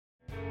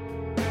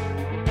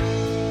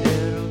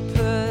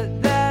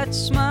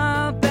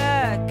smile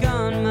back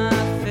on my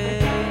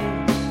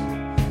face.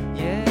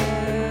 Yeah.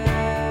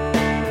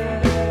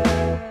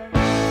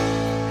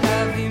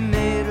 Have you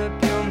made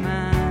up your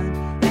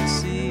mind?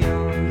 It's the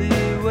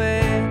only way.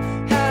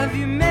 Have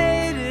you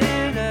made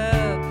it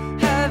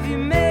up? Have you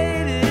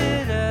made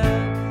it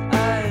up?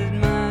 I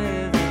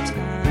admire the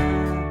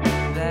time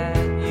that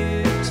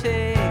you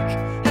take.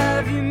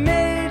 Have you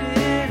made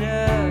it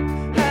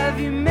up?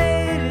 Have you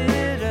made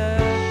it up?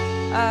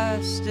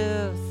 I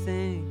still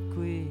think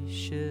we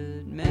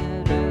should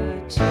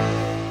meditate.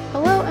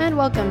 Hello and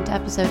welcome to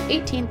episode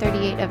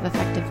 1838 of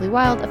Effectively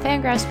Wild, a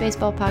Fangraphs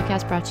baseball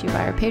podcast brought to you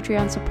by our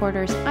Patreon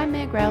supporters. I'm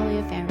Meg Rowley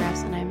of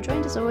Fangraphs, and I'm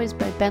joined as always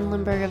by Ben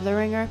Lindbergh of The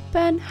Ringer.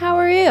 Ben, how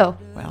are you?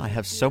 Well, I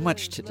have so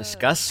much to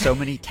discuss, so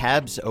many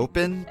tabs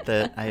open,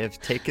 that I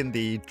have taken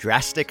the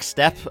drastic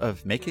step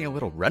of making a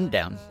little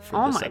rundown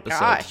for this episode.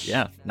 Gosh.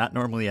 Yeah, not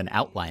normally an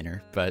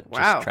outliner, but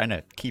Wow. just trying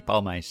to keep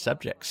all my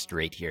subjects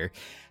straight here.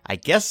 I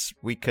guess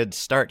we could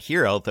start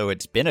here, although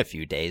it's been a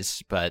few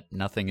days, but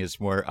nothing is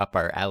more up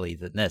our alley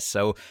than this.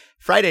 So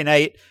Friday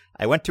night,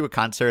 I went to a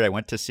concert. I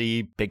went to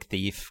see Big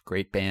Thief,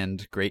 great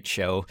band, great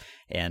show.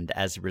 And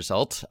as a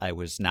result, I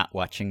was not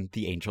watching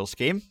the Angels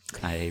game.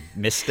 I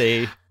missed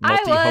a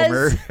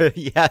multi-homer.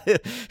 Yeah.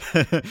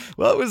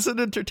 Well, it was an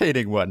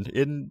entertaining one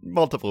in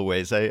multiple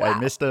ways. I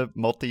missed a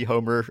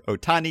multi-homer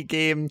Ohtani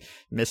game,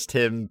 missed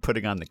him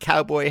putting on the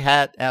cowboy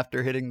hat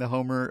after hitting the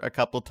homer a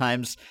couple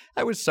times.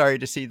 I was sorry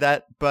to see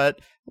that,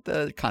 but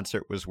the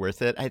concert was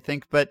worth it, I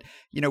think. But,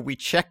 you know, we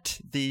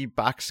checked the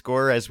box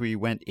score as we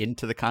went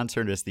into the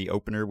concert, as the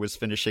opener was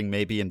finishing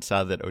maybe, and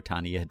saw that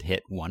Ohtani had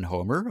hit one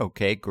homer.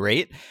 Okay,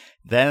 great.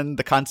 Then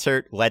the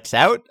concert lets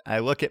out. I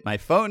look at my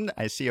phone.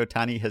 I see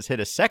Ohtani has hit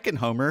a second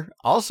homer.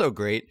 Also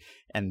great.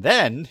 And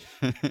then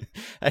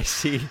I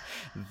see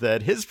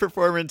that his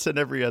performance and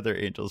every other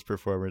Angels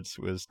performance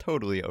was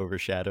totally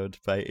overshadowed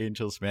by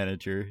Angels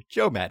manager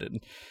Joe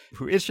Maddon,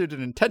 who issued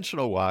an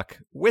intentional walk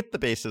with the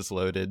bases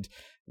loaded,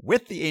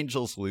 with the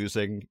Angels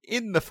losing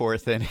in the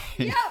fourth inning.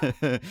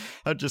 Yeah.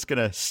 I'm just going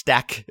to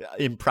stack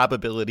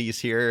improbabilities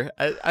here.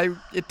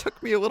 It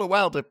took me a little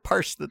while to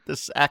parse that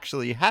this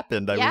actually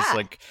happened. I was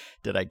like,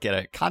 did I get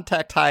a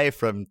contact high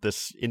from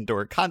this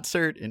indoor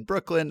concert in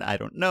Brooklyn? I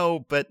don't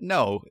know, but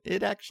no,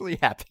 it actually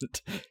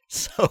happened.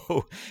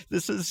 So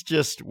this is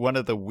just one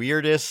of the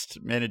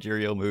weirdest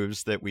managerial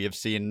moves that we have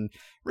seen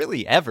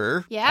really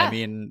ever. Yeah. I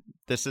mean,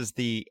 this is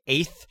the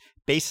 8th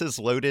bases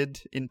loaded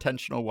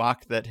intentional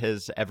walk that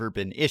has ever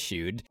been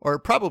issued, or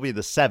probably the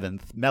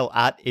 7th. Mel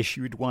Ott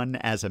issued one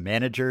as a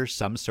manager.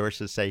 Some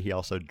sources say he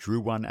also drew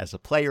one as a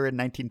player in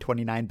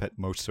 1929, but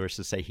most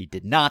sources say he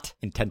did not.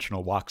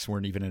 Intentional walks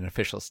weren't even an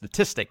official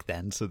statistic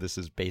then, so this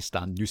is based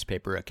on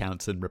newspaper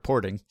accounts and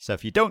reporting. So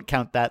if you don't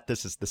count that,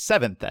 this is the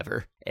 7th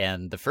ever.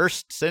 And the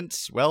first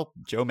since, well,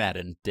 Joe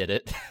Maddon did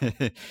it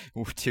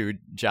to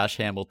Josh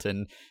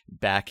Hamilton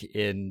back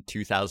in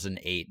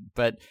 2008.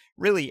 But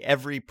really,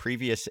 every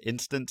previous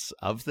instance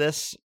of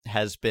this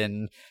has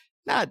been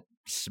not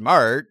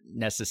smart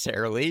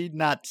necessarily,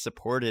 not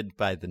supported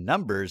by the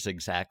numbers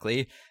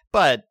exactly,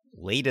 but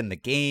late in the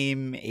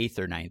game, 8th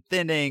or 9th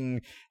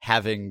inning,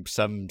 having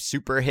some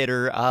super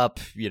hitter up.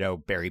 You know,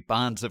 Barry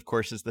Bonds, of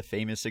course, is the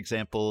famous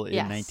example in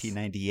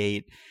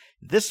 1998.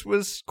 This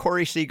was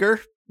Corey Seager.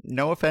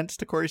 No offense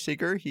to Corey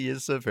Seager. He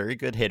is a very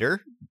good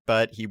hitter,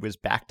 but he was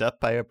backed up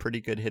by a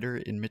pretty good hitter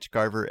in Mitch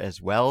Garver as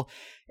well.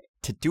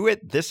 To do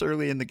it this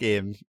early in the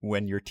game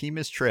when your team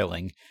is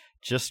trailing,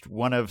 just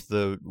one of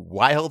the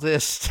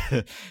wildest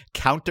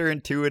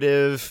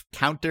counterintuitive,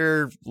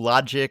 counter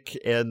logic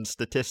and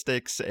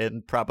statistics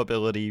and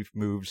probability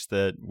moves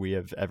that we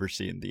have ever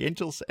seen. The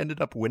Angels ended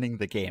up winning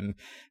the game,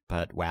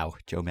 but wow,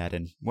 Joe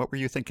Maddon, what were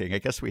you thinking? I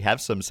guess we have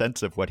some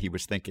sense of what he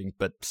was thinking,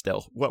 but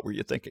still, what were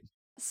you thinking?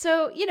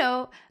 So, you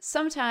know,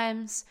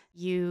 sometimes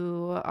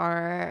you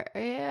are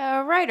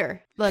a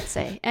writer, let's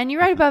say, and you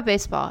write about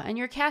baseball and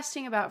you're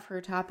casting about for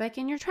a topic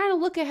and you're trying to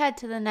look ahead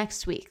to the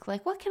next week.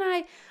 Like, what can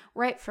I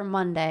write for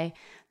Monday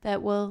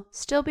that will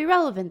still be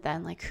relevant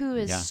then? Like, who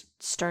is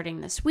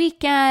starting this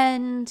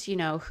weekend? You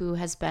know, who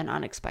has been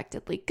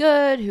unexpectedly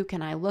good? Who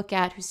can I look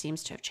at who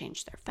seems to have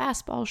changed their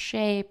fastball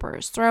shape or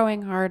is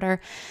throwing harder?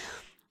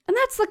 And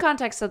that's the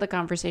context of the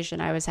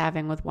conversation I was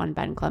having with one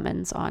Ben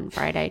Clemens on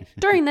Friday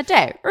during the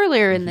day,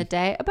 earlier in the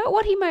day, about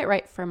what he might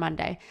write for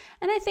Monday.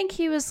 And I think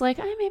he was like,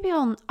 maybe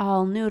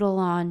I'll noodle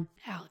on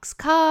Alex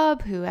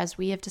Cobb, who, as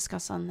we have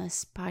discussed on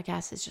this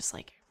podcast, is just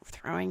like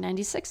throwing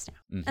 96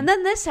 now. Mm-hmm. And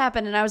then this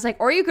happened, and I was like,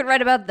 or you could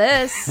write about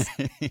this.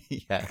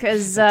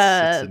 Because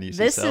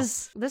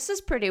this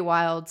is pretty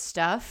wild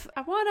stuff.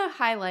 I want to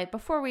highlight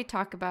before we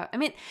talk about, I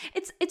mean,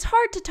 it's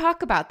hard to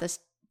talk about this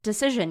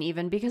decision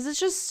even because it's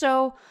just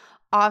so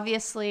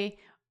obviously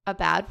a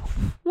bad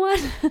one.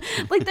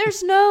 Like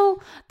there's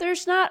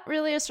not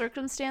really a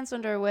circumstance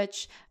under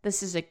which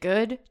this is a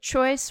good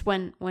choice.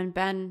 When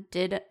Ben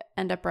did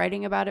end up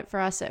writing about it for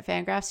us at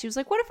Fangraphs, he was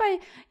like, what if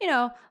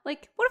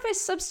I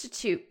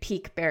substitute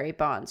peak Barry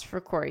Bonds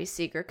for Corey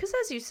Seager? Because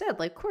as you said,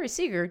 like Corey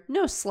Seager,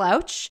 no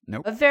slouch,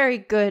 Nope. a very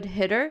good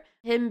hitter.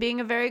 Him being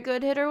a very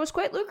good hitter was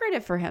quite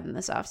lucrative for him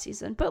this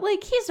offseason. But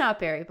like, he's not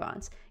Barry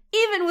Bonds.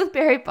 Even with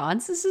Barry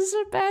Bonds, this is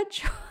a bad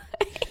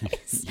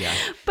choice. Yeah.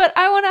 But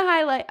I want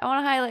to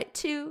highlight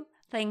two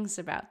things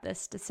about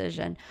this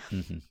decision.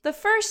 Mm-hmm. The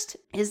first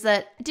is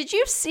that, did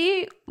you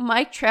see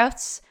Mike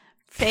Trout's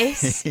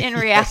face in Yes,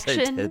 I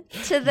reaction did.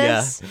 to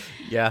this?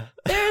 Yeah.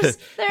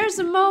 There's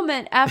a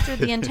moment after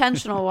the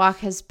intentional walk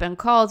has been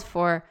called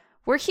for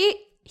where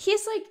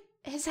he's like,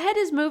 his head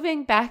is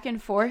moving back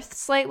and forth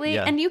slightly,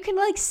 Yeah. and you can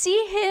like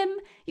see him.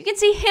 You can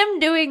see him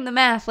doing the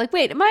math. Like,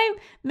 wait, am I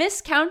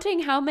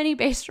miscounting how many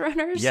base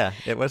runners? Yeah,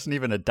 it wasn't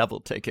even a double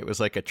take. It was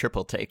like a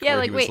triple take Yeah, where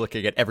like, he was wait.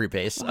 looking at every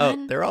base.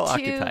 One, They're all two,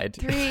 occupied.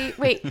 Three.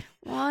 Wait,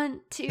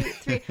 1, 2,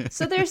 3.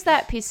 So there's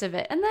that piece of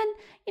it. And then,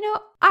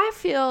 I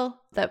feel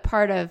that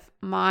part of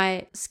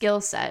my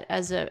skill set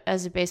as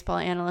a baseball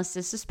analyst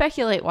is to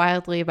speculate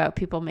wildly about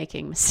people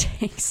making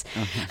mistakes.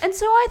 Uh-huh. And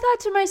so I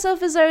thought to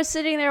myself as I was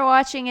sitting there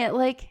watching it,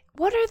 like,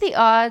 what are the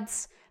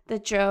odds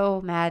that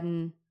Joe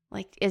Madden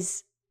like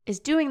is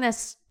doing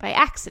this by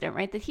accident,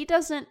 right? That he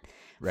doesn't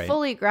Right.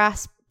 fully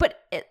grasp,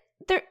 but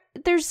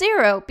there's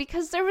zero,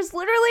 because there was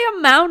literally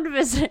a mound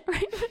visit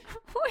right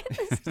before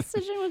this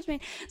decision was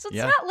made. So it's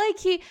Yeah. not like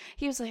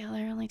he was like, oh,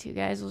 there are only two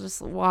guys, we'll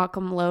just walk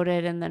them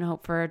loaded and then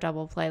hope for a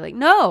double play. Like,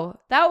 no,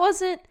 that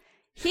wasn't.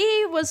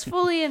 He was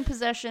fully in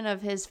possession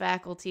of his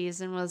faculties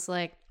and was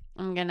like,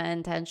 I'm gonna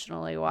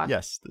intentionally walk.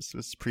 Yes, this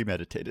was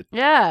premeditated.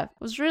 Yeah, it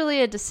was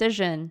really a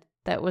decision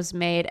that was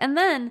made. And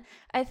then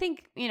I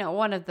think,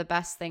 one of the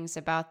best things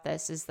about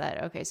this is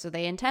that, okay, so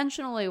they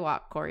intentionally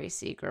walk Corey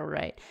Seager,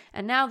 right?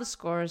 And now the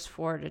score is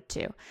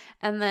 4-2.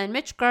 And then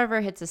Mitch Garver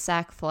hits a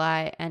sac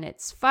fly and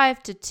it's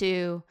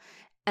 5-2.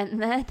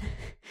 And then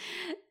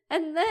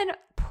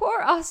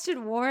poor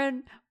Austin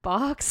Warren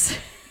balks.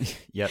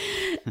 Yep.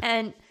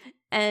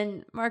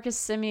 And Marcus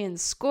Semien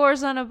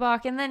scores on a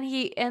balk, and then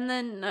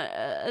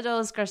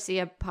Adolis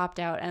Garcia popped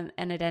out,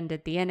 and it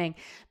ended the inning.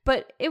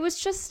 But it was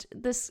just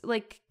this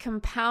like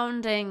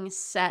compounding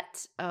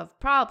set of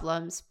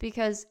problems,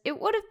 because it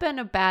would have been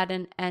a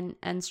bad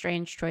and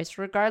strange choice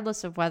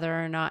regardless of whether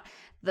or not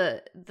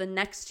the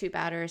next two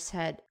batters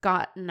had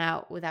gotten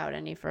out without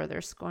any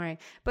further scoring.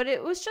 But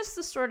it was just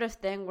the sort of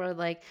thing where,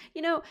 like,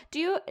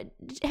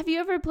 have you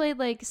ever played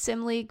like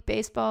Sim League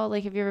baseball?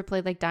 Like, have you ever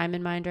played like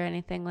Diamond Mind or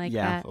anything like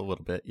that? Yeah, a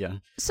little bit, yeah.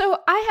 So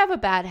I have a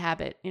bad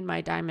habit in my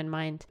Diamond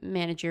Mind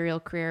managerial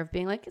career of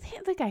being like, hey,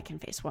 the guy can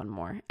face one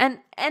more. And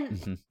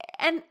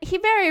he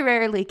very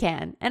rarely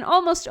can. And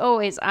almost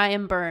always I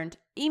am burned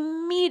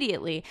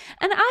immediately.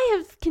 And I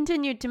have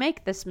continued to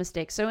make this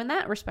mistake. So in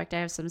that respect, I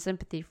have some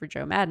sympathy for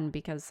Joe Madden,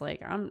 because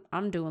like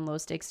I'm doing low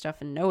stakes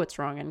stuff and know it's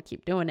wrong and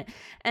keep doing it.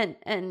 And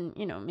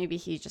maybe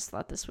he just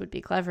thought this would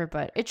be clever,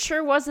 but it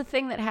sure was a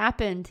thing that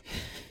happened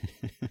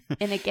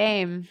in a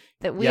game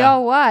that we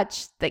all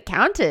watched that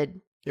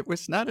counted. It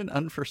was not an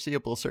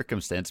unforeseeable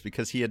circumstance,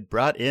 because he had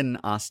brought in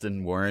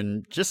Austin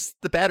Warren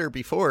just the batter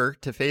before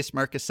to face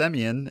Marcus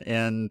Semien,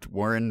 and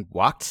Warren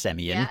walked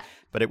Semien. Yeah.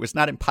 But it was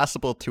not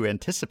impossible to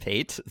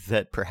anticipate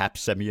that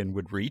perhaps Semien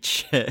would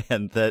reach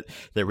and that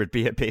there would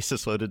be a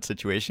bases-loaded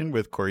situation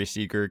with Corey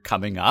Seager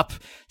coming up.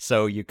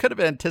 So you could have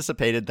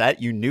anticipated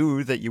that. You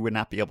knew that you would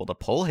not be able to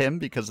pull him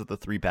because of the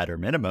 3-batter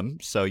minimum.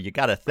 So you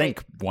got to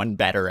think one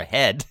batter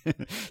ahead.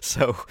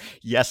 So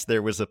yes,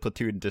 there was a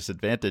platoon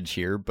disadvantage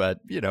here,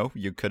 but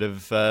you could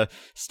have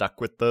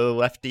stuck with the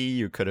lefty.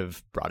 You could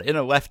have brought in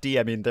a lefty.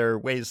 I mean, there are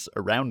ways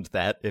around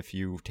that if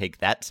you take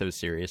that so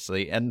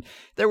seriously. And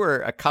there were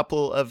a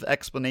couple of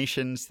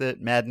explanations that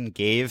Madden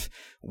gave.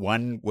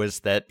 One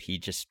was that he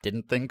just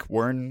didn't think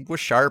Warren was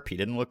sharp. He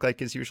didn't look like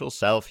his usual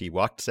self. He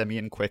walked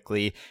Semien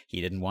quickly. He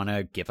didn't want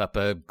to give up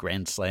a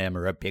grand slam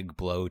or a big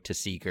blow to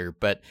Seager.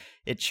 But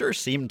it sure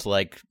seemed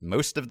like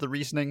most of the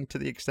reasoning, to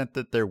the extent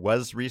that there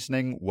was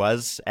reasoning,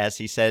 was, as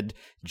he said,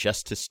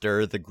 just to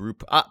stir the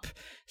group up.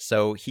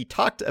 So he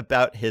talked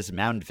about his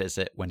mound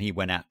visit when he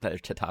went out there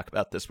to talk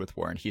about this with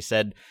Warren. He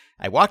said,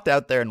 I walked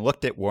out there and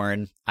looked at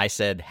Warren. I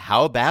said,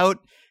 how about?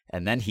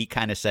 And then he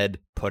kind of said,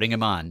 putting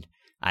him on.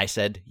 I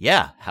said,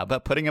 yeah, how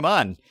about putting him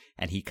on?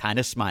 And he kind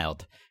of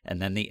smiled.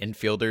 And then the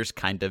infielders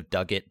kind of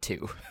dug it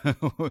too,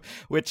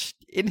 which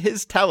in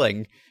his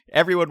telling,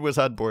 everyone was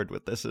on board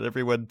with this and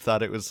everyone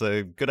thought it was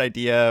a good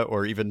idea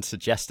or even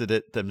suggested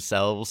it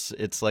themselves.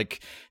 It's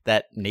like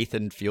that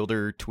Nathan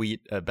Fielder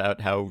tweet about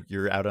how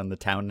you're out on the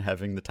town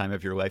having the time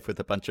of your life with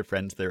a bunch of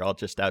friends. They're all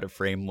just out of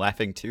frame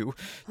laughing too.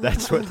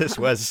 That's what this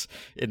was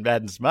in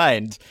Madden's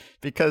mind,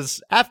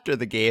 because after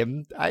the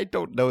game, I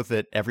don't know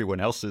that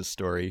everyone else's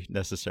story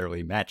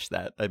necessarily matched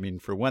that. I mean,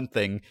 for one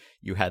thing,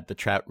 you had the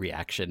Trout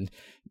reaction.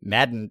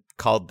 Madden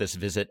called this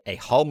visit a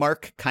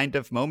Hallmark kind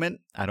of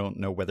moment. I don't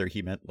know whether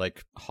he meant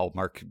like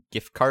Hallmark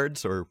gift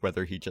cards or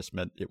whether he just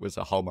meant it was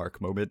a Hallmark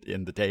moment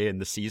in the day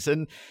and the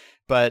season.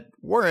 But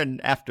Warren,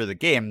 after the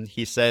game,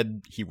 he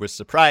said he was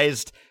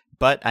surprised,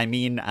 but I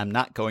mean, I'm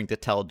not going to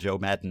tell Joe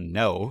Madden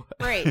no.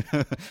 Right.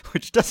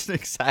 Which doesn't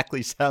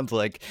exactly sound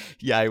like,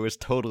 yeah, I was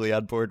totally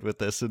on board with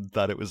this and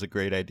thought it was a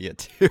great idea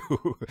too.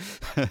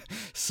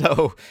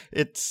 So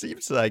it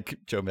seems like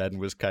Joe Madden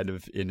was kind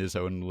of in his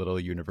own little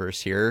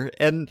universe here.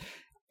 And,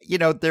 you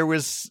know, there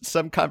was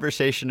some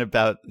conversation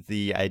about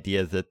the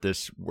idea that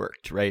this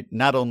worked, right?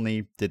 Not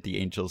only did the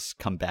Angels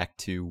come back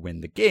to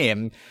win the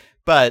game,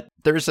 but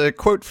there's a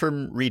quote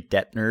from Reed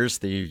Detmers,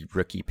 the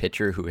rookie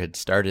pitcher who had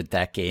started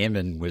that game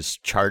and was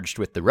charged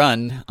with the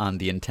run on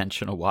the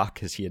intentional walk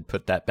because he had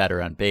put that batter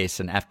on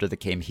base. And after the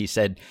game, he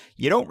said,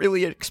 "You don't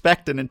really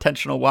expect an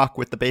intentional walk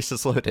with the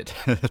bases loaded."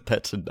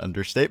 That's an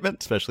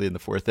understatement, especially in the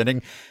fourth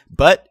inning.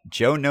 But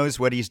Joe knows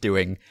what he's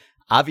doing.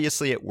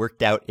 Obviously, it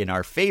worked out in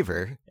our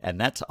favor, and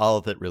that's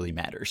all that really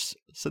matters.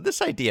 So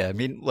this idea, I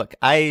mean, look,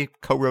 I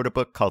co-wrote a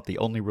book called The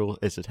Only Rule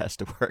Is It Has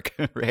to Work,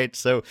 right?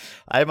 So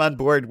I'm on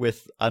board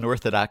with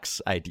unorthodox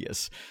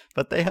ideas,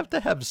 but they have to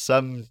have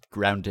some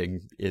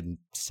grounding in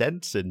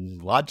sense, in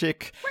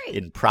logic, Right.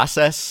 in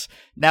process.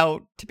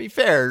 Now, to be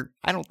fair,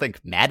 I don't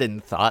think Madden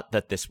thought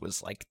that this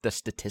was like the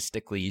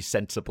statistically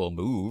sensible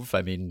move.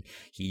 I mean,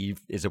 he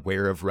is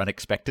aware of run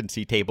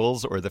expectancy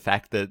tables or the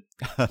fact that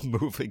a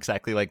move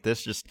exactly like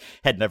this just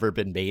had never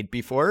been made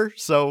before.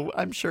 So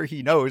I'm sure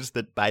he knows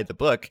that by the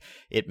book,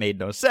 it made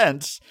no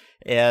sense.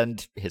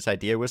 And his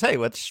idea was, hey,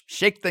 let's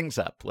shake things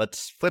up.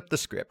 Let's flip the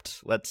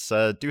script. Let's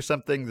do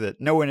something that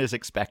no one is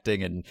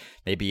expecting, and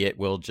maybe it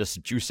will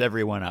just juice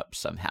everyone up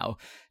somehow.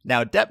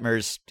 Now,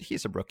 Detmers,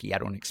 he's a rookie. I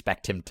don't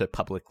expect him to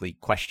publicly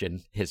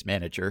question his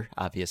manager,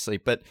 obviously.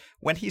 But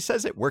when he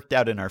says it worked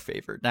out in our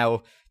favor,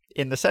 now,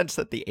 in the sense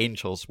that the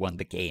Angels won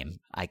the game,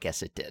 I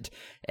guess it did.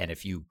 And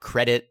if you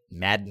credit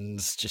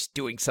Madden's just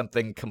doing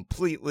something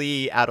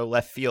completely out of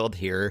left field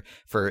here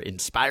for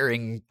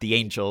inspiring the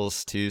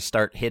Angels to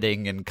start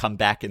hitting and come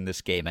back in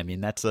this game, I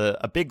mean, that's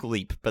a big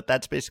leap, but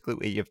that's basically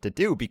what you have to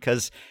do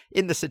because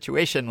in the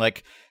situation,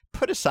 like,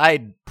 put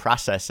aside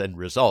process and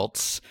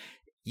results,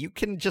 you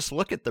can just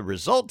look at the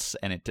results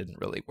and it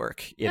didn't really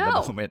work in the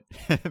moment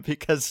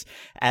because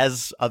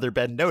as Other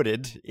Ben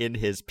noted in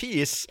his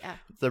piece,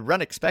 the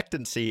run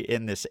expectancy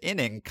in this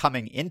inning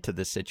coming into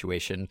this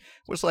situation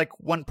was like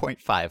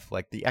 1.5.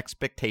 Like the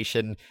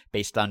expectation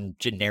based on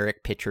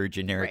generic pitcher,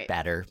 generic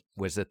batter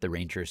was that the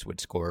Rangers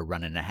would score a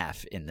run and a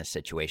half in this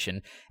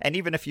situation. And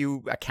even if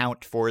you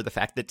account for the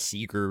fact that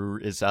Seager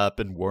is up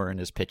and Warren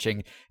is pitching,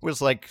 it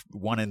was like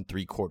 1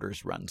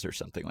 3/4 runs or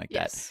something like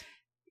that.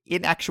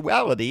 In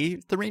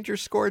actuality, the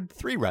Rangers scored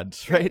 3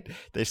 runs, right?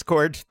 They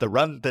scored the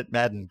run that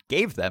Madden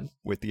gave them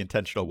with the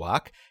intentional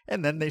walk,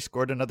 and then they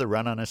scored another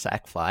run on a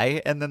sac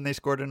fly, and then they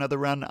scored another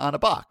run on a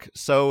balk.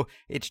 So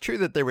it's true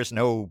that there was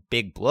no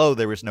big blow,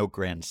 there was no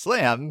grand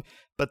slam,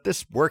 but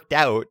this worked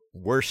out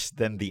worse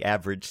than the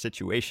average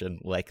situation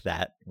like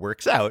that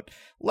works out,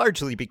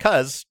 largely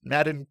because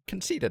Madden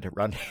conceded a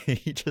run.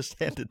 He just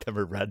handed them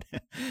a run.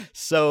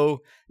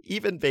 So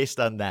even based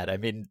on that, I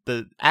mean,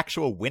 the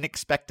actual win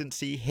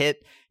expectancy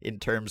hit in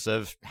terms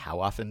of how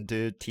often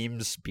do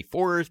teams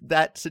before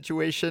that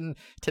situation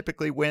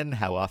typically win,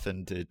 how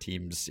often do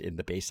teams in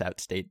the base out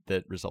state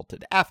that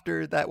resulted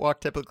after that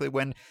walk typically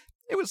win,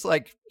 it was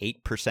like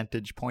 8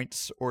 percentage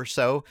points or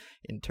so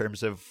in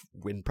terms of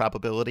win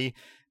probability.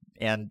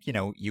 And, you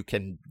know, you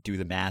can do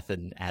the math,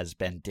 and as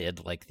Ben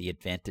did, like the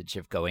advantage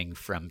of going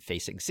from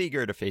facing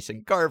Seager to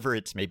facing Garver,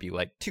 it's maybe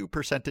like 2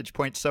 percentage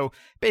points. So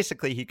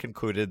basically he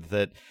concluded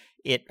that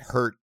it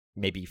hurt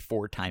maybe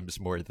 4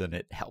 times more than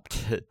it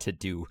helped to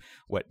do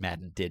what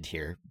Madden did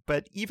here.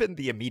 But even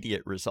the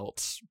immediate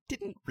results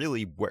didn't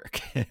really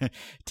work.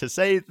 To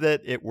say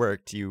that it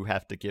worked, you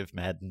have to give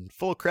Madden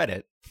full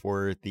credit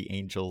for the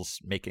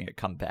Angels making a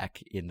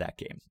comeback in that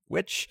game,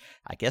 which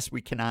I guess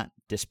we cannot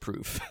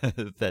disprove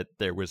that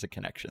there was a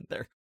connection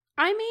there.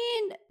 I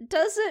mean,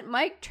 doesn't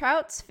Mike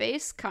Trout's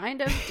face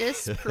kind of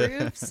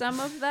disprove some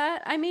of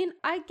that? I mean,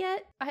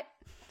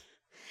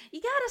 you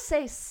gotta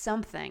say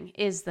something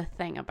is the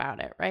thing about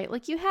it, right?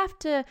 Like, you have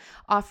to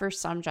offer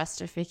some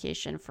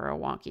justification for a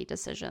wonky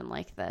decision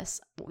like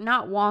this.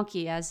 Not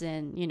wonky as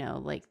in, you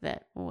know, like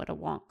that, what a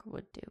wonk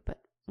would do,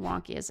 but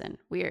wonky as in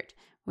weird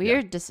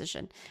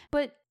decision.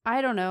 But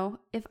I don't know,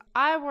 if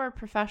I were a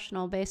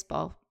professional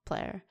baseball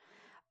player,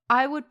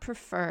 I would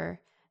prefer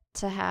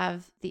to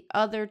have the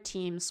other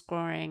team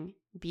scoring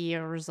be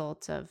a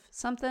result of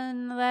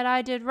something that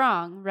I did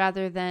wrong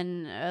rather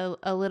than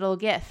a little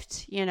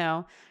gift, you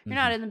know. You're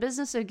not in the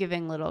business of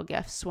giving little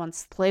gifts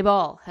once play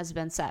ball has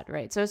been set,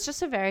 right? So it's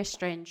just a very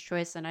strange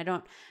choice, and I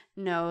don't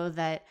know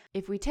that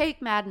if we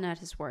take Madden at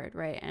his word,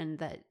 right,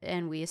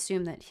 and we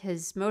assume that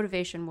his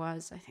motivation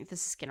was, I think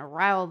this is going to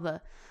rile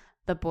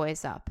the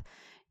boys up.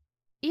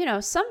 You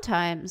know,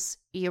 sometimes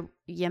you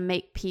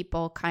make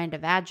people kind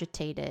of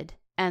agitated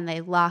and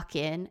they lock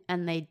in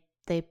and they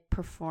they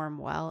perform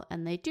well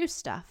and they do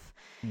stuff.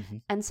 Mm-hmm.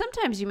 And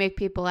sometimes you make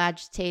people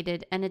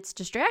agitated and it's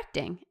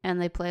distracting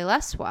and they play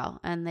less well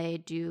and they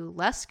do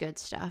less good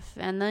stuff.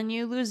 And then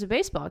you lose a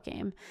baseball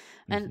game.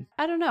 And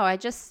I don't know.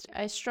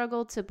 I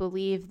struggle to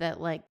believe that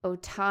like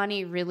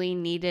Ohtani really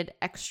needed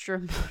extra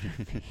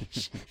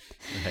motivation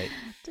Right.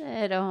 to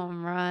hit a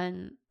home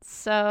run.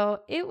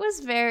 So it was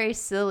very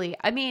silly.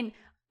 I mean,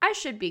 I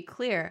should be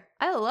clear.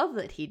 I love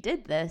that he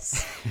did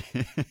this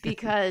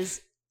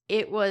because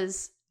it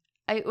was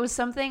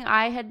something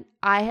I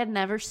had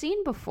never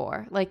seen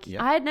before. Like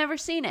Yep. I had never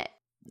seen it.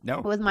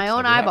 No, With my it's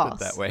own never happened eyeballs.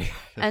 that way.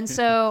 And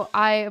so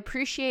I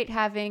appreciate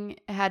having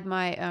had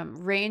my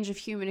range of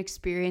human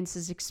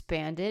experiences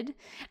expanded.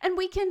 And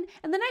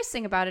the nice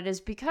thing about it is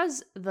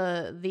because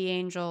the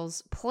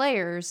Angels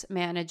players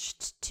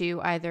managed to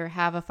either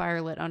have a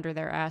fire lit under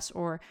their ass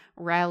or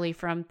rally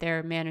from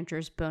their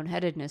manager's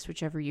boneheadedness,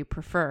 whichever you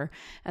prefer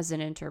as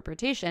an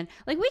interpretation.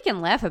 Like we can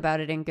laugh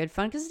about it in good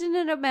fun because it didn't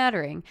end up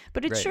mattering.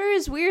 But it Right. sure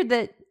is weird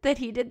that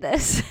he did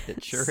this.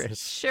 It sure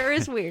is. Sure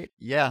is weird.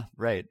 Yeah,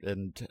 right.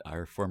 And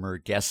our former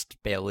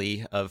guest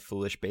Bailey of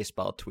Foolish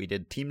Baseball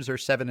tweeted, "Teams are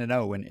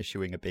 7-0 when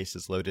issuing a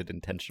bases loaded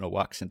intentional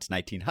walk since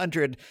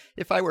 1900.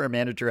 If I were a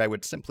manager, I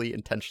would simply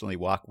intentionally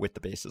walk with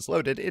the bases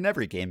loaded in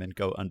every game and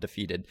go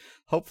undefeated."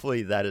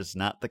 Hopefully that is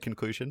not the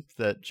conclusion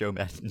that Joe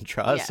Maddon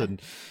draws. Yeah.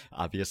 And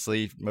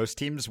obviously most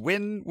teams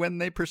win when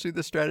they pursue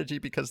the strategy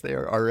because they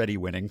are already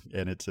winning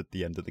and it's at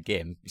the end of the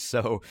game.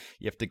 So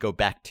you have to go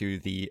back to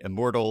the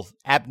immortal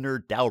Abner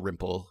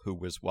Dalrymple, who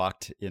was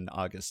walked in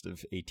August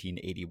of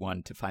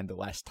 1881 to find the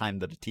last time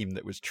that a team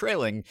that was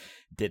trailing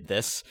did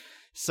this.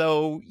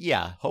 So,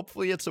 yeah,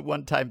 hopefully it's a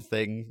one-time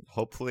thing.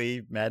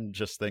 Hopefully Madden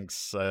just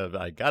thinks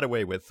I got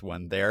away with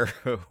one there,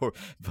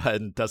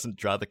 but doesn't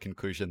draw the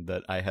conclusion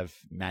that I have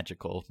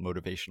magical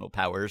motivational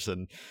powers.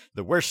 And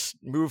the worse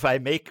move I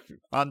make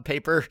on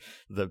paper,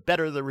 the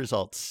better the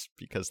results,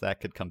 because that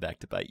could come back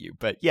to bite you.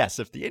 But yes,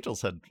 if the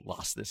Angels had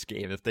lost this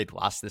game, if they'd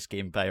lost this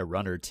game by a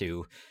run or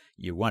two,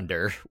 you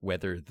wonder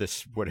whether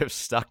this would have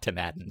stuck to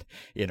Madden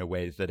in a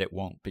way that it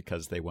won't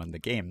because they won the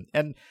game.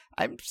 And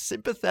I'm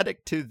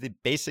sympathetic to the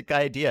basic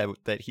idea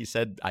that he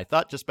said, I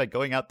thought just by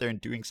going out there and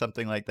doing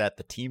something like that,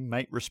 the team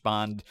might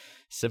respond.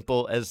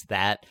 Simple as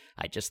that.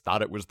 I just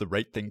thought it was the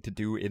right thing to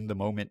do in the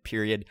moment,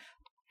 period.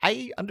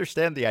 I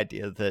understand the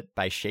idea that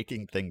by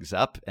shaking things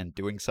up and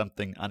doing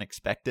something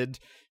unexpected,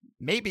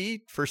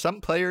 maybe for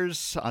some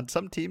players on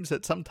some teams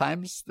at some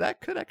times, that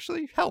could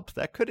actually help.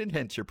 That could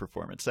enhance your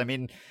performance. I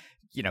mean,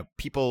 you know,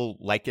 people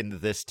likened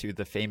this to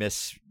the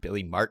famous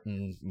Billy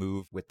Martin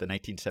move with the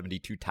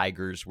 1972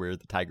 Tigers, where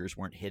the Tigers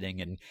weren't hitting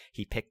and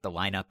he picked the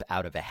lineup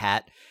out of a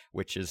hat,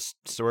 which is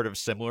sort of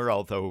similar,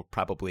 although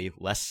probably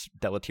less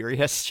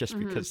deleterious, just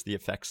because the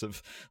effects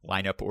of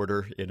lineup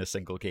order in a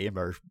single game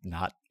are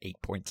not 8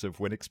 points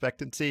of win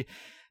expectancy.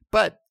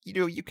 But, you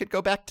know, you could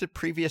go back to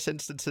previous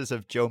instances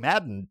of Joe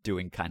Maddon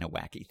doing kind of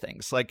wacky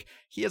things. Like,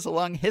 he has a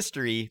long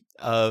history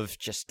of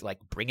just, like,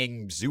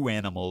 bringing zoo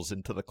animals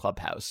into the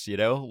clubhouse, you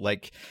know?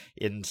 Like,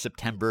 in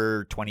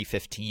September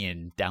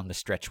 2015, down the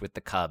stretch with the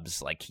Cubs,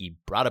 like, he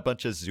brought a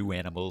bunch of zoo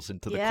animals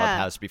into the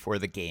clubhouse before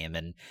the game,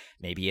 and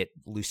maybe it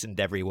loosened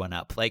everyone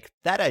up. Like,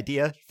 that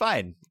idea,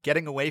 fine.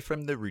 Getting away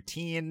from the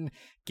routine,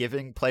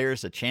 giving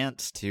players a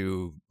chance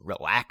to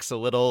relax a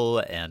little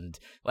and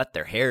let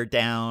their hair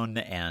down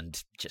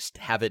and just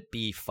have it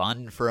be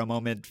fun for a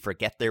moment,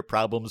 forget their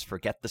problems,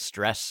 forget the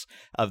stress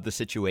of the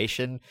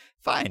situation.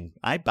 Fine,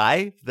 I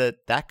buy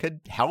that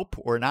could help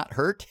or not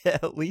hurt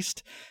at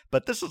least,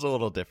 but this is a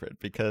little different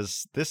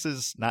because this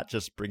is not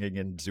just bringing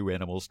in zoo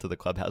animals to the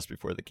clubhouse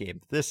before the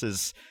game. This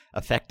is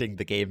affecting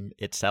the game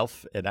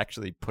itself and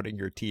actually putting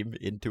your team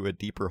into a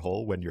deeper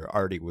hole when you're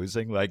already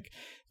losing. Like,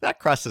 that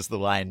crosses the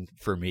line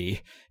for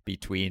me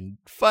between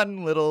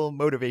fun little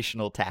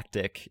motivational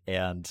tactic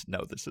and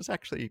no, this is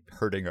actually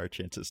hurting our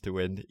chances to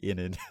win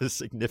in a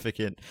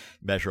significant,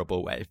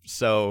 measurable way.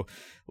 So,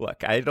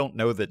 look, I don't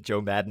know that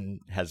Joe Maddon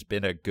has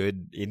been a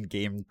good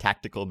in-game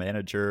tactical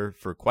manager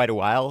for quite a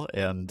while,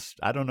 and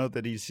I don't know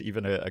that he's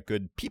even a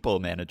good people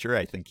manager.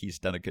 I think he's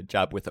done a good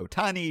job with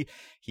Ohtani.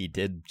 He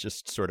did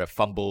just sort of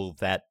fumble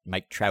that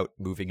Mike Trout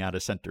moving out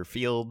of center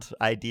field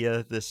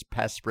idea this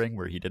past spring,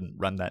 where he didn't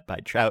run that by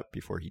Trout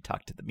before he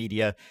talked to the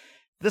media.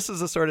 This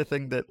is the sort of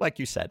thing that, like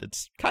you said,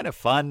 it's kind of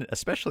fun,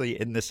 especially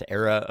in this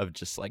era of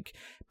just like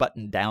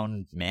button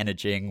down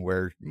managing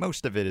where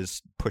most of it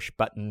is push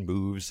button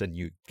moves and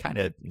you kind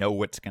of know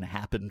what's going to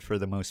happen for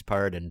the most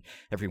part. And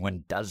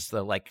everyone does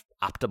the like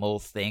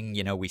optimal thing.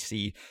 You know, we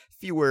see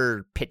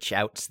fewer pitch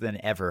outs than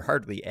ever,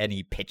 hardly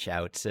any pitch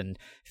outs, and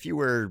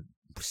fewer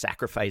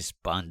sacrifice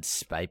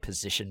bunts by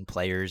position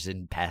players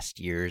in past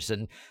years,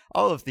 and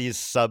all of these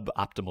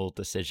suboptimal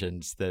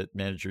decisions that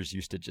managers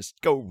used to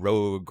just go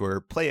rogue or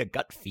play a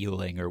gut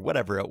feeling or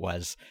whatever it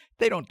was.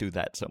 They don't do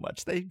that so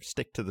much. They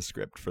stick to the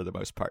script for the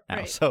most part now.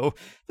 Right. So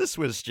this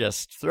was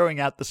just throwing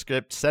out the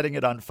script, setting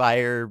it on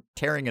fire,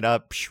 tearing it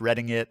up,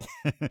 shredding it.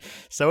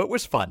 So it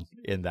was fun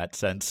in that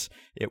sense.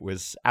 It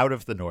was out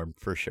of the norm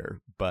for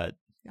sure, but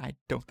I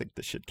don't think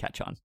this should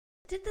catch on.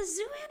 Did the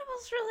zoo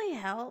animals really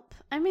help?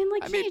 I mean,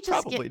 like, I can't mean, you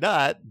just probably get,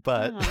 not, I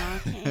but don't know,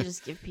 can't you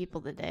just give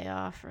people the day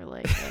off for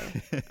like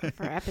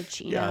for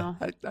Appuccino? yeah,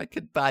 I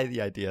could buy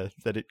the idea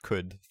that it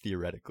could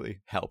theoretically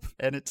help,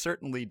 and it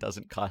certainly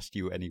doesn't cost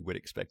you any wit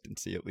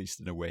expectancy, at least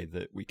in a way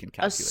that we can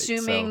calculate.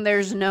 Assuming So-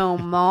 there's no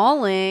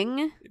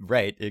mauling,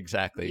 right,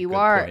 exactly. you Good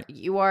are point.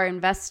 you are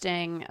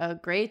investing a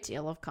great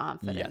deal of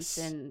confidence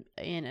Yes.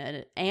 in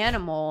an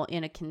animal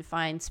in a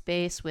confined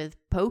space with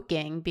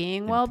poking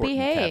being well Important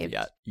behaved.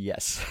 caveat.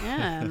 Yes.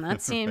 Yeah, and that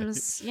Right.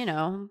 seems,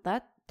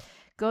 that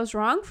goes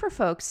wrong for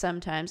folks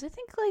sometimes. I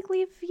think like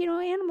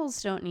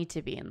animals don't need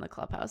to be in the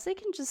clubhouse. They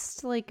can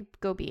just like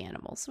go be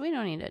animals. We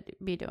don't need to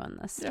be doing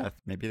this Yeah, stuff.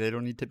 maybe they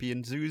don't need to be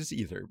in zoos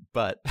either,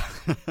 but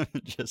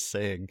just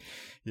saying,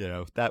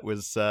 that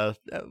was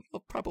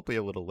probably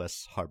a little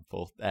less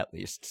harmful at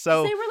least.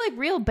 So They were like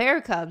real bear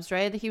cubs,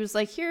 right? He was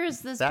like, here's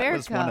this that bear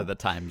was cub. one of the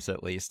times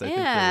at least. I Yeah,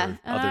 think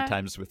there and were other I-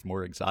 times with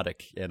more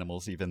exotic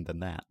animals even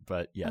than that,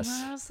 but yes.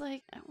 And I was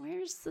like,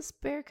 where's this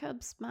bear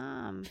cub's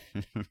mom?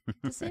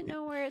 Does it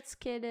know where its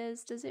kid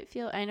is? Does it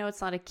feel? I know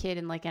it's not a kid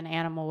in like an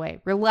animal way.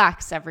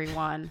 Relax,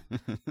 everyone.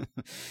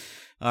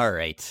 All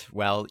right.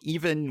 Well,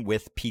 even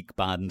with peak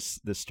bonds,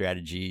 the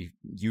strategy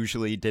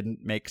usually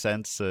didn't make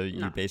sense. No.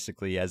 You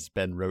basically, as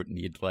Ben wrote,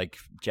 need like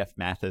Jeff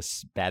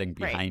Mathis batting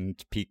Right.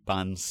 behind peak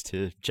bonds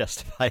to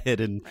justify it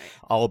in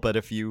all but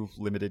a few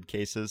limited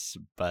cases.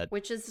 But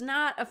Which is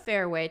not a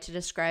fair way to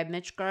describe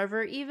Mitch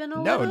Garver, even a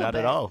no, little not bit.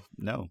 at all.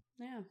 No.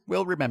 Yeah.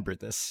 We'll remember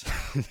this.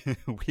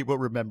 We will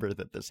remember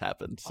that this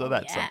happened. So Oh,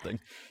 that's yeah. something.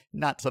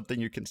 Not something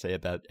you can say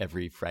about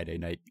every Friday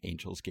night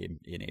Angels game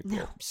in April.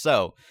 No.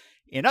 So,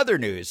 in other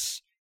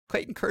news,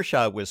 Clayton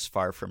Kershaw was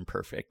far from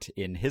perfect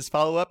in his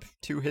follow-up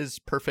to his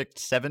perfect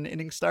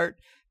 7-inning start,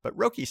 but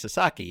Roki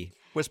Sasaki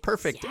was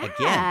perfect again.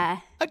 Yeah.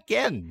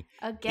 Again.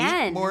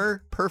 Again. 8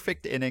 more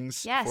perfect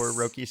innings Yes. for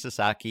Roki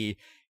Sasaki.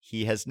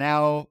 He has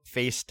now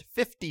faced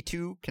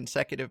 52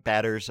 consecutive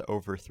batters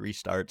over 3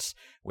 starts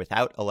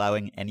without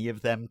allowing any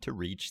of them to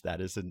reach. That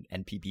is an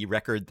NPB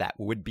record. That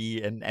would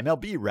be an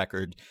MLB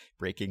record,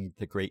 breaking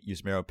the great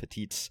Yusmeiro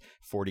Petit's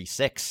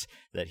 46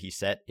 that he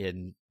set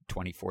in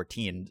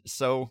 2014.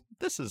 So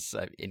this is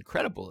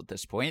incredible at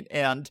this point.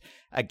 And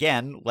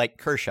again, like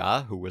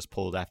Kershaw, who was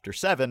pulled after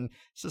 7,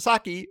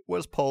 Sasaki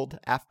was pulled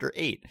after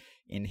 8.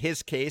 In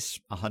his case,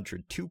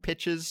 102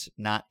 pitches,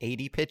 not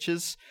 80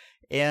 pitches.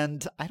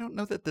 And I don't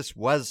know that this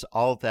was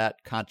all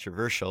that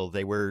controversial.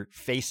 They were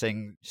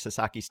facing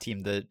Sasaki's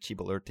team, the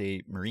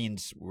Chiba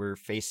Marines, were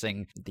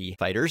facing the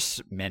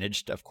Fighters,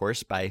 managed, of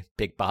course, by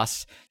Big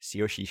Boss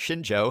Tsuyoshi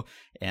Shinjo.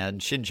 And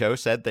Shinjo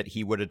said that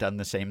he would have done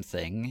the same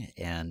thing.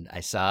 And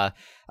I saw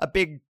a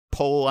big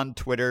poll on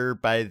Twitter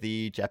by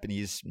the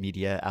Japanese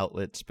media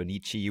outlet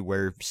Sponichi,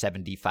 where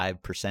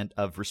 75%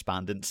 of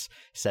respondents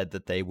said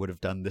that they would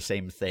have done the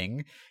same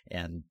thing.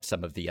 And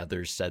some of the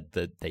others said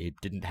that they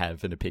didn't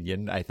have an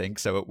opinion, I think.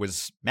 So it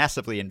was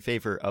massively in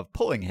favor of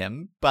pulling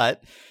him.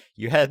 But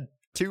you had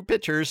 2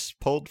 pitchers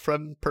pulled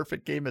from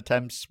perfect game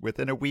attempts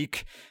within a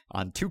week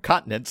on 2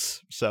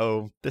 continents.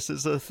 So this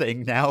is a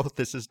thing now.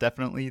 This is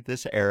definitely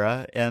this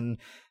era. And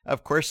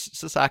of course,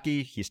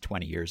 Sasaki, he's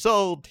 20 years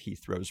old. He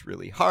throws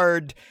really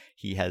hard.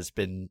 He has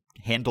been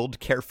handled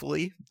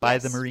carefully by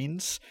the Yes.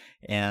 Marines,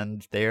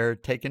 and they're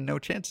taking no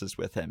chances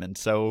with him. And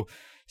so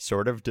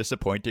sort of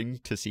disappointing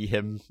to see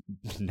him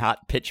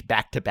not pitch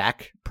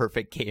back-to-back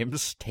perfect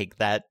games. Take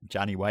that,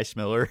 Johnny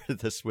Weissmuller.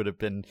 This would have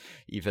been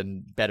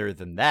even better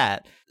than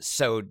that.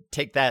 So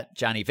take that,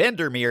 Johnny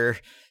Vandermeer,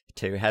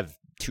 to have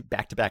 2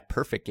 back-to-back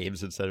perfect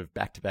games instead of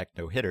back-to-back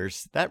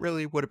no-hitters. That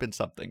really would have been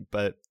something,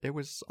 but it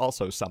was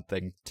also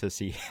something to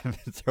see him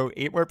throw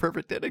 8 more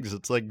perfect innings.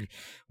 It's like,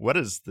 what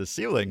is the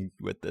ceiling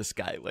with this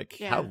guy? Like,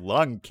 Yeah. how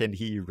long can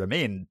he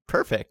remain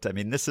perfect? I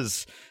mean, this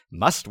is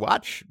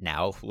must-watch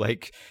now.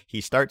 Like,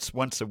 he starts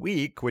once a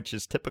week, which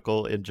is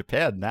typical in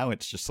Japan. Now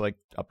it's just like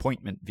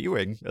appointment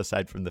viewing,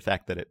 aside from the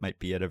fact that it might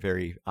be at a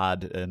very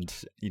odd and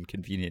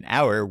inconvenient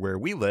hour where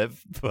we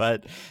live.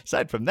 But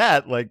aside from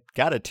that, like,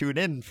 gotta tune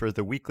in for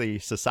the weekly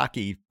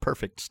Sasaki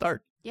perfect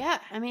start. Yeah,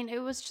 I mean, it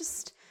was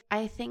just,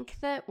 I think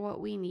that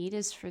what we need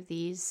is for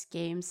these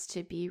games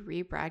to be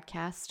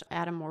rebroadcast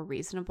at a more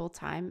reasonable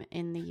time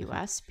in the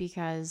US,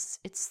 because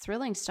it's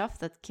thrilling stuff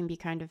that can be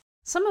kind of,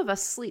 some of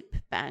us sleep,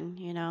 Ben,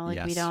 like we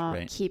Yes, don't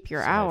right. keep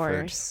your So I've heard.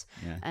 hours.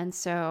 Yeah. And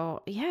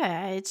so,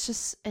 yeah, it's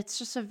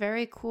just a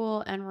very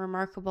cool and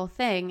remarkable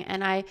thing.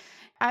 And I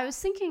was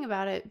thinking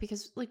about it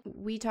because like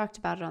we talked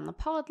about it on the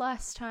pod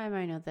last time.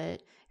 I know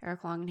that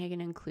Eric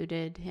Longenhagen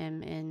included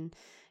him in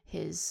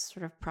his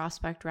sort of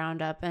prospect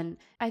roundup. And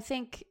I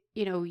think,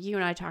 you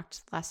and I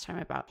talked last time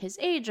about his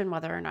age and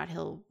whether or not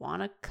he'll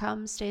want to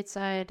come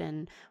stateside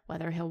and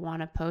whether he'll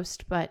want to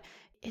post. But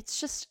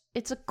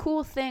it's a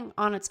cool thing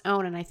on its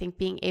own. And I think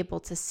being able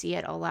to see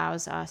it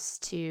allows us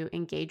to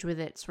engage with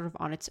it sort of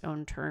on its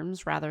own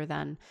terms rather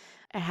than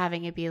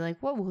having it be like,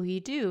 what will he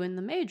do in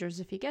the majors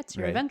if he gets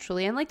here Right.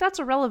 eventually? And like, that's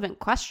a relevant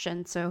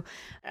question. So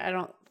I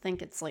don't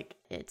think it's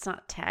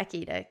not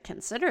tacky to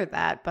consider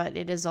that, but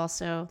it is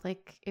also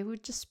like, it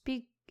would just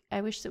be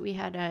I wish that we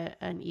had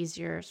an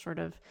easier sort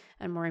of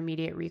and more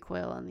immediate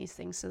recoil on these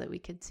things so that we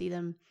could see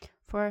them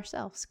for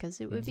ourselves, because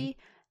it would be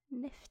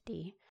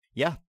nifty.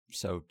 Yeah,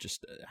 so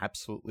just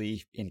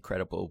absolutely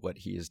incredible what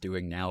he is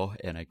doing now,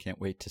 and I can't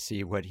wait to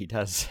see what he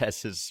does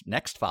as his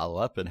next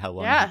follow-up and how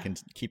long he can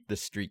keep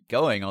this streak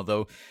going,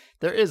 although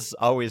there is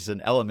always an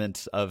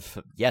element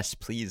of, yes,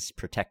 please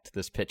protect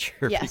this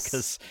pitcher,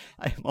 because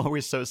I'm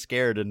always so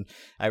scared, and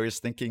I was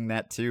thinking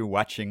that too,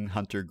 watching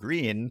Hunter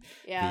Greene,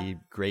 the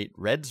great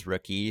Reds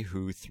rookie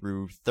who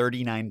threw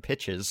 39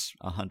 pitches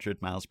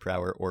 100 miles per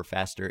hour or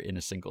faster in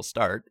a single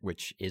start,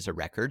 which is a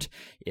record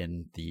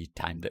in the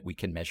time that we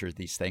can measure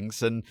these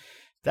things, and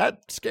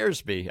that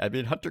scares me. I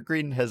mean, Hunter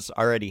Greene has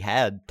already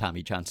had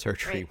Tommy John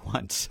surgery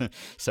once,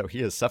 so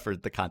he has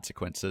suffered the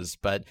consequences.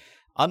 But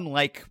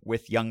unlike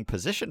with young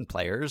position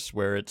players,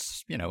 where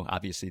it's,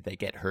 obviously they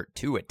get hurt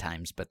too at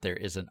times, but there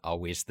isn't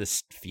always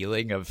this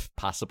feeling of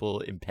possible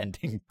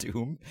impending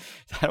doom.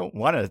 I don't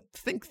want to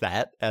think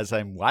that as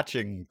I'm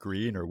watching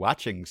Greene or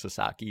watching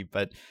Sasaki,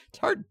 but it's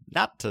hard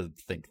not to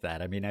think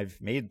that. I mean, I've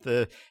made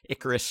the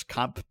Icarus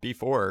comp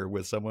before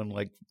with someone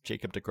like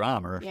Jacob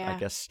deGrom, or I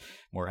guess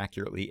more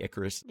accurately,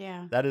 Icarus.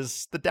 Yeah. That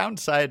is the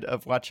downside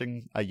of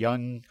watching a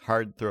young,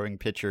 hard-throwing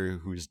pitcher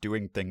who's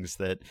doing things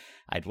that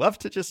I'd love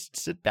to just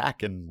sit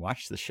back and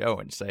watch the show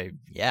and say,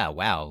 yeah,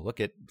 wow,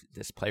 look at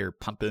this player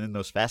pumping in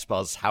those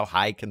fastballs. How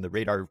high can the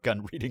radar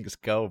gun readings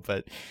go?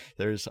 But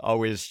there's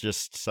always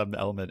just some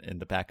element in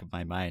the back of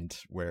my mind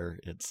where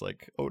it's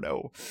like, oh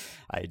no,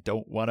 I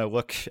don't want to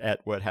look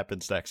at what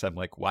happens next. I'm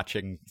like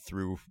watching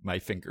through my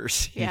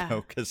fingers,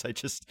 because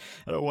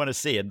I don't want to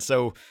see. And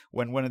so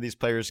when one of these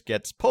players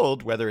gets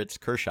pulled, whether it's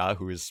Kershaw,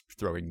 who is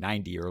throwing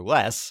 90 or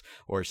less,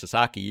 or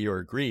Sasaki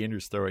or Greene,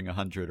 who's throwing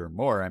 100 or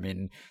more, I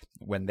mean,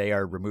 when they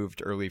are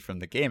removed early from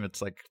the game,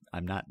 it's like,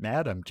 I'm not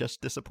mad, I'm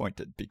just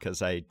disappointed,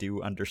 because I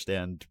do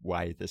understand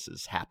why this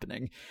is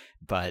happening.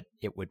 But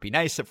it would be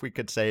nice if we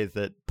could say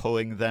that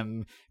pulling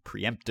them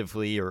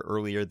preemptively or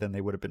earlier than they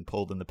would have been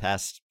pulled in the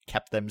past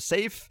kept them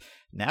safe.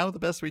 Now the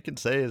best we can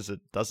say is it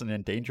doesn't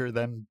endanger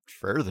them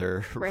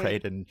further,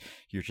 right? And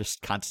you're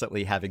just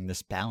constantly having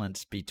this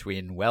balance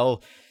between,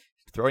 well,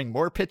 throwing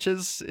more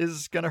pitches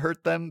is going to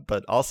hurt them,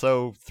 but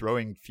also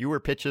throwing fewer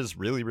pitches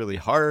really, really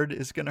hard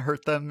is going to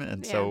hurt them.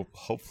 And so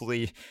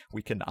hopefully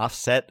we can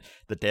offset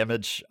the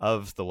damage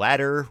of the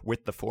latter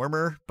with the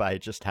former by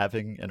just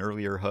having an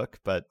earlier hook,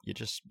 but you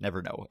just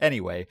never know.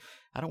 Anyway,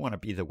 I don't want to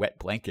be the wet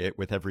blanket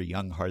with every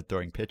young,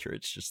 hard-throwing pitcher.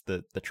 It's just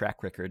the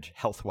track record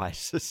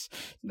health-wise is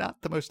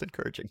not the most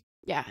encouraging.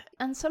 Yeah,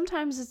 and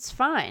sometimes it's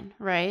fine,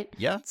 right?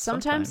 Yeah,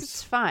 sometimes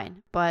it's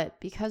fine, but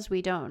because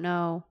we don't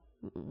know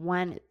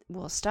when it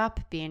will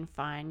stop being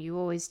fine, you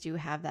always do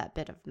have that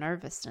bit of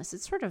nervousness. It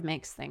sort of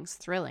makes things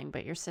thrilling,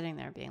 but you're sitting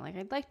there being like,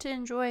 I'd like to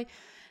enjoy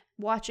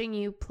watching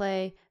you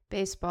play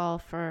baseball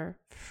for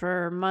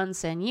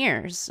months and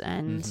years.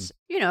 And,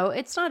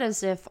 it's not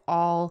as if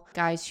all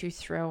guys who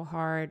throw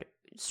hard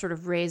sort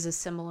of raise a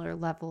similar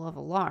level of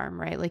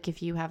alarm, right? Like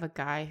if you have a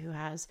guy who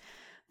has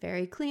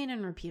very clean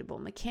and repeatable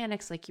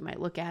mechanics, like you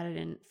might look at it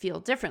and feel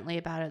differently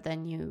about it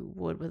than you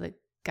would with a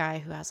guy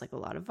who has like a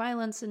lot of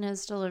violence in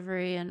his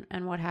delivery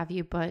and what have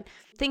you. But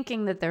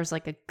thinking that there's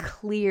like a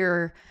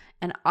clear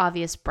and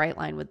obvious bright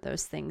line with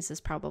those things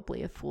is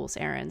probably a fool's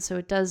errand. So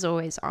it does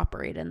always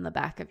operate in the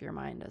back of your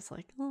mind as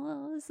like,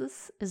 well,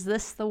 is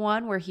this the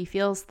one where he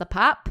feels the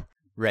pop?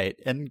 Right.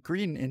 And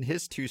Greene, in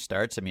his 2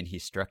 starts, I mean, he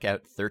struck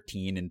out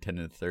 13 in 10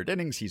 1/3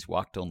 innings. He's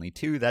walked only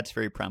 2. That's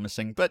very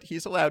promising. But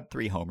he's allowed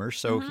 3 homers,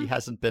 so he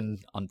hasn't been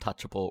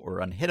untouchable or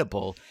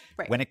unhittable.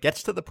 Right. When it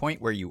gets to the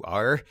point where you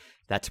are,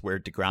 that's where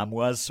deGrom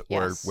was,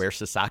 or where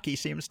Sasaki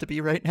seems to be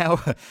right now.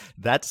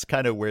 That's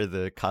kind of where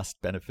the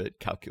cost-benefit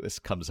calculus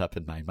comes up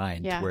in my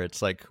mind, where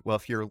it's like, well,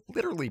 if you're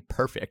literally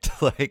perfect,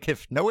 like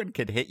if no one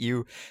can hit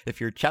you,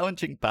 if you're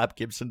challenging Bob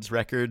Gibson's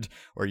record,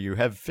 or you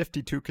have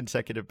 52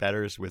 consecutive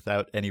batters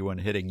without anyone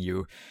hitting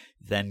you,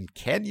 then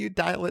can you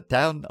dial it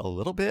down a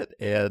little bit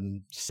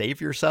and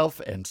save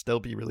yourself and still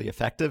be really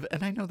effective?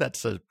 And I know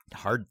that's a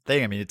hard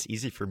thing. I mean, it's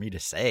easy for me to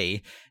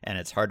say, and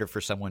it's harder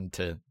for someone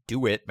to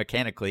do it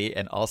mechanically,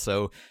 and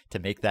also to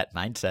make that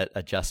mindset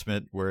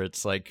adjustment where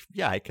it's like,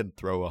 yeah, I can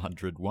throw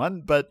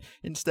 101, but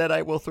instead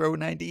I will throw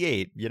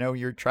 98.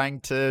 You're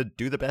trying to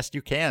do the best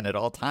you can at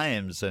all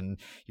times, and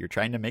you're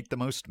trying to make the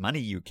most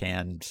money you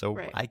can. So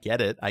I get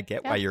it. I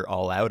get why you're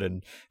all out.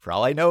 And for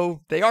all I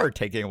know, they are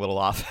taking a little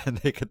off and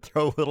they could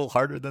throw a little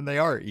harder than they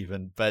are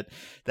even. But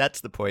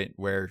that's the point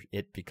where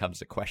it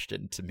becomes a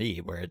question to me,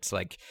 where it's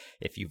like,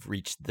 if you've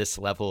reached this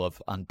level of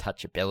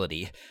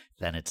untouchability,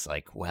 then it's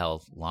like,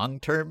 well, long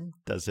term,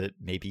 does it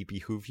maybe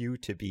behoove you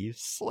to be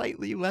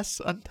slightly less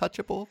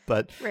untouchable,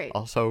 but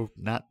also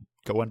not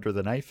go under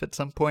the knife at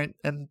some point?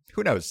 And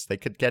who knows, they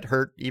could get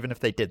hurt even if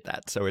they did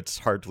that. So it's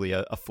hardly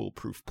a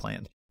foolproof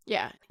plan.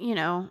 Yeah,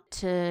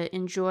 to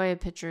enjoy a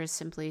pitcher is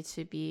simply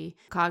to be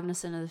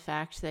cognizant of the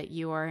fact that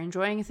you are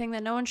enjoying a thing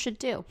that no one should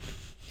do.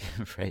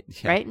 Right.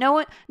 Yeah. Right?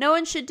 No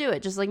one should do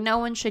it, just like no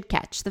one should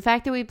catch. The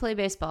fact that we play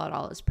baseball at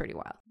all is pretty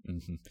wild.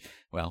 Hmm.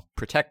 Well,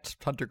 protect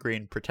Hunter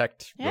Green,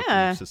 protect Roki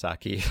Yeah.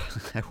 Sasaki.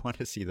 I want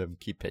to see them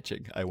keep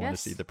pitching. I want to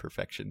Yes. see the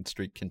perfection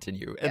streak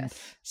continue. And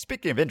Yes.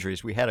 speaking of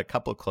injuries, we had a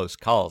couple close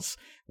calls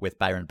with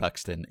Byron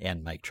Buxton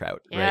and Mike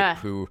Trout, Yeah. right?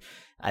 Who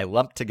I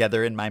lumped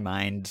together in my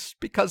mind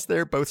because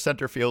they're both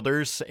center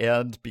fielders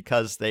and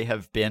because they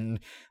have been,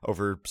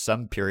 over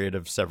some period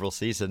of several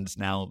seasons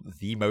now,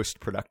 the most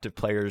productive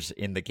players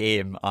in the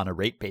game on a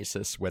rate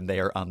basis when they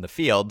are on the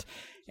field.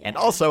 And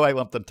also, I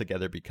lumped them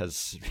together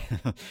because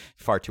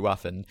far too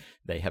often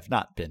they have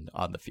not been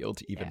on the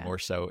field, even Yeah. more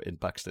so in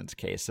Buxton's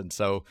case. And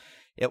so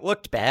it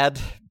looked bad.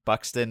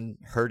 Buxton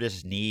hurt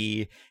his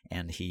knee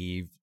and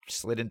he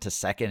slid into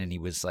second and he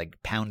was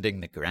like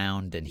pounding the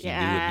ground and he knew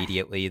Yeah.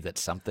 immediately that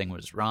something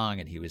was wrong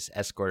and he was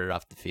escorted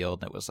off the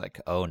field. And it was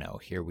like, oh no,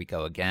 here we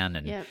go again.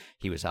 And Yep.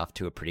 he was off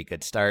to a pretty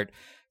good start.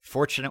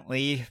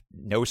 Fortunately,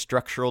 no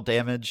structural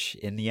damage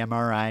in the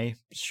MRI.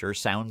 Sure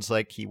sounds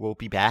like he will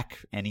be back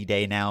any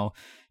day now.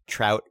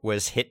 Trout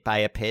was hit by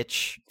a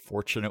pitch.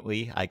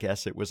 Fortunately, I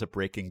guess it was a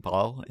breaking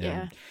ball. And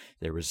Yeah.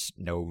 there was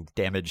no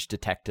damage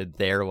detected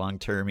there long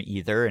term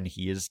either. And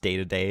he is day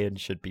to day and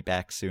should be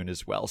back soon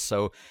as well.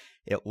 So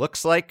it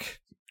looks like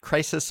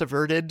crisis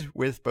averted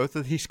with both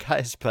of these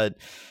guys, but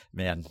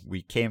man,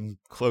 we came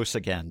close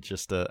again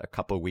just a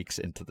couple weeks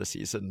into the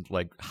season,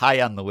 like high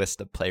on the list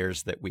of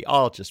players that we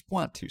all just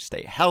want to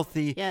stay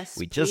healthy. Yes,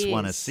 We just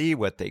want to please. see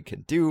what they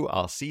can do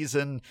all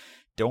season.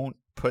 Don't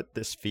put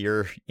this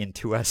fear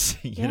into us.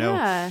 You know,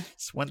 Yeah.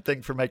 it's one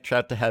thing for Mike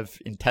Trout to have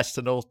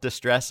intestinal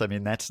distress. I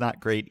mean, that's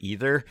not great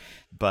either,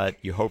 but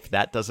you hope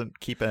that doesn't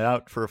keep him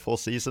out for a full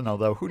season.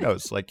 Although, who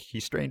knows? Like, he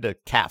strained a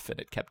calf and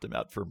it kept him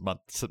out for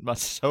months and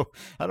months. So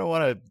I don't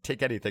want to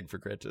take anything for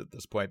granted at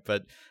this point,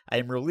 but I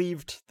am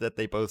relieved that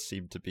they both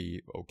seem to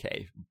be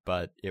okay.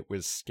 But it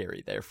was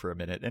scary there for a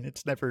minute, and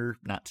it's never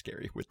not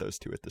scary with those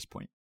two at this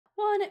point.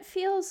 Well, and it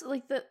feels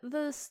like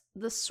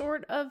the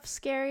sort of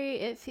scary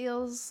it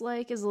feels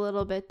like is a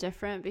little bit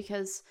different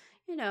because,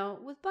 you know,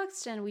 with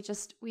Buxton,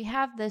 we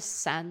have this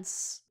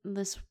sense,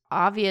 this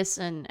obvious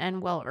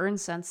and well-earned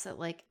sense that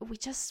like we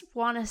just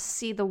want to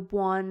see the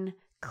one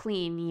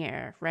clean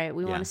year, right?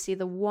 We Yeah. want to see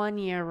the 1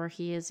 year where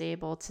he is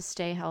able to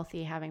stay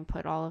healthy, having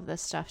put all of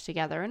this stuff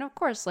together. And of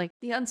course, like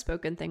the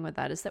unspoken thing with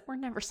that is that we're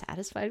never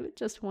satisfied with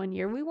just 1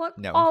 year. We want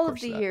No, of all of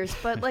course the not. years,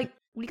 but like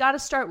we got to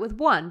start with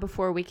one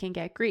before we can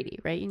get greedy,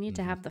 right? You need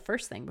to have the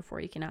first thing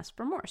before you can ask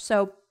for more.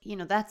 So, you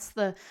know, that's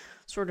the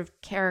sort of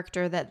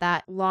character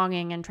that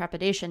longing and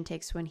trepidation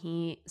takes when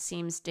he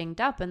seems dinged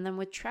up. And then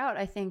with Trout,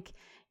 I think,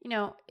 you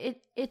know,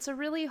 it's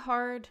really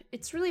hard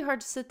to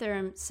sit there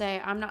and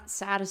say, I'm not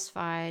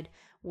satisfied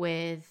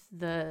with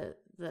the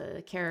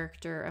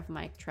character of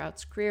Mike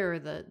Trout's career, or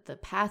the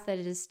path that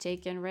it has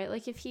taken, right?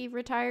 Like if he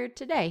retired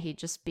today, he'd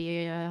just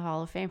be a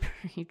Hall of Famer.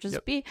 he'd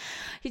just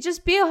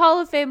be a Hall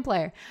of Fame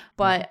player.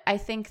 But I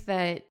think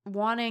that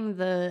wanting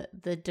the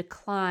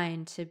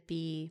decline to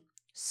be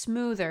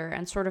smoother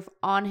and sort of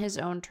on his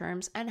own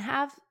terms and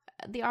have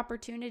the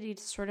opportunity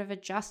to sort of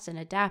adjust and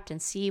adapt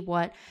and see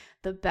what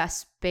the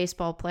best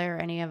baseball player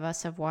any of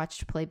us have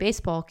watched play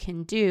baseball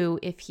can do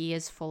if he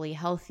is fully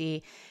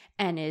healthy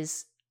and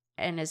is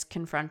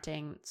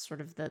confronting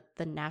sort of the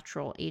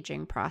natural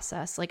aging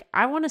process. Like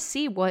I want to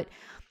see what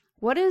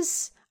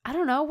does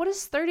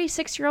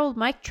 36-year-old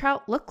Mike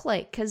Trout look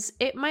like? Because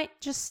it might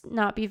just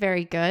not be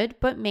very good,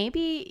 but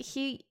maybe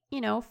he,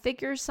 you know,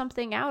 figures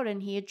something out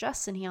and he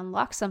adjusts and he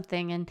unlocks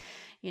something. And,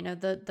 you know,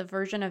 the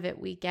version of it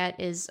we get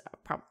is,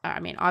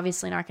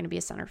 obviously not going to be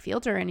a center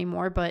fielder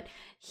anymore, but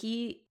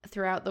he,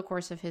 throughout the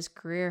course of his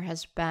career,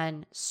 has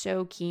been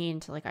so keen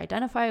to like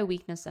identify a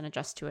weakness and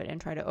adjust to it and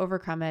try to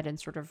overcome it and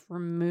sort of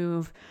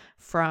remove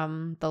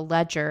from the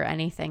ledger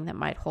anything that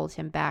might hold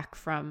him back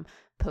from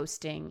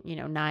posting, you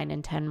know, 9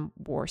 and 10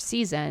 WAR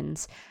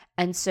seasons.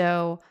 And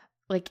so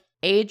like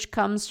age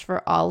comes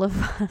for all of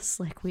us.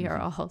 Like we are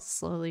all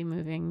slowly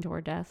moving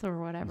toward death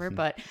or whatever.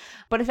 But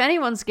if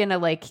anyone's going to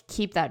like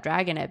keep that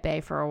dragon at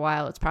bay for a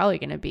while, it's probably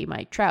going to be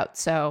Mike Trout.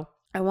 So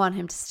I want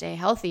him to stay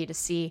healthy to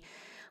see,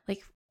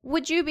 like,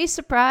 would you be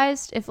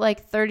surprised if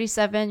like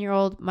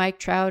 37-year-old Mike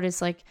Trout is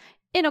like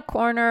in a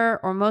corner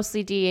or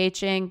mostly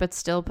DHing, but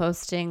still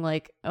posting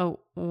like a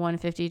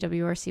 150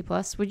 WRC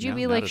plus? Would you No,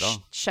 be not like at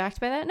all. shocked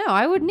by that? No,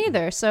 I wouldn't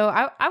either. So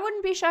I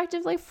wouldn't be shocked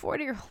if like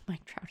 40-year-old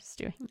Mike Trout is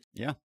doing that.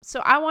 Yeah.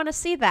 So I want to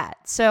see that.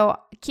 So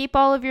keep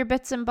all of your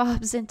bits and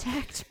bobs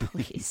intact,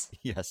 please.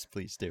 Yes,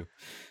 please do.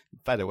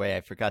 By the way,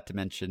 I forgot to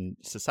mention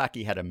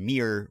Sasaki had a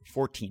mere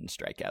 14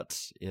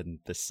 strikeouts in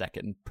the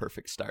second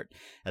perfect start,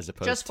 as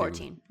opposed Just to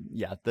 14.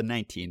 the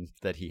 19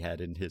 that he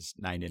had in his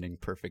 9-inning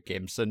perfect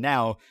game. So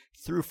now,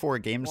 through 4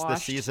 games this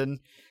Washed. season,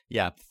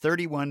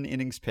 31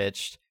 innings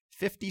pitched,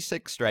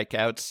 56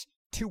 strikeouts,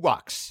 2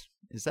 walks.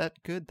 Is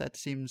that good? That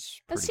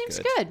seems That pretty seems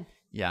good. good.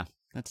 Yeah,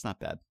 that's not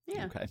bad.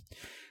 Yeah. Okay.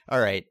 All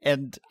right.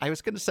 And I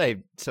was going to say,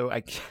 so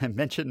I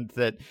mentioned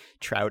that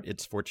Trout,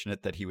 it's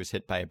fortunate that he was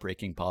hit by a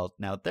breaking ball.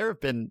 Now, there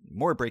have been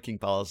more breaking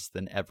balls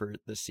than ever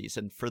this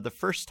season. For the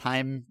first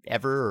time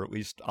ever, or at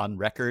least on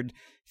record,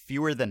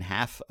 fewer than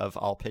half of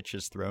all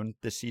pitches thrown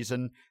this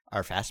season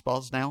are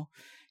fastballs now.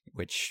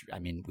 which, I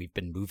mean, we've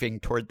been moving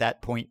toward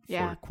that point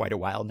Yeah. for quite a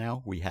while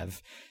now. We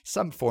have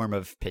some form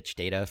of pitch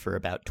data for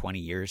about 20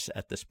 years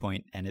at this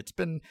point, and it's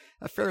been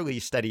a fairly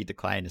steady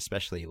decline,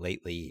 especially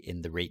lately,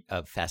 in the rate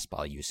of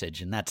fastball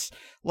usage, and that's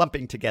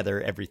lumping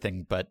together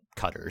everything but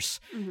cutters.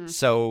 Mhm.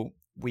 So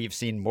we've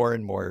seen more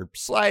and more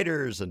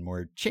sliders and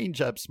more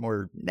changeups,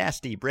 more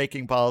nasty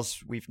breaking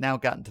balls. We've now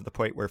gotten to the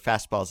point where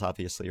fastballs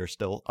obviously are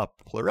still a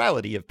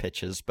plurality of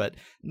pitches, but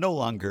no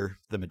longer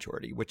the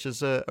majority, which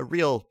is a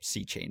real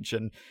sea change.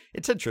 And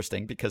it's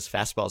interesting because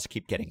fastballs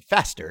keep getting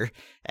faster,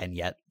 and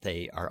yet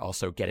they are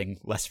also getting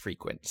less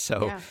frequent.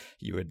 So Yeah.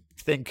 you would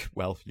think,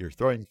 well, you're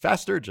throwing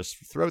faster, just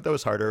throw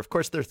those harder. Of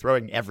course, they're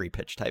throwing every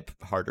pitch type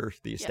harder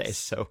these Yes. days.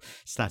 So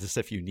it's not as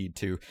if you need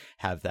to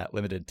have that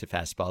limited to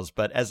fastballs.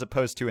 But as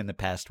opposed to in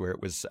the past where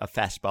it was a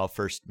fastball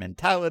first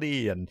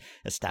mentality and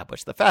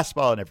establish the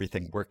fastball and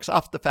everything works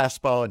off the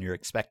fastball and you're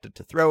expected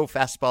to throw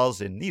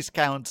fastballs in these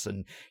counts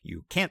and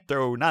you can't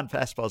throw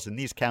non-fastballs in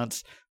these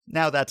counts.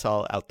 Now that's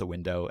all out the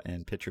window,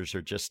 and pitchers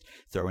are just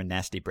throwing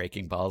nasty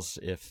breaking balls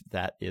if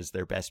that is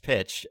their best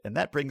pitch. And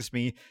that brings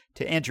me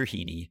to Andrew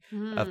Heaney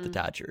of the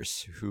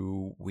Dodgers,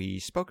 who we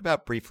spoke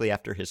about briefly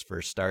after his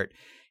first start.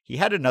 He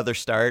had another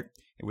start.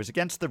 It was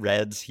against the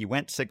Reds. He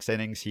went 6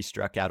 innings. He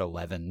struck out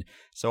 11.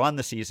 So on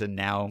the season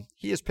now,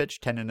 he has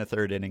pitched 10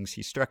 1/3 innings.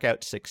 He struck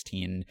out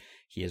 16.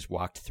 He has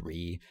walked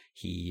 3.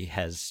 He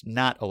has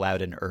not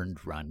allowed an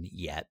earned run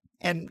yet.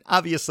 And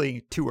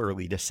obviously, too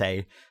early to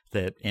say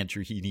that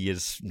Andrew Heaney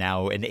is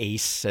now an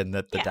ace and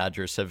that the Yeah.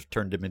 Dodgers have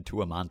turned him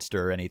into a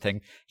monster or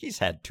anything. He's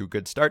had 2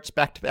 good starts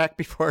back-to-back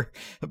before.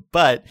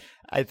 But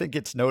I think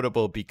it's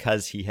notable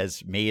because he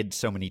has made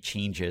so many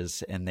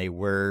changes, and they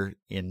were,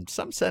 in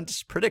some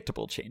sense,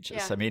 predictable changes.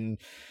 Yeah. I mean,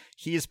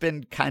 he's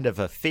been kind of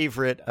a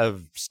favorite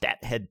of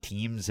stat head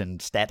teams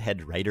and stat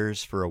head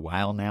writers for a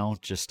while now,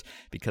 just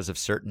because of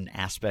certain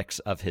aspects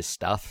of his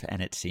stuff.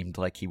 And it seemed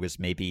like he was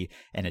maybe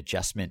an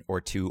adjustment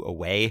or two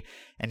away.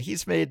 And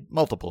he's made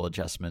multiple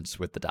adjustments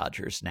with the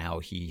Dodgers now.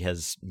 He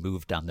has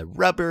moved on the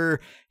rubber.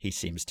 He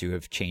seems to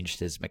have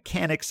changed his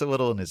mechanics a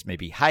little and is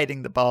maybe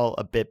hiding the ball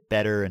a bit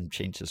better and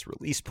changed his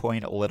release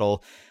point a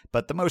little.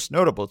 But the most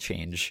notable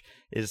change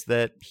is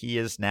that he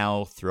is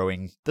now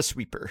throwing the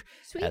sweeper,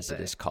 as it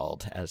Sweeper. is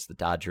called, as the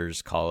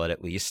Dodgers call it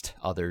at least.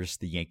 Others,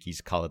 the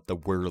Yankees, call it the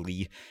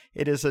whirly.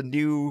 It is a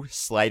new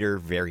slider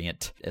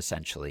variant,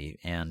 essentially,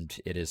 and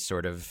it is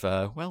sort of,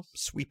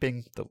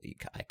 sweeping the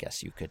league, I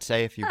guess you could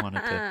say, if you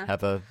wanted to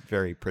have a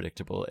very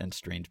predictable and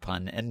strange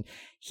pun. And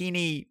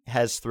Heaney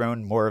has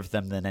thrown more of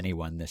them than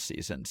anyone this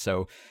season.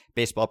 So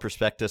Baseball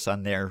Prospectus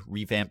on their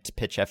revamped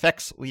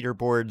PitchFX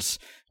leaderboards,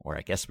 or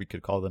I guess we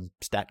could call them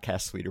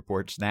StatCast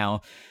leaderboards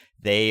now,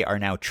 they are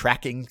now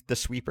tracking the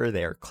sweeper.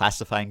 They are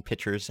classifying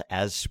pitchers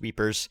as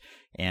sweepers.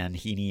 And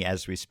Heaney,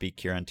 as we speak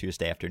here on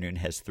Tuesday afternoon,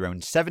 has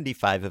thrown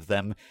 75 of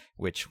them,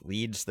 which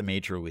leads the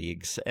major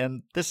leagues.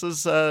 And this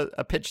is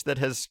a pitch that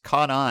has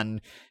caught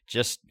on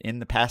just in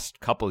the past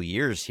couple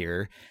years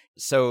here.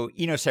 So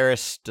Eno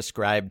Sarris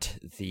described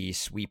the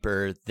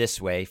sweeper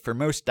this way. For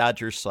most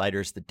Dodgers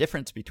sliders, the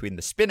difference between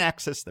the spin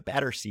axis the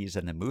batter sees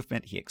and the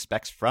movement he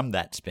expects from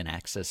that spin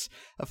axis,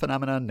 a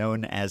phenomenon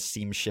known as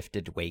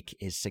seam-shifted wake,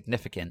 is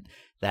significant.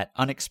 That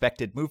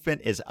unexpected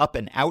movement is up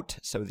and out,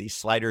 so these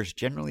sliders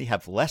generally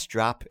have less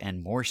drop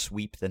and more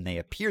sweep than they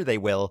appear they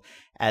will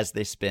as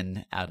they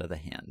spin out of the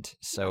hand.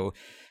 So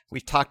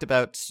we've talked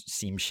about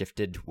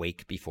seam-shifted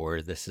wake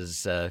before. This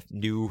is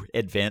new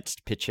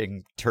advanced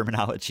pitching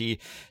terminology,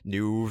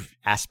 new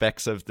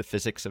aspects of the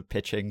physics of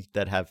pitching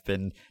that have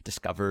been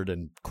discovered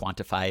and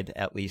quantified,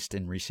 at least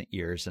in recent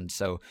years. And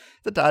so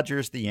the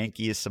Dodgers, the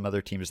Yankees, some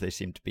other teams, they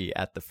seem to be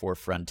at the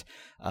forefront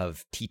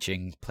of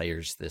teaching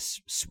players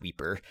this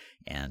sweeper.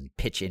 And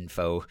Pitch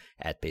Info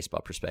at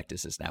Baseball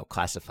Prospectus is now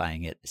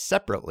classifying it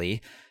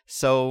separately.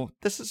 So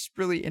this is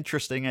really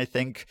interesting, I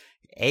think.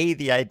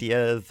 The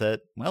idea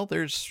that, well,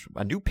 there's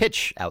a new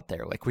pitch out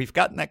there. Like, we've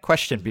gotten that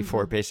question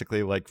before,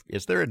 basically, like,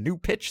 is there a new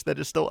pitch that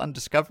is still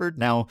undiscovered?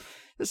 Now,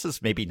 this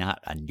is maybe not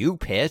a new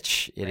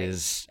pitch. It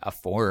is a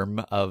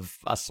form of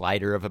a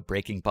slider, of a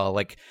breaking ball.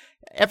 Like,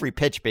 every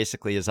pitch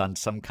basically is on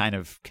some kind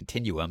of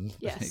continuum,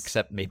 Yes.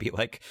 except maybe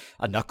like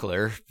a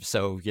knuckler.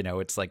 So,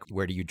 it's like,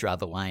 where do you draw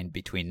the line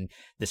between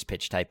this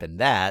pitch type and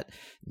that?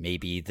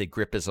 Maybe the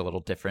grip is a little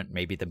different.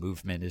 Maybe the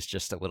movement is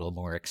just a little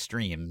more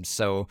extreme.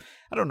 So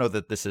I don't know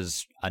that this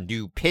is a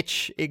new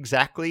pitch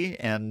exactly,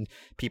 and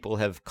people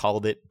have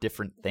called it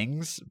different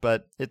things,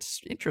 but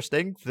it's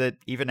interesting that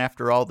even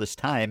after all this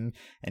time,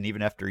 and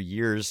even after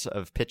years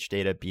of pitch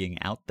data being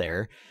out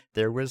there,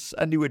 there was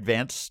a new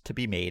advance to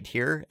be made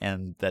here,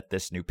 and that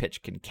this new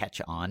pitch can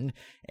catch on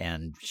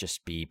and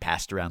just be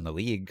passed around the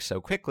league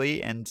so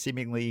quickly and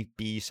seemingly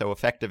be so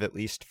effective, at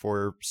least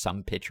for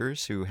some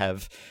pitchers who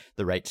have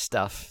the right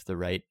stuff, the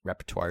right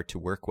repertoire to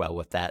work well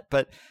with that.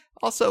 But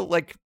Also,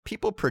 like,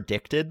 people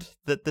predicted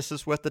that this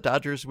is what the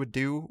Dodgers would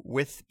do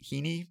with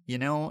Heaney,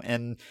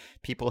 and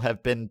people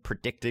have been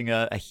predicting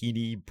a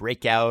Heaney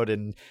breakout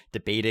and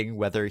debating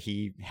whether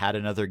he had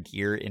another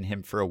gear in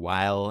him for a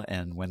while.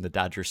 And when the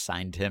Dodgers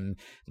signed him,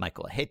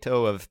 Michael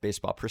Ajeto of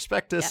Baseball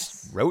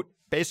Prospectus wrote,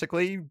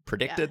 basically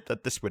predicted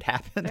that this would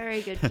happen.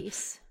 Very good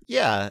piece.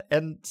 Yeah,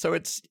 and so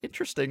it's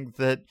interesting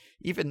that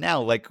even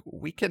now, like,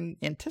 we can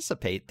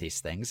anticipate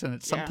these things,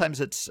 and sometimes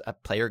it's a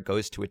player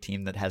goes to a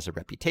team that has a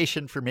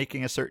reputation for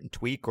making a certain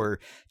tweak or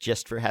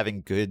just for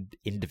having good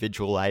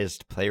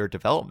individualized player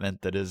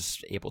development that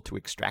is able to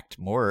extract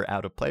more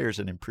out of players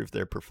and improve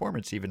their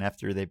performance even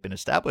after they've been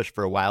established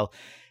for a while.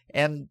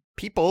 And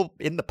people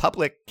in the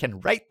public can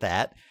write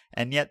that,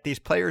 and yet these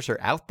players are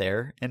out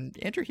there, and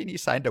Andrew Heaney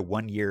signed a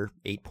 1-year,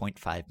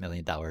 $8.5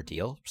 million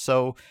deal.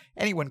 So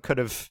anyone could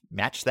have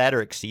matched that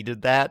or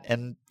exceeded that,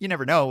 and you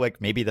never know, like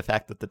maybe the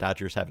fact that the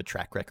Dodgers have a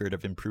track record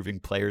of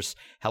improving players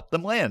helped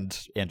them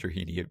land Andrew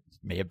Heaney. It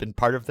may have been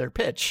part of their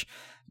pitch.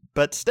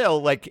 But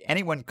still, like,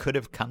 anyone could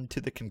have come to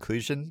the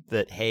conclusion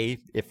that, hey,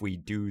 if we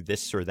do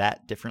this or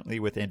that differently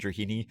with Andrew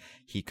Heaney,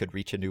 he could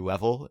reach a new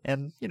level.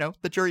 And,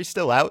 the jury's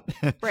still out.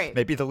 Right.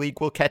 Maybe the league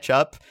will catch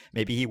up.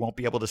 Maybe he won't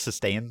be able to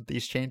sustain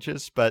these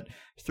changes. But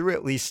through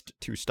at least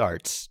 2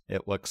 starts,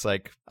 it looks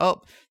like,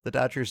 the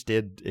Dodgers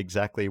did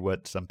exactly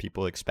what some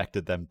people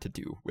expected them to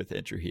do with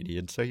Andrew Heaney.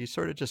 And so you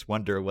sort of just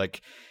wonder,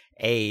 like,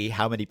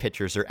 how many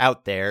pitchers are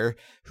out there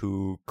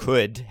who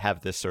could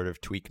have this sort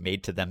of tweak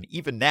made to them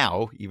even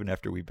now, even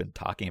after we've been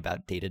talking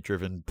about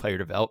data-driven player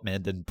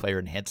development and player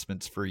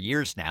enhancements for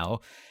years now,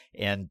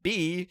 and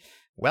B,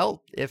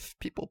 well, if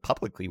people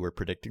publicly were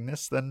predicting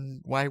this, then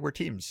why were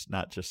teams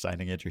not just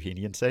signing Andrew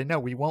Heaney and saying, no,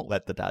 we won't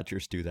let the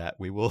Dodgers do that.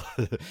 We will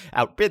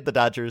outbid the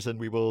Dodgers and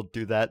we will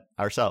do that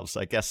ourselves.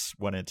 I guess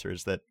one answer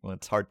is that, well,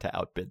 it's hard to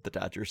outbid the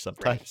Dodgers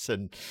sometimes. Right.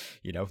 And,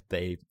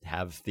 they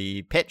have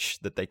the pitch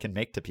that they can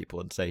make to people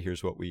and say,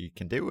 here's what we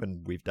can do.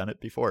 And we've done it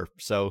before.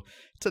 So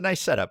it's a nice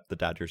setup the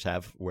Dodgers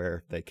have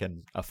where they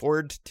can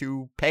afford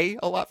to pay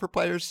a lot for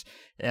players.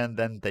 And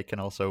then they can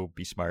also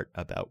be smart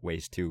about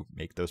ways to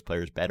make those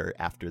players better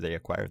after they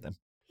acquire them.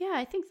 Yeah,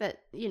 I think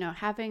that,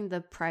 having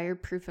the prior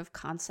proof of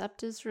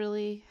concept is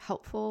really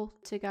helpful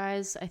to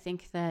guys. I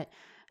think that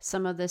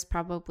some of this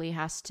probably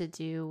has to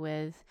do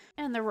with,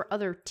 and there were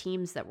other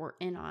teams that were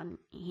in on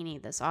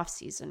Heaney this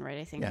offseason, right?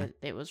 I think that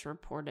it was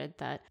reported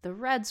that the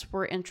Reds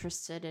were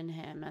interested in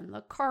him, and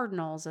the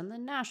Cardinals and the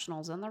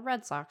Nationals and the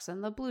Red Sox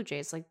and the Blue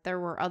Jays. Like, there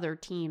were other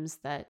teams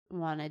that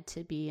wanted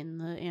to be in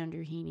the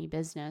Andrew Heaney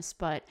business,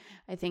 but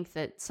I think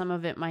that some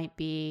of it might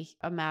be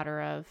a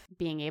matter of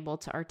being able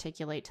to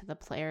articulate to the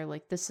player,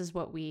 like, this is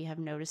what we have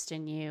noticed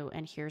in you,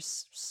 and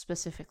here's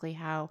specifically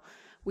how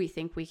we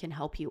think we can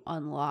help you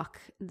unlock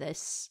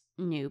this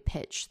new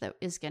pitch that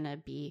is going to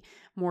be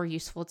more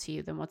useful to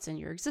you than what's in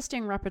your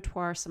existing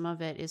repertoire. Some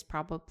of it is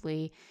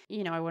probably,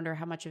 I wonder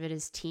how much of it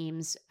is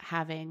teams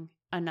having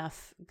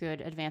enough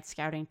good advanced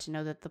scouting to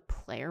know that the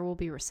player will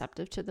be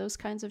receptive to those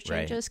kinds of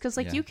changes. Because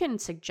you can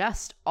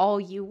suggest all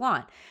you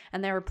want.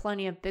 And there are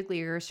plenty of big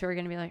leaguers who are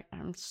going to be like,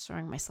 I'm just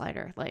throwing my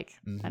slider. Like,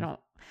 I don't,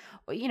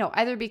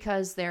 either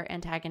because they're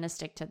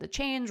antagonistic to the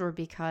change or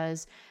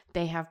because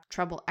they have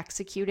trouble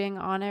executing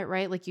on it,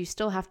 right? Like, you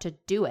still have to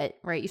do it,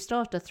 right? You still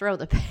have to throw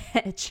the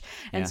pitch.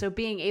 And so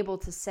being able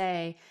to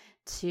say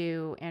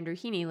to Andrew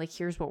Heaney, like,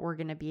 here's what we're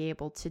going to be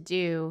able to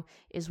do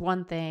is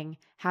one thing.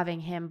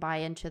 Having him buy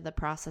into the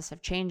process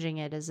of changing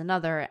it is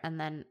another. And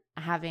then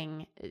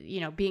having,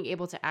 being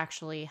able to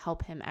actually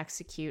help him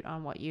execute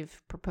on what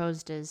you've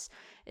proposed is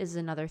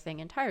another thing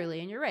entirely.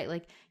 And you're right.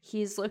 Like,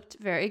 he's looked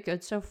very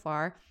good so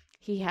far.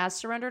 He has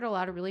surrendered a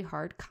lot of really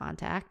hard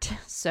contact.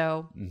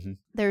 So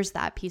there's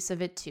that piece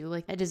of it too.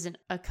 Like, it isn't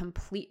a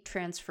complete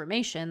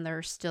transformation. There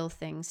are still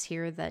things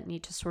here that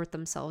need to sort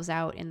themselves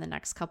out in the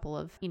next couple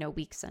of,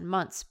 weeks and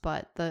months,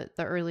 but the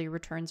early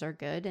returns are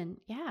good. And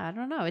yeah, I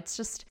don't know. It's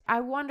just, I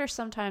wonder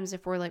sometimes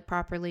if we're like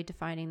properly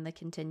defining the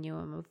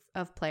continuum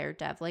of player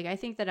dev. Like, I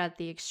think that at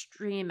the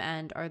extreme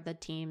end are the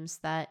teams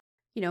that,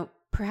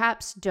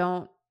 perhaps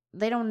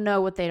they don't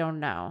know what they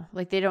don't know.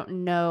 Like, they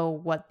don't know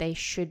what they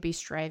should be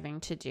striving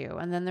to do.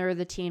 And then there are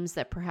the teams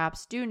that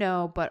perhaps do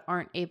know, but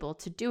aren't able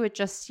to do it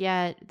just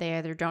yet. They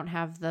either don't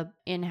have the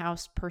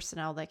in-house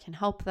personnel that can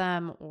help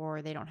them,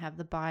 or they don't have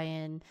the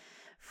buy-in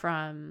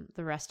from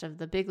the rest of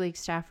the big league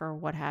staff or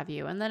what have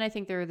you. And then I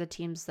think there are the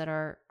teams that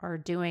are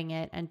doing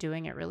it and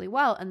doing it really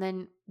well. And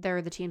then there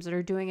are the teams that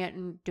are doing it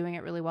and doing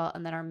it really well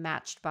and then are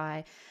matched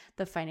by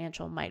the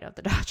financial might of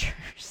the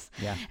Dodgers.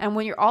 Yeah. And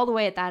when you're all the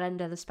way at that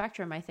end of the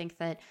spectrum, I think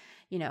that,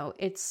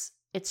 it's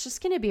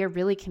just going to be a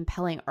really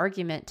compelling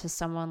argument to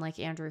someone like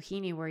Andrew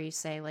Heaney, where you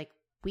say, like,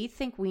 we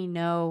think we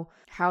know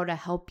how to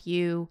help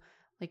you,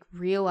 like,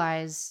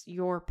 realize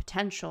your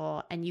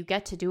potential, and you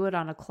get to do it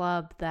on a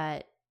club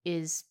that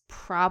is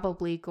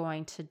probably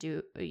going to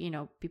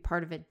be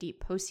part of a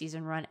deep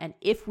postseason run. And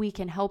if we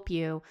can help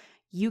you,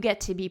 you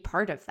get to be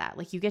part of that.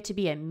 Like, you get to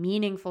be a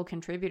meaningful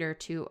contributor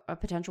to a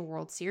potential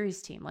World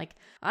Series team. Like,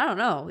 I don't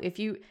know, if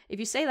you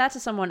say that to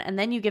someone and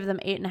then you give them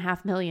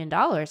 $8.5 million,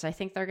 I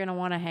think they're going to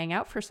want to hang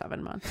out for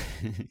 7 months.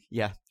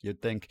 Yeah,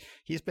 you'd think.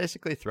 He's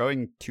basically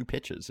throwing 2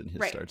 pitches in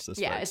his starts this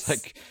way. It's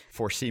like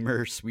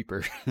 4-seamer,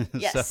 sweeper.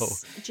 Yes.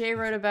 So Jay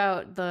wrote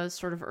about the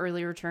sort of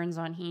early returns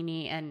on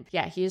Heaney, and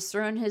yeah, he has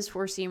thrown his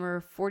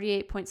 4-seamer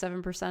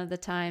 48.7% of the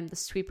time, the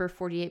sweeper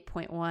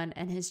 48.1%,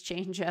 and his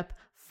changeup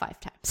 5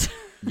 times.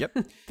 Yep.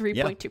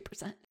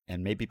 3.2%.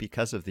 And maybe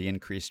because of the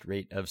increased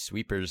rate of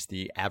sweepers,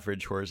 the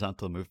average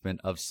horizontal movement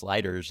of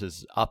sliders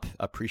is up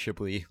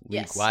appreciably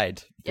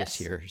league-wide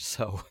this year.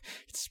 So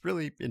it's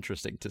really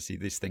interesting to see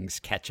these things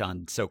catch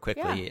on so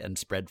quickly and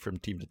spread from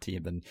team to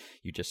team. And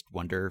you just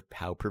wonder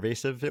how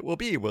pervasive it will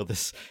be. Will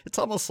this, it's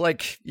almost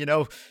like,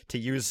 to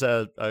use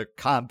a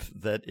comp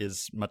that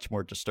is much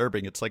more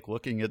disturbing, it's like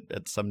looking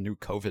at some new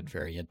COVID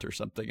variant or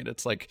something. And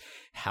it's like,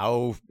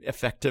 how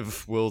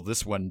effective will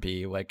this one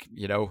be? Like,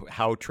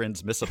 how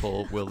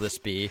transmissible will this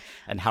be?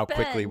 And how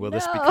quickly will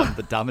this become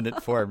the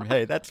dominant form?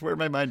 Hey, that's where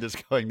my mind is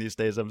going these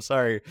days. I'm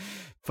sorry.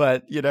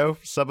 But,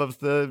 some of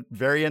the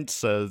variants,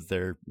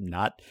 they're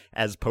not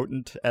as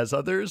potent as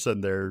others,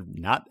 and they're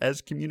not as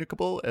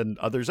communicable, and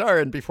others are.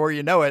 And before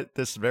you know it,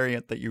 this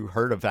variant that you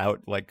heard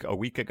about like a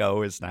week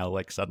ago is now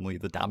like suddenly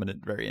the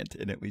dominant variant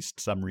in at least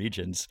some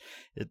regions.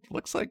 It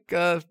looks like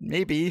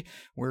maybe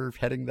we're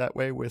heading that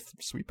way with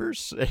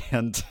sweepers.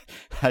 And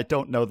I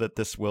don't know that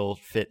this will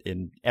fit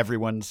in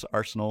everyone's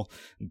arsenal,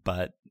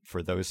 but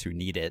for those who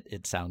need it,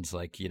 it sounds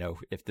like,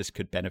 if this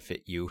could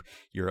benefit you,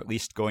 you're at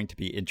least going to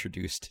be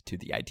introduced to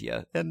the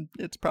idea. And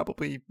it's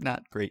probably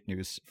not great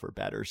news for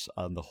batters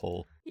on the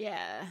whole.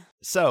 Yeah.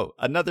 So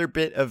another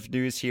bit of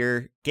news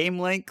here. Game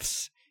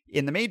lengths.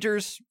 In the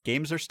majors,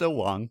 games are still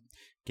long.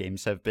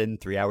 Games have been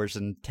 3 hours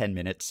and 10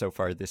 minutes so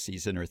far this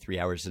season, or 3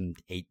 hours and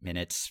 8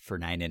 minutes for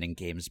 9-inning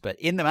games. But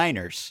in the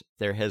minors,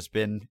 there has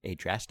been a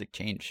drastic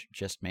change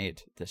just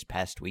made this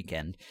past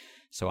weekend.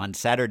 So on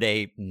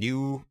Saturday,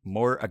 new,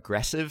 more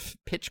aggressive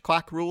pitch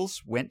clock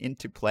rules went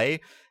into play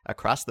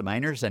across the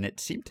minors, and it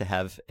seemed to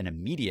have an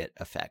immediate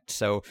effect.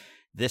 So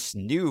this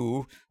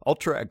new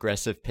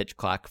ultra-aggressive pitch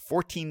clock,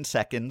 14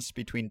 seconds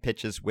between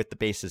pitches with the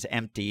bases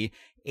empty,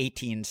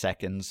 18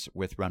 seconds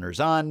with runners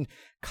on,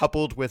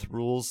 coupled with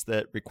rules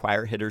that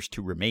require hitters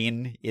to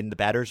remain in the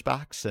batter's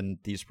box. And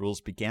these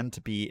rules began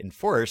to be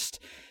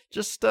enforced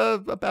just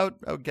about,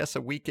 I guess,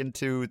 a week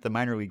into the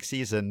minor league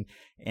season.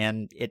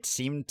 And it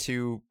seemed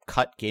to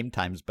cut game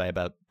times by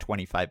about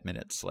 25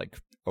 minutes, like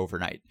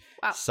overnight.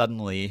 Wow.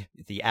 Suddenly,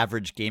 the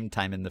average game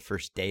time in the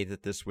first day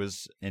that this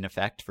was in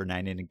effect for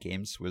 9-inning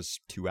games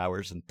was 2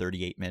 hours and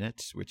 38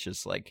 minutes, which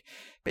is like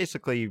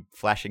basically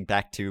flashing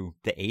back to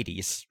the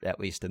 80s, at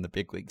least in the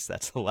big leagues.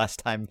 That's the last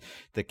time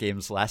the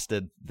games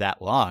lasted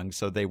that long.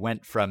 So they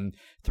went from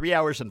 3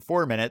 hours and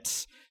 4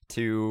 minutes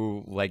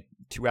to like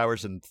 2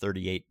 hours and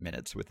 38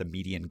 minutes with a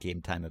median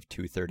game time of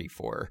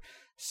 2:34.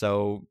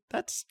 So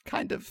that's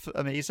kind of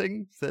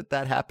amazing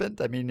that happened.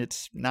 I mean,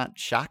 it's not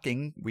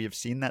shocking. We have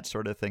seen that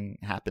sort of thing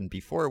happen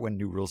before when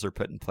new rules are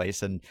put in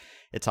place. And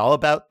it's all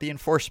about the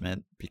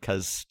enforcement,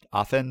 because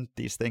often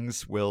these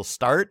things will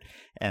start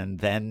and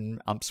then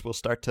umps will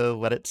start to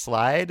let it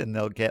slide, and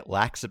they'll get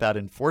lax about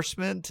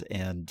enforcement,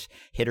 and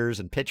hitters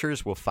and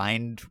pitchers will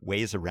find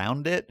ways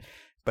around it.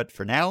 But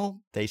for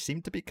now, they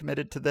seem to be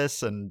committed to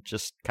this, and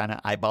just kind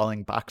of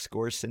eyeballing box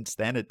scores since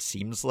then, it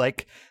seems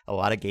like a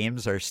lot of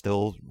games are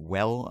still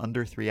well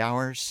under 3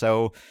 hours.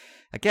 So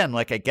again,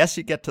 like, I guess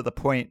you get to the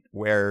point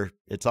where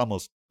it's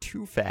almost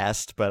too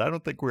fast, but I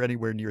don't think we're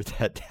anywhere near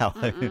that now.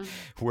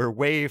 We're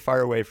way far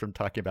away from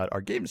talking about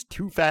our games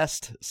too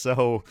fast.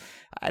 So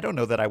I don't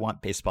know that I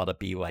want baseball to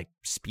be like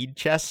speed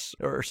chess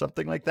or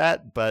something like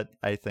that, but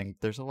I think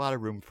there's a lot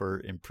of room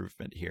for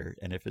improvement here.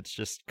 And if it's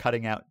just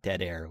cutting out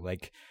dead air,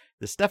 like,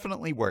 this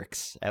definitely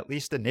works. At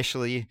least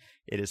initially,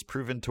 it is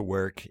proven to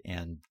work,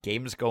 and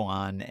games go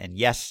on. And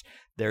yes,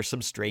 there's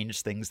some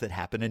strange things that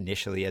happen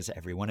initially as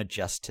everyone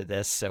adjusts to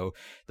this. So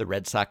the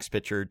Red Sox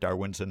pitcher,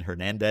 Darwinzon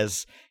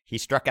Hernandez, he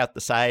struck out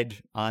the side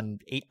on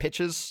 8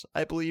 pitches,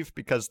 I believe,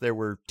 because there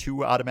were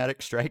 2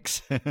 automatic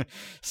strikes.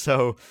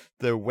 So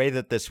the way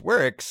that this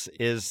works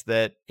is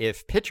that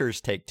if pitchers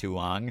take too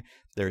long,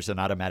 there's an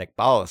automatic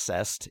ball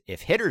assessed.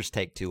 If hitters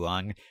take too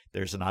long,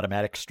 there's an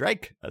automatic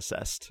strike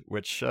assessed,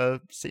 which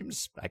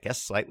seems, I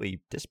guess,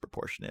 slightly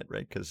disproportionate,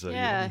 right? Because you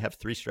only have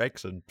 3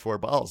 strikes and 4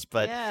 balls.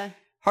 But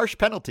harsh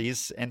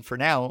penalties, and for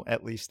now,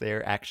 at least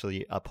they're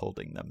actually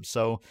upholding them.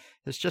 So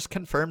this just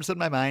confirms in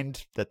my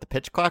mind that the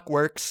pitch clock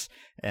works,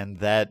 and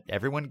that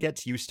everyone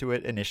gets used to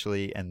it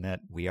initially, and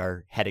that we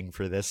are heading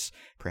for this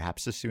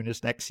perhaps as soon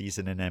as next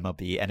season in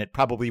MLB. And it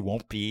probably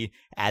won't be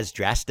as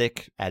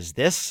drastic as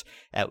this,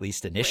 at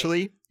least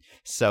initially. Right.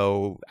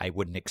 So I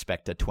wouldn't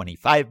expect a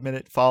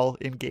 25-minute fall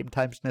in game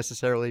times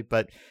necessarily,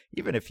 but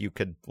even if you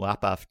could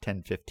lop off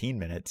 10, 15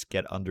 minutes,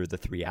 get under the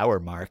 3-hour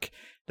mark,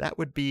 that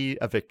would be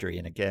a victory.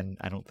 And again,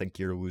 I don't think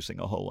you're losing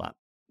a whole lot.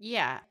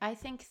 Yeah, I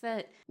think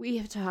that we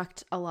have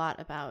talked a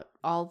lot about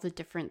all the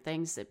different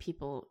things that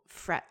people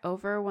fret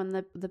over when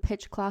the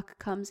pitch clock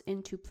comes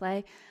into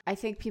play. I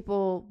think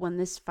people, when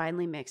this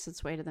finally makes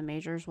its way to the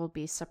majors, will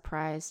be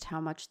surprised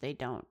how much they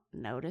don't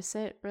notice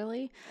it,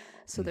 really.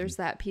 So there's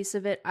that piece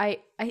of it. I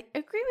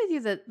agree with you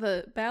that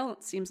the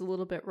balance seems a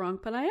little bit wrong,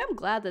 but I am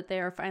glad that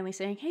they are finally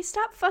saying, hey,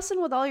 stop fussing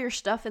with all your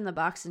stuff in the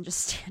box and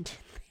just stand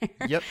in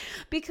there. Yep.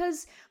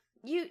 Because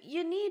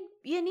you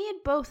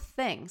need both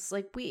things.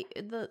 Like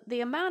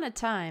the amount of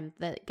time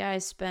that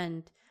guys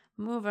spend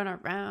moving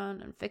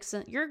around and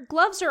fixing, your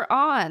gloves are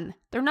on.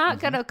 They're not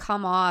gonna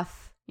come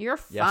off. You're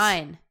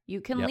fine.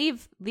 You can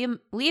leave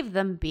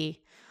them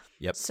be.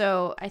 Yep.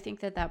 So I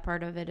think that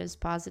part of it is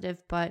positive,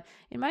 but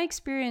in my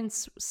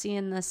experience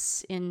seeing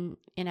this in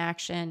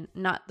action,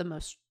 not the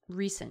most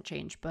recent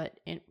change, but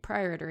in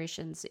prior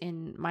iterations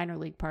in minor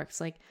league parks,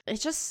 like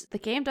it's just, the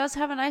game does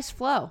have a nice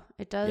flow.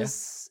 It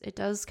does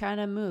kind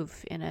of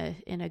move in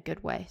a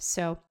good way.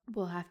 So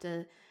we'll have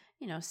to,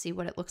 see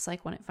what it looks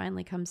like when it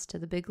finally comes to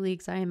the big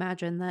leagues. I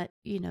imagine that,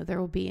 there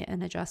will be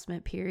an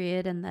adjustment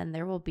period, and then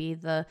there will be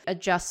the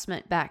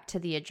adjustment back to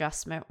the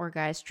adjustment where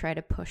guys try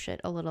to push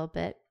it a little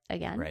bit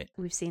again. Right.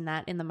 We've seen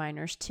that in the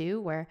minors too,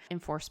 where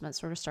enforcement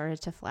sort of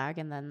started to flag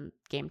and then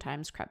game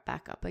times crept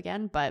back up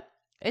again. But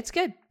it's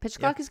good. Pitch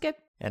clock is good.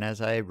 And as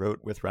I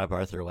wrote with Rob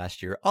Arthur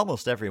last year,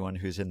 almost everyone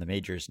who's in the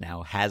majors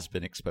now has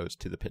been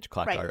exposed to the pitch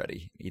clock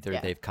already. Either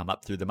they've come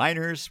up through the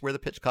minors where the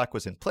pitch clock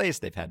was in place,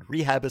 they've had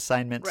rehab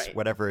assignments,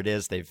 whatever it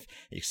is, they've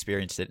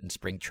experienced it in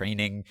spring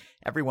training.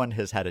 Everyone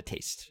has had a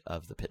taste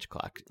of the pitch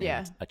clock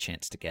and a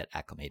chance to get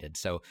acclimated.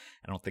 So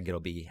I don't think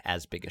it'll be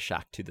as big a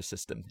shock to the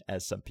system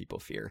as some people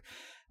fear.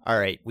 All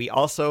right. We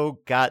also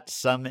got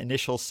some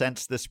initial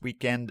sense this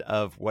weekend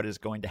of what is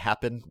going to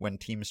happen when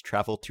teams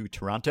travel to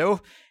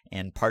Toronto,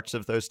 and parts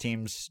of those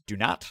teams do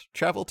not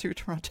travel to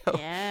Toronto.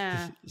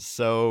 Yeah.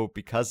 So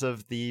because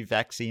of the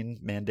vaccine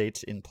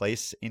mandates in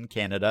place in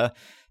Canada,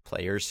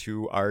 players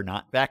who are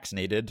not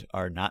vaccinated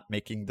are not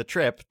making the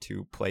trip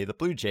to play the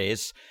Blue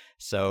Jays.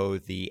 So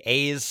the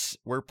A's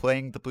were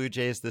playing the Blue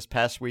Jays this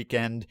past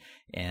weekend,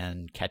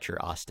 and catcher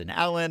Austin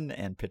Allen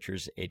and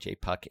pitchers AJ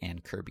Puck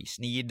and Kirby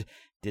Snead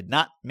did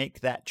not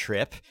make that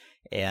trip.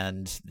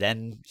 And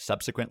then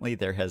subsequently,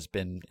 there has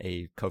been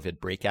a COVID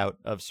breakout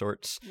of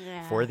sorts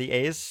for the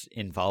A's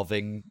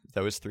involving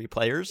those three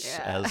players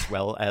as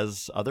well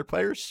as other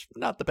players.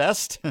 Not the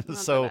best.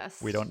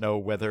 We don't know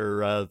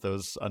whether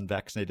those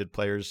unvaccinated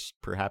players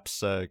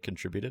perhaps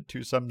contributed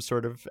to some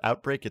sort of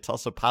outbreak. It's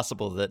also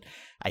possible that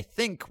I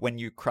think when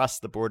you cross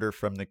the border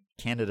from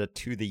Canada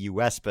to the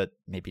U.S., but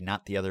maybe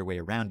not the other way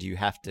around, you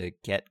have to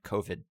get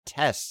COVID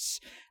tests,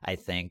 I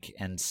think.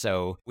 And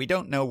so we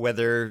don't know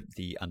whether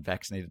the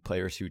unvaccinated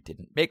players who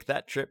didn't make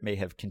that trip may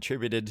have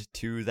contributed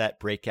to that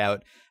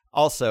breakout.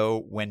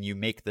 Also, when you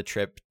make the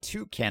trip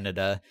to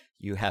Canada,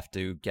 you have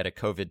to get a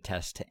COVID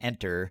test to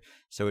enter.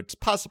 So it's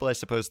possible, I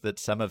suppose, that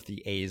some of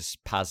the A's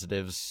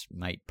positives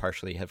might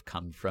partially have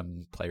come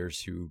from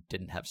players who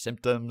didn't have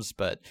symptoms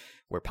but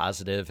were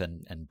positive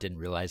and didn't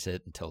realize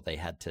it until they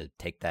had to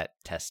take that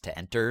test to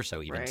enter.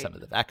 So even some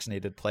of the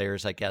vaccinated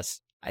players, I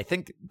guess. I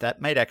think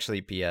that might actually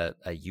be a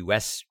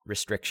U.S.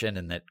 restriction,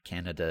 and that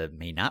Canada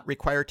may not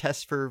require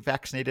tests for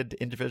vaccinated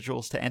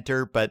individuals to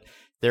enter, but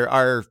there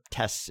are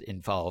tests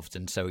involved.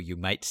 And so you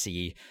might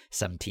see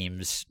some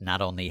teams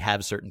not only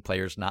have certain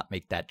players not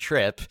make that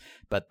trip,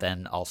 but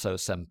then also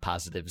some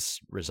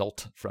positives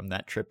result from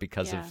that trip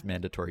because of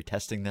mandatory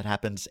testing that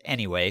happens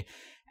anyway.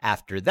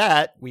 After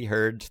that, we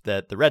heard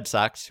that the Red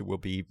Sox, who will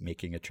be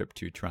making a trip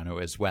to Toronto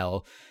as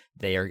well,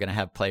 they are going to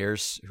have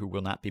players who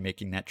will not be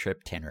making that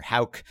trip. Tanner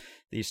Houck,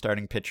 the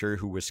starting pitcher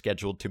who was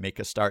scheduled to make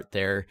a start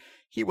there,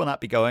 he will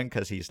not be going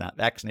because he's not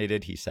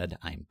vaccinated. He said,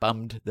 I'm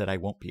bummed that I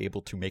won't be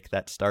able to make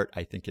that start.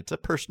 I think it's a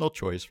personal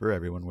choice for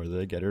everyone, whether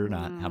they get it or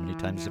not. How many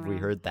times have we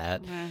heard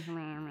that?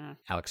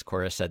 Alex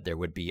Cora said there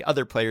would be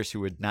other players who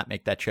would not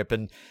make that trip.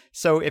 And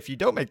so if you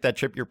don't make that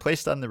trip, you're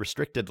placed on the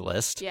restricted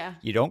list. Yeah.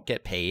 You don't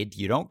get paid.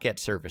 You don't get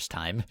service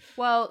time.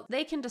 Well,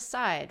 they can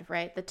decide,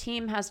 right? The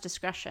team has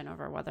discretion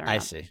over whether or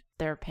not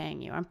they're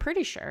paying you. I'm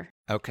pretty sure.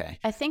 Okay.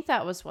 I think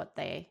that was what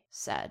they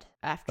said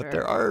after. But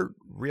there are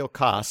real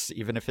costs,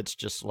 even if it's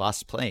just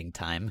lost playing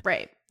time.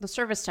 Right. The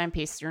service time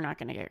piece, you're not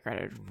going to get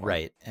credit for.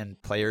 Right. And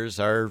players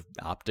are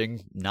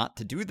opting not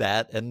to do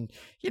that. And,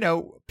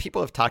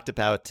 people have talked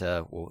about,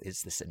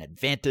 is this an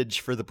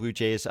advantage for the Blue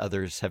Jays?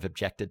 Others have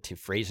objected to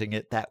phrasing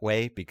it that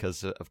way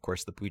because, of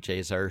course, the Blue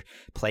Jays are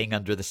playing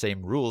under the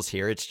same rules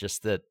here. It's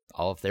just that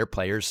all of their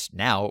players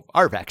now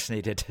are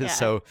vaccinated. Yeah.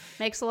 So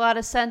makes a lot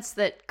of sense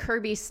that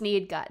Kirby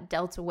Snead got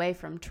dealt away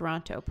from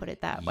Toronto, put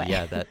it that way.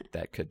 Yeah,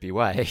 that could be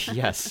why.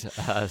 Yes.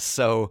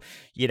 So,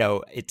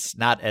 it's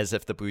not as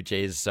if the Blue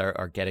Jays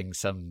are getting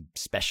some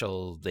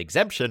special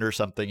exemption or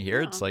something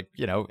here. No. It's like,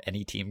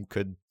 any team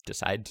could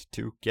decide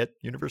to get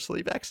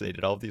universally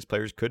vaccinated. All of these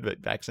players could get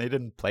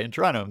vaccinated and play in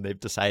Toronto, and they've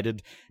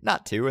decided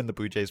not to. And the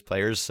Blue Jays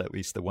players, at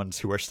least the ones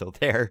who are still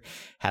there,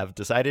 have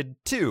decided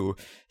to.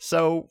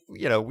 So,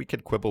 we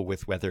could quibble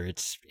with whether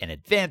it's an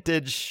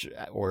advantage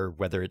or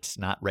whether it's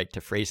not right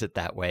to phrase it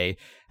that way.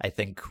 I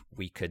think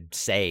we could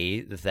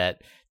say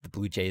that the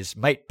Blue Jays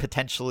might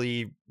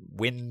potentially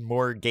win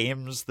more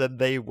games than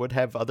they would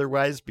have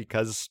otherwise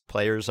because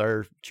players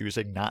are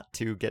choosing not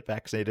to get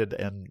vaccinated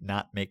and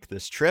not make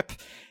this trip.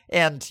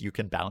 And you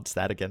can balance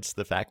that against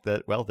the fact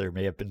that, well, there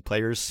may have been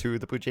players who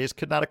the Blue Jays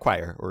could not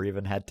acquire or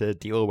even had to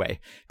deal away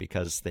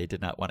because they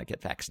did not want to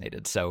get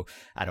vaccinated. So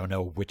I don't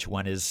know which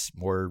one is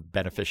more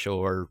beneficial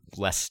or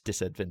less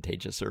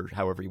disadvantageous or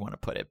however you want to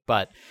put it.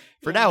 But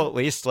for now, at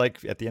least,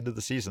 like at the end of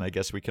the season, I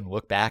guess we can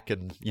look back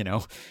and,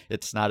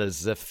 it's not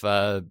as if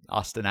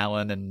Austin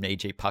Allen and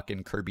AJ Puck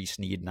and Kirby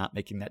Snead not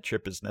making that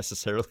trip is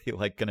necessarily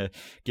like going to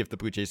give the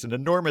Blue Jays an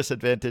enormous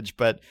advantage.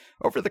 But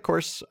over the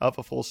course of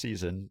a full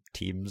season,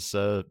 teams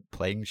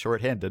playing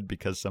shorthanded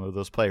because some of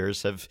those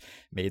players have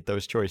made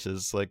those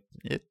choices, like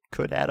it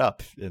could add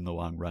up in the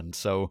long run.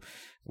 So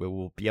we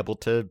will be able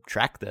to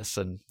track this,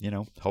 and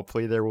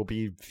hopefully there will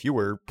be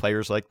fewer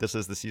players like this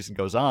as the season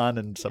goes on,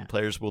 and some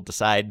players will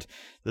decide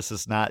this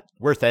is not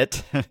worth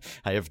it.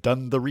 I have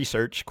done the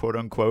research, quote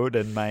unquote,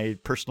 and my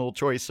personal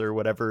choice or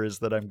whatever is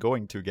that I'm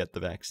going to get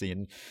the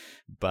vaccine.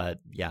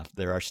 But yeah,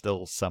 there are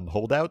still some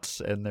holdouts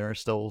and there are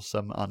still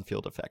some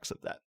on-field effects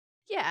of that.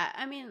 Yeah,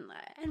 I mean,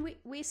 and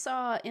we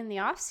saw in the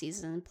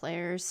offseason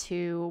players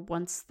who,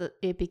 once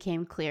it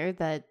became clear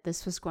that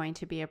this was going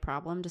to be a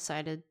problem,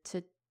 decided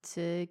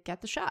to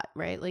get the shot,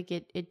 right? Like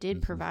it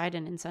did provide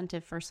an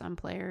incentive for some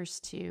players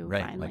to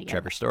finally like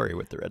Trevor Story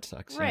with the Red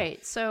Sox. Right.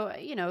 Yeah.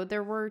 So,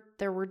 there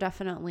were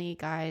definitely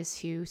guys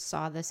who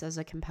saw this as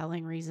a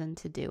compelling reason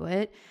to do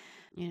it.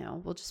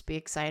 We'll just be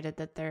excited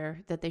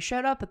that they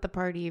showed up at the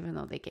party even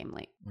though they came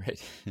late.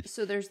 Right.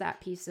 So there's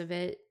that piece of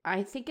it.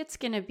 I think it's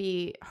going to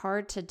be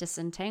hard to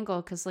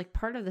disentangle because like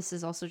part of this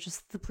is also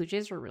just the Blue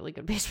Jays were a really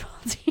good baseball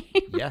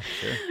team. Yeah,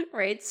 sure.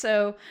 Right.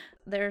 So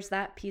there's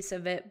that piece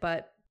of it.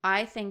 But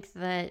I think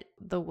that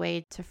the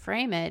way to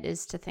frame it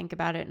is to think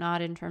about it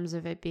not in terms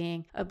of it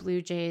being a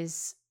Blue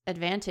Jays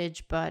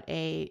advantage, but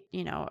a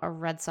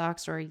Red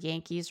Sox or a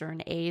Yankees or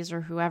an A's or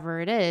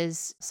whoever it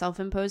is,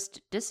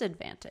 self-imposed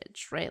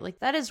disadvantage, right? Like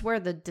that is where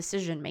the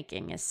decision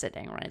making is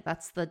sitting, right?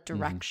 That's the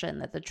direction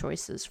that the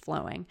choice is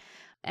flowing.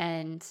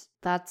 And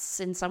that's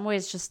in some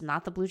ways just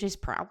not the Blue Jays'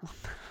 problem.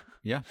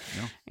 Yeah.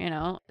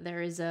 No.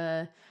 There is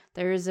a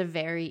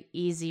very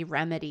easy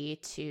remedy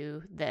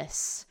to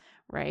this,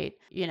 right?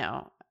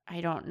 I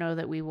don't know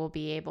that we will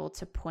be able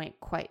to point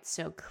quite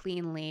so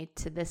cleanly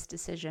to this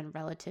decision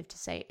relative to,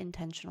 say,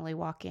 intentionally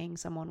walking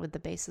someone with the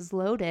bases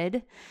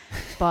loaded.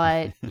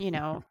 But,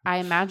 I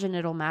imagine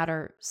it'll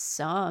matter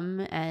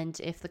some. And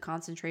if the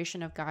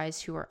concentration of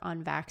guys who are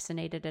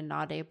unvaccinated and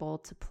not able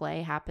to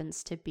play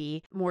happens to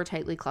be more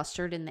tightly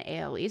clustered in the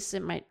AL East,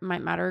 it might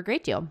matter a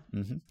great deal.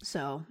 Mm-hmm.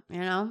 So,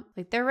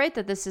 they're right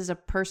that this is a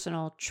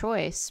personal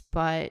choice,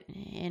 but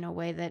in a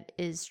way that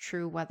is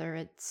true whether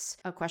it's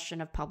a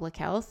question of public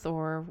health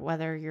or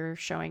whether you're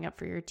showing up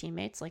for your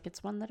teammates, like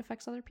it's one that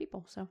affects other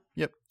people. So,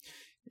 yep.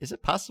 Is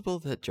it possible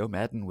that Joe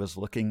Maddon was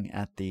looking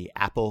at the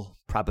Apple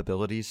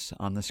probabilities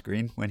on the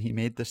screen when he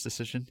made this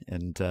decision?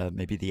 And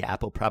maybe the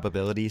Apple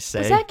probabilities say...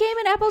 Was that game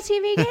an Apple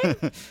TV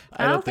game?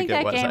 I don't think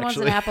that game was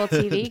an Apple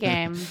TV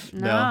game.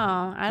 No,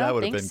 I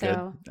don't think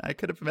so. Good. I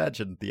could have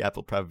imagined the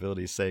Apple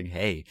probabilities saying,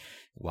 hey,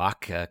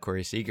 walk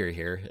Corey Seager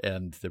here,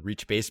 and the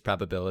reach base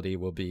probability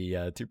will be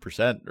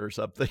 2% or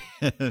something.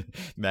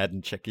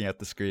 Maddon checking out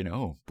the screen.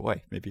 Oh,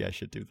 boy, maybe I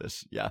should do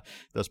this. Yeah,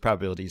 those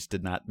probabilities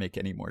did not make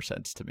any more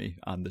sense to me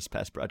on this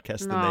past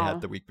broadcast than they had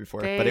the week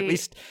before. But at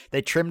least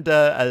they trimmed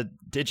a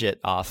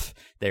digit off.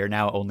 They are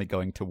now only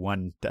going to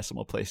 1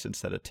 decimal place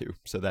instead of 2.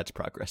 So that's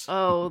progress.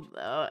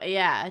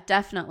 Yeah,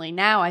 definitely.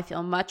 Now I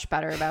feel much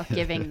better about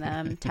giving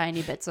them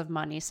tiny bits of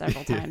money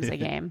several times a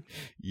game.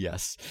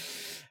 Yes.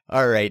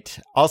 All right.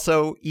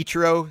 Also,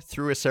 Ichiro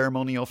threw a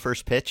ceremonial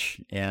first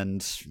pitch,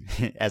 and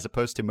as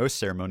opposed to most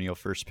ceremonial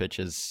first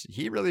pitches,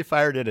 he really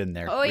fired it in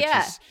there. Oh, which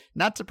is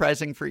not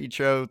surprising for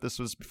Ichiro. This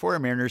was before a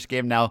Mariners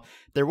game. Now,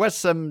 there was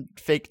some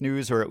fake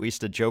news, or at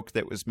least a joke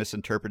that was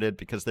misinterpreted,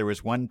 because there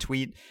was one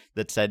tweet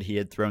that said he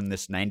had thrown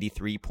this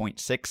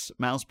 93.6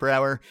 miles per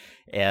hour,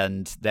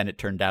 and then it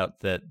turned out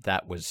that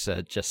that was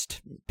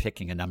just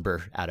picking a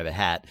number out of a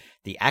hat.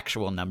 The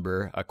actual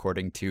number,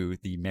 according to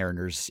the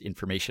Mariners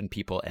information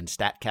people and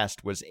StatCast,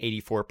 was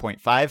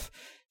 84.5.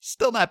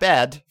 Still not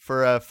bad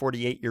for a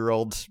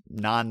 48-year-old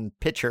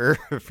non-pitcher,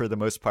 for the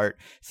most part,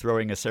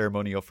 throwing a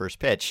ceremonial first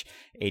pitch,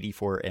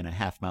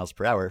 84.5 miles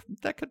per hour.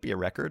 That could be a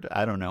record.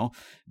 I don't know.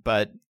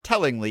 But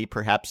tellingly,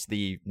 perhaps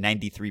the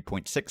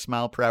 93.6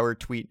 mile per hour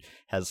tweet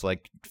has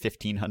like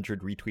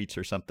 1,500 retweets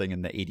or something,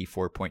 and the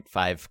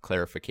 84.5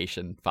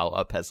 clarification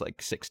follow-up has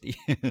like 60.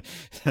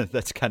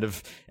 That's kind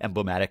of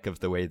emblematic of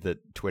the way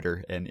that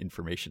Twitter and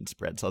information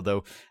spreads.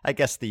 Although I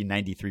guess the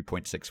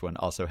 93.6 one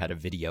also had a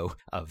video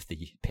of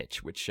the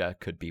pitch, which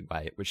could be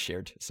why it was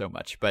shared so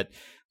much. But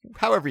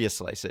however you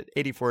slice it,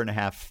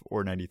 84.5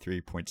 or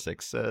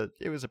 93.6,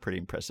 it was a pretty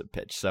impressive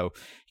pitch. So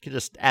you could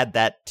just add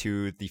that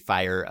to the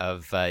fire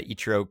of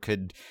Ichiro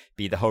could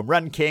be the home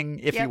run king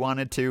if he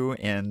wanted to,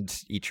 and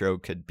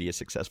Ichiro could be a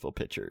successful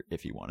pitcher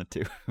if he wanted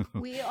to.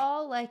 We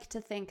all like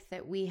to think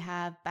that we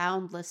have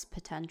boundless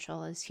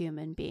potential as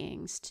human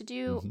beings to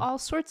do all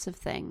sorts of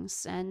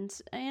things. And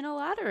in a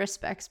lot of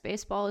respects,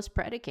 baseball is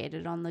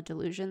predicated on the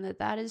delusion that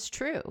that is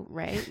true,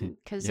 right?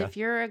 Because if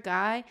you're a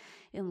guy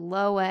in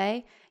low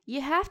A, you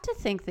have to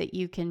think that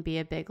you can be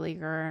a big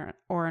leaguer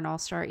or an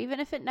all-star, even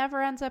if it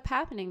never ends up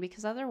happening,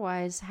 because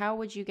otherwise, how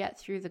would you get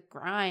through the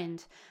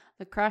grind,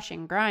 the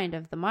crushing grind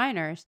of the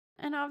minors?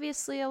 And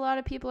obviously, a lot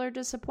of people are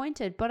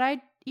disappointed, but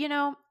I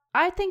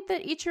think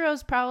that Ichiro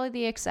is probably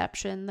the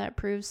exception that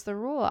proves the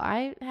rule.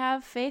 I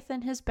have faith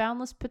in his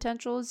boundless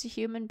potential as a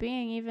human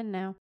being even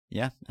now.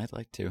 Yeah, I'd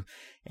like to.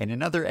 And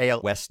in other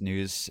AL West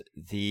news,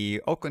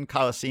 the Oakland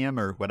Coliseum,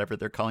 or whatever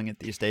they're calling it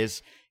these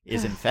days,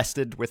 is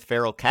infested with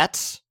feral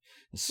cats.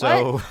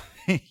 So,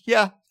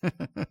 yeah.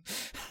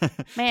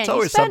 Man, it's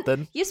always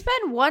something. You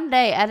spend one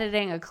day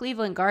editing a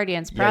Cleveland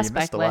Guardians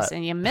prospect list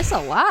and you miss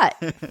a lot.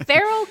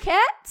 Feral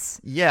cats?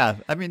 Yeah,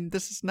 I mean,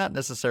 this is not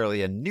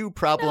necessarily a new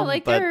problem,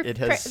 but it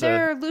has...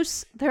 There are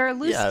loose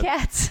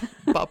cats.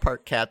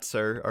 Ballpark cats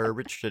are a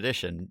rich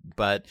tradition,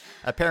 but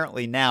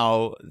apparently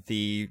now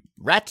the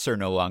rats are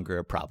no longer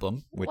a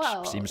problem, which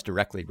seems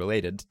directly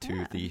related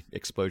to the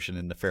explosion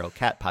in the feral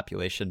cat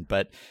population.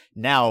 But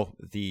now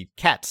the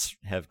cats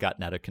have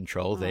gotten out of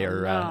control. They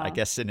are, I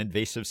guess, an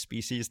invasive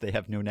species. They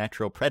have no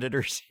natural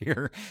predators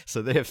here,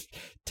 so they have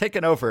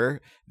taken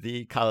over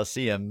the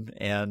Coliseum,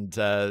 and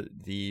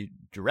the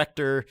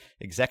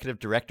executive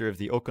director of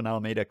the Oakland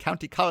Alameda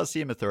County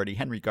Coliseum Authority,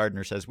 Henry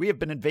Gardner, says, "We have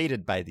been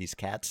invaded by these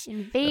cats.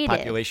 The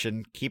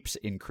population keeps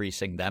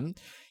increasing them.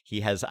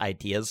 He has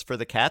ideas for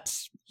the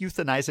cats.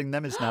 Euthanizing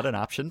them is not an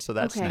option, so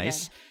that's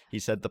nice. Good. He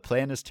said the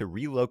plan is to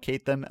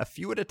relocate them a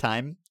few at a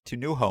time to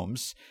new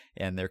homes,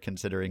 and they're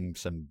considering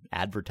some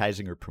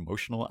advertising or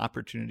promotional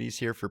opportunities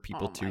here for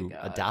people to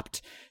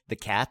adopt the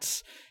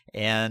cats.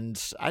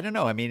 And I don't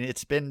know. I mean,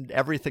 it's been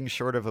everything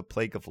short of a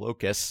plague of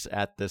locusts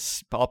at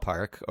this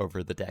ballpark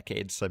over the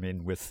decades. I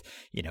mean, with,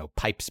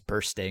 pipes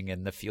bursting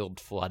and the field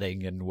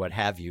flooding and what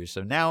have you.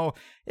 So now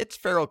it's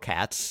feral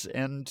cats,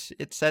 and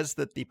it says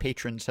that the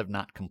patrons have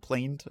not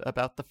complained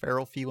about the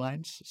feral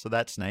felines. So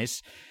that's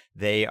nice.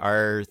 They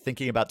are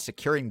thinking about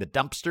securing the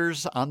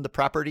dumpsters on the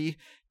property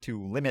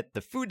to limit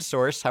the food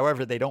source.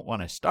 However, they don't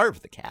want to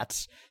starve the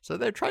cats. So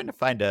they're trying to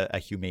find a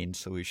humane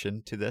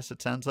solution to this,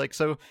 it sounds like.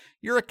 So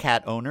you're a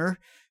cat owner.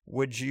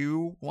 Would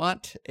you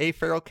want a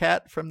feral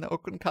cat from the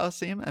Oakland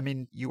Coliseum? I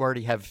mean, you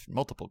already have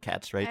multiple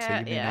cats, right? So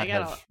you may not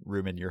have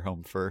room in your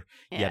home for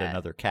yet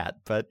another cat.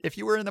 But if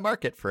you were in the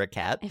market for a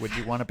cat, would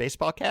you want a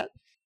baseball cat?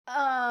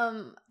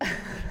 I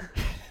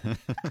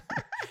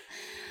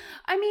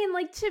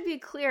mean, to be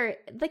clear,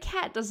 the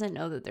cat doesn't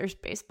know that there's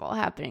baseball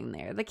happening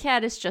there. The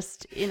cat is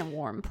just in a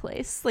warm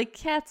place.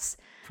 Cats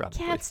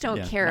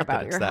don't care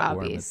about your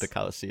hobbies. Warm at the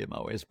Coliseum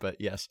always, but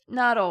yes.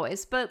 Not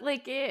always, but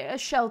a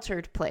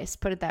sheltered place,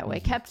 put it that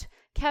way.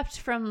 Kept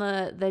from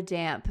the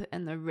damp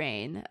and the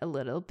rain a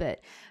little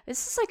bit.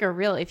 This is a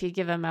real if you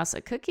give a mouse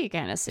a cookie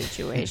kind of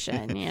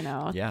situation,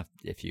 Yeah,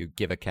 if you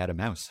give a cat a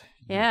mouse.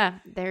 Yeah,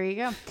 there you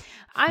go.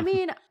 I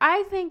mean,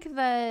 I think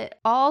that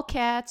all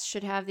cats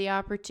should have the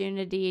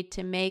opportunity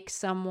to make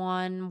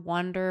someone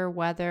wonder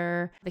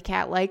whether the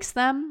cat likes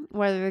them,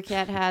 whether the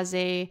cat has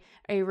a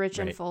rich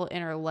and full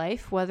inner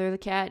life, whether the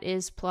cat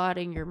is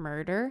plotting your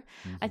murder.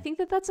 I think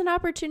that that's an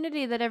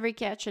opportunity that every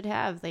cat should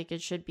have.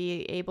 It should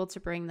be able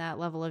to bring that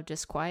level of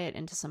disquiet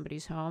into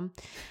somebody's home.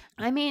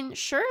 I mean,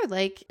 sure,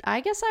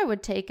 I guess I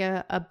would take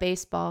a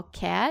baseball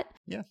cat.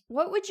 Yeah.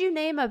 What would you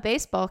name a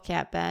baseball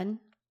cat, Ben?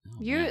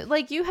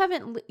 You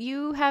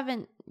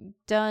haven't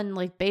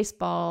done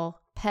baseball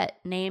pet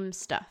name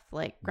stuff.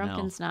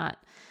 Grumpkin's not.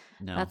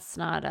 No, that's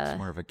not it's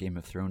more of a Game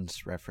of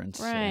Thrones reference,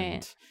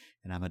 right?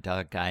 And I'm a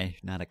dog guy,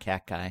 not a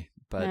cat guy.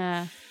 But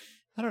yeah.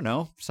 I don't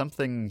know,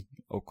 something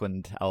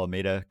Oakland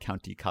Alameda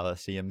County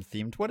Coliseum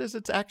themed. What is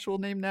its actual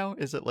name now?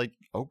 Is it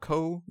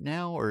Oko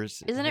now, or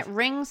isn't it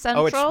Ring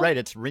Central? Oh, it's right.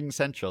 It's Ring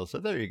Central. So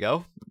there you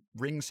go.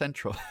 Ring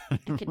Central.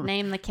 You could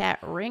name the cat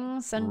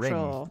Ring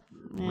Central.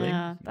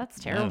 Yeah, that's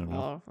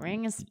terrible.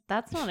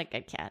 That's not a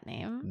good cat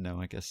name.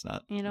 No, I guess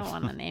not. You don't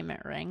want to name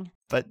it Ring.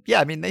 But yeah,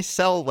 I mean, they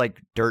sell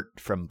dirt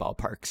from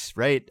ballparks,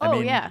 right? Oh, I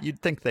mean, yeah.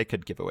 You'd think they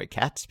could give away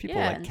cats.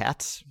 People like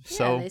cats.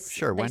 So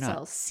sure, why not? They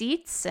sell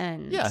seats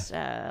and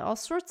all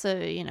sorts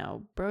of,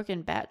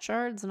 broken bat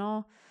shards and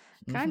all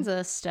kinds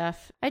of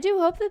stuff. I do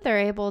hope that they're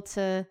able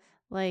to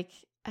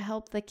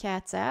help the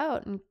cats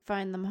out and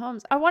find them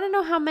homes. I want to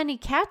know how many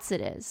cats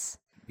it is.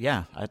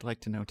 Yeah, I'd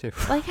like to know too.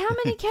 How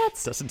many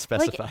cats? Doesn't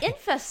specify.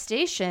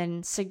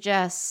 Infestation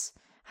suggests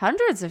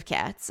hundreds of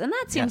cats, and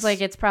that seems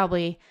like it's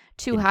probably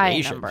too high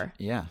a number.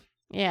 Yeah.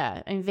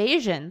 Yeah,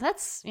 invasion.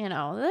 That's,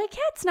 the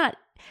cat's not,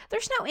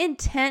 there's no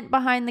intent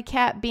behind the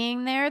cat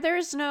being there.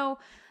 There's no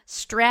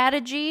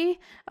strategy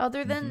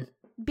other than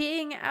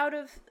being out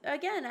of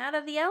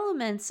the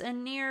elements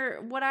and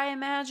near what I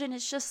imagine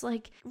is just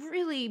like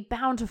really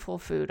bountiful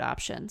food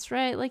options,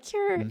 right? Like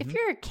if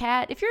you're a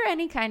cat, if you're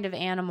any kind of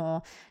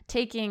animal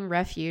taking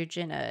refuge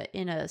in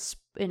a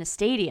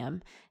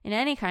stadium, in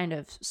any kind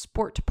of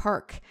sport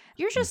park,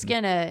 you're just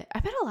gonna, I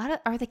bet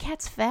are the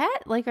cats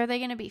fat? Like, are they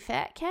gonna be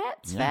fat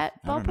cats?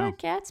 Fat ballpark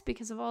cats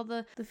because of all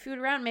the food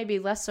around? Maybe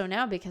less so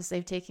now because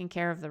they've taken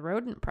care of the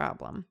rodent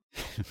problem.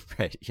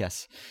 Right,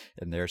 yes.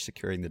 And they're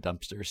securing the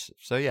dumpsters.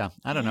 So yeah,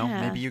 I don't know.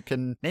 Maybe you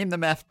can name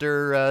them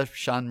after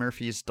Sean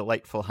Murphy's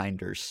Delightful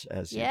Hinders,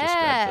 as you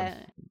described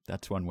them.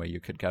 That's one way you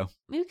could go.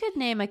 You could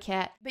name a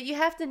cat, but you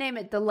have to name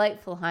it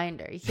Delightful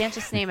Hinder. You can't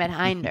just name it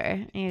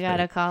Hinder. You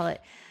gotta call it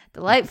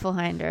Delightful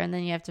Hinder, and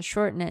then you have to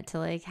shorten it to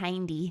like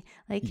Hindy.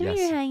 Like, come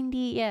here,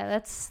 Hindy. Yeah,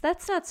 that's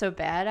not so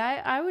bad.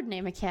 I would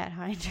name a cat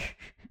Hinder.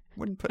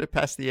 Wouldn't put it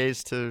past the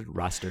A's to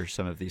roster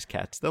some of these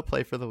cats. They'll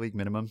play for the league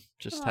minimum.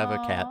 Just have a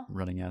cat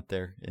running out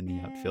there in the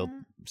outfield,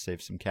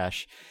 save some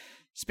cash.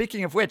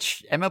 Speaking of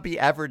which, MLB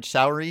average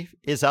salary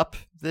is up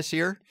this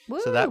year. Woo.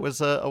 So that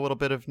was a little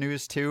bit of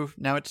news too.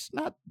 Now, it's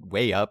not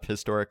way up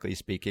historically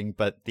speaking,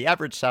 but the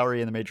average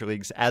salary in the major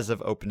leagues as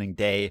of opening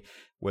day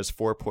was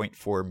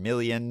 $4.4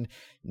 million.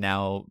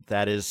 Now,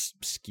 that is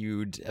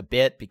skewed a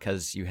bit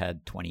because you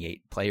had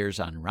 28 players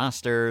on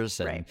rosters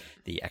and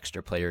the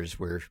extra players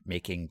were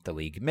making the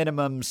league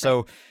minimum.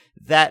 So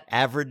that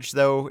average,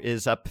 though,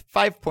 is up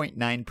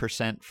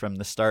 5.9% from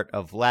the start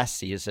of last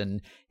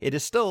season. It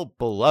is still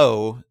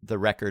below the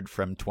record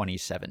from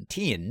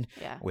 2017,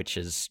 which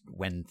is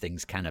when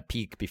things kind of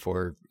peak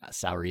before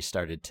salaries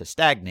started to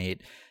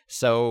stagnate.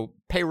 So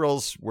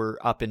payrolls were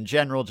up in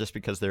general just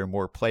because there are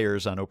more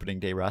players on opening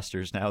day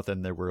rosters now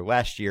than there were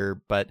last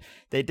year. But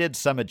they did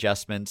some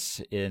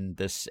adjustments in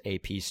this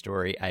AP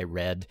story I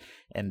read,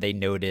 and they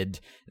noted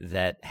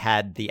that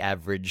had the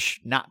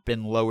average not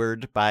been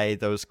lowered by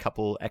those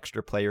couple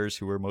extra players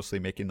who were mostly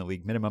making the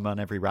league minimum on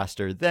every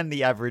roster, then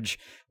the average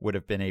would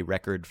have been a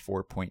record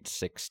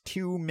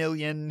 $4.62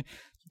 million.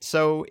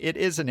 So it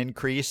is an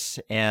increase,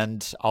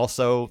 and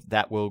also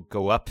that will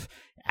go up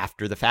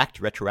after the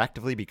fact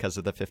retroactively because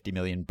of the $50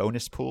 million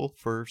bonus pool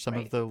for some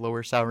of the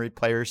lower salaried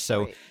players.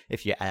 So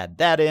if you add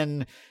that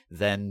in,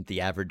 then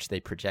the average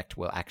they project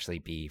will actually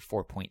be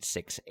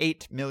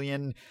 $4.68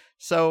 million.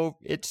 So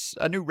it's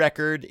a new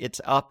record. It's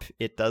up.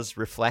 It does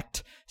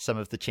reflect some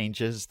of the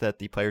changes that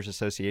the Players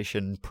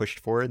Association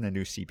pushed for in the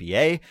new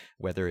CBA,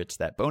 whether it's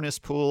that bonus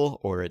pool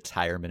or it's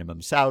higher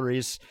minimum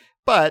salaries.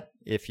 But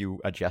if you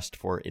adjust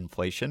for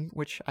inflation,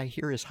 which I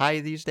hear is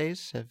high these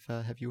days,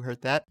 have you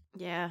heard that?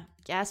 Yeah,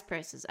 gas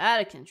prices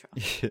out of control.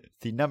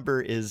 The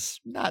number is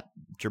not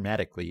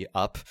dramatically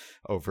up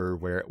over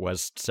where it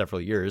was several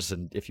years.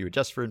 And if you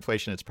adjust for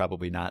inflation, it's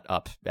probably not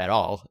up at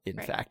all, in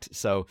fact.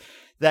 So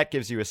that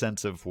gives you a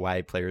sense of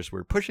why players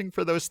were pushing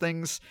for those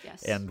things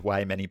and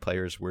why many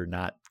players were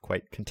not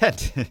quite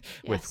content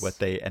with what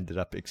they ended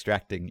up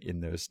extracting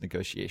in those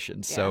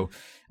negotiations. So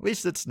at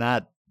least it's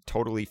not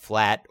totally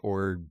flat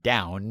or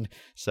down.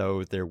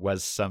 So there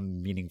was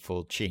some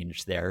meaningful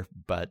change there.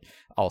 But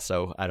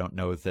also, I don't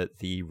know that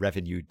the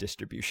revenue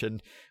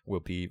distribution will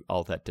be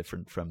all that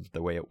different from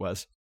the way it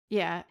was.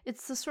 Yeah,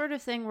 it's the sort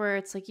of thing where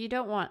it's like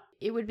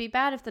it would be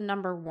bad if the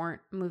number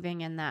weren't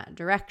moving in that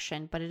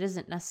direction, but it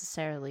isn't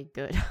necessarily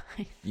good.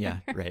 Yeah,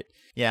 right.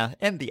 Yeah,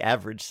 and the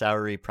average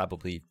salary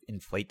probably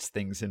inflates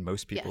things in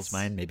most people's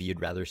mind. Maybe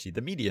you'd rather see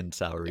the median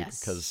salary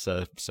because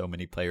so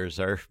many players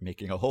are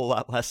making a whole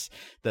lot less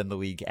than the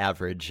league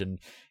average. And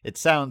it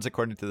sounds,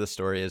 according to the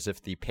story, as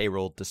if the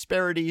payroll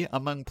disparity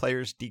among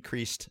players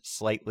decreased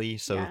slightly.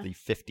 So the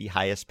 50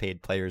 highest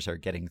paid players are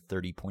getting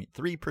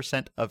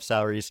 30.3% of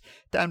salaries,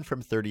 down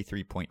from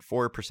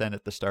 33.4%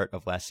 at the start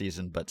of last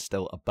season, but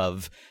still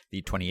above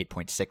the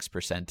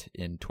 28.6%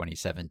 in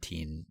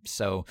 2017.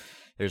 So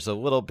there's a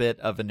little bit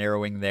of a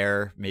narrowing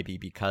there, maybe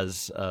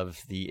because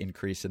of the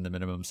increase in the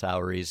minimum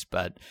salaries,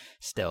 but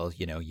still,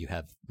 you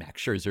have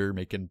Max Scherzer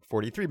making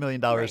 $43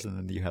 million, and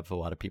then you have a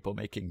lot of people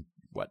making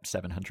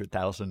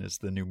 $700,000 is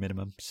the new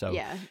minimum. So,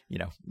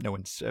 no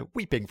one's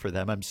weeping for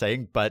them, I'm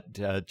saying, but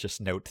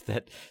just note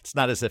that it's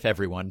not as if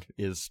everyone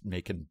is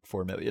making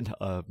 $4 million.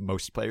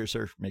 Most players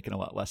are making a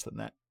lot less than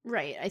that.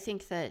 Right. I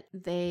think that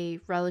they,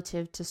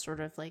 relative to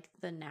sort of like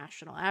the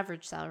national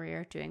average salary,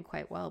 are doing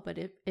quite well. But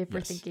if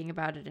we're thinking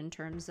about it in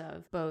terms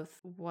of both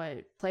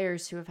what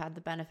players who have had the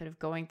benefit of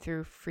going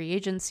through free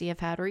agency have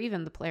had, or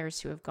even the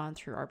players who have gone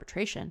through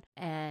arbitration,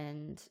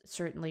 and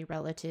certainly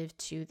relative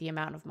to the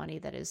amount of money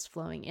that is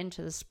flowing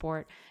into the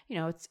sport,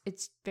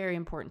 it's very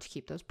important to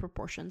keep those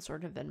proportions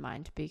sort of in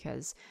mind,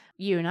 because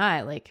you and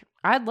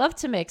I'd love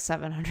to make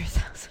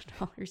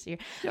 $700,000 a year.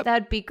 Yep.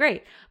 That'd be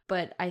great.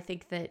 But I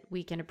think that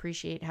we can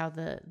appreciate how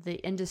the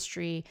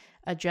industry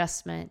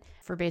adjustment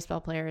for baseball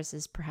players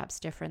is perhaps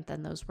different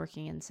than those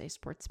working in, say,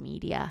 sports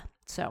media.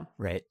 So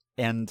right.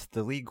 And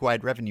the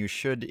league-wide revenue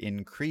should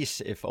increase,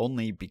 if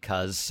only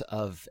because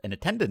of an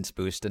attendance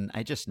boost. And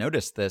I just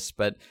noticed this,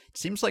 but it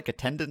seems like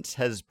attendance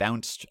has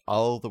bounced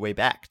all the way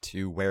back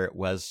to where it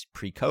was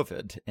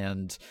pre-COVID.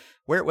 And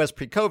where it was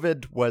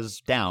pre-COVID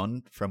was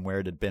down from where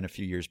it had been a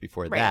few years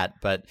before that.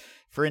 But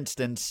for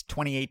instance,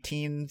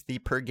 2018, the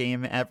per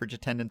game average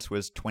attendance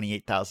was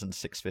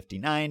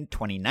 28,659.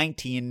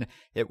 2019,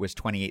 it was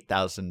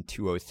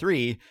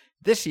 28,203.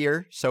 This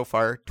year, so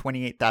far,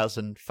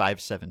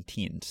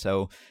 28,517.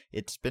 So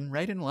it's been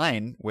right in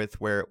line with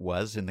where it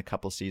was in the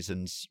couple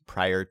seasons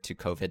prior to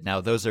COVID.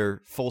 Now, those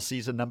are full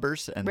season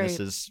numbers, and this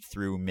is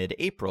through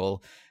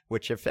mid-April,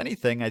 which, if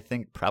anything, I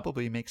think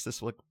probably makes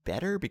this look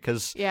better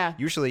because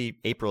usually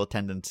April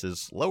attendance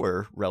is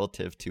lower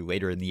relative to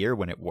later in the year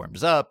when it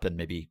warms up and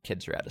maybe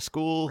kids are out of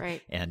school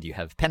and you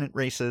have pennant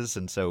races.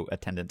 And so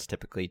attendance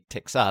typically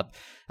ticks up.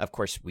 Of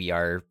course, we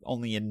are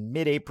only in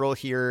mid-April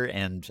here,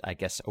 and I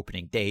guess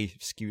opening day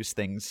skews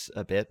things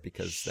a bit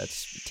because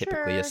that's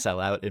typically a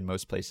sellout in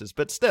most places.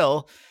 But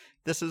still,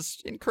 this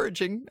is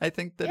encouraging. I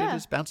think that it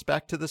has bounced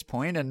back to this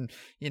point, and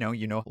you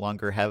no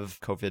longer have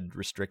COVID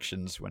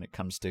restrictions when it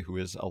comes to who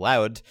is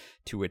allowed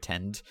to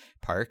attend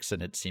parks.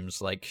 And it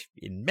seems like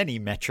in many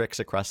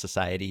metrics across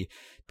society,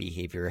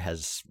 behavior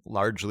has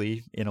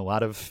largely, in a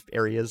lot of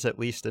areas at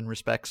least in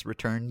respects,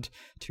 returned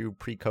to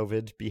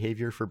pre-COVID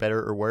behavior for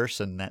better or worse.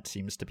 And that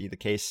seems to be the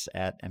case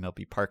at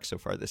MLB Park so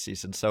far this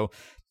season. So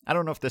I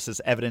don't know if this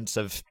is evidence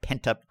of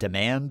pent-up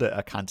demand,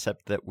 a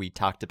concept that we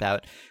talked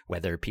about,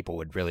 whether people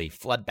would really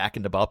flood back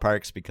into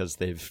ballparks because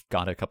they've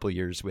gone a couple of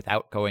years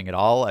without going at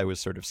all. I was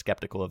sort of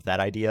skeptical of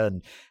that idea,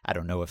 and I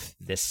don't know if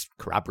this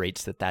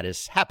corroborates that that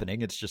is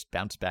happening. It's just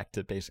bounced back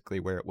to basically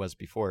where it was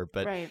before.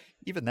 But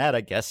even that, I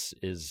guess,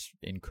 is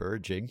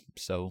encouraging.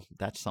 So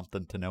that's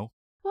something to know.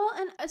 Well,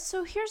 and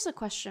so here's a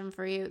question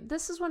for you.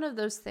 This is one of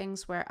those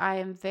things where I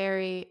am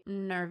very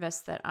nervous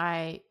that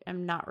I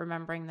am not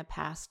remembering the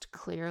past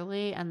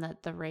clearly and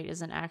that the rate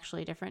isn't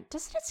actually different.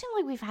 Doesn't it seem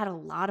like we've had a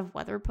lot of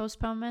weather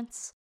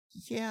postponements?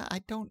 Yeah,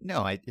 I don't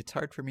know. It's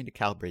hard for me to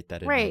calibrate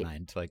that in my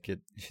mind.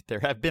 There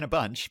have been a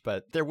bunch,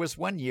 but there was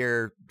one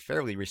year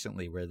fairly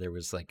recently where there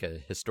was like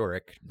a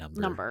historic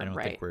number. I don't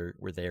think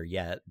we're there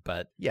yet,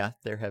 but yeah,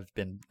 there have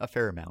been a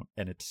fair amount,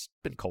 and it's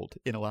been cold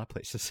in a lot of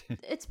places.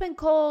 It's been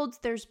cold.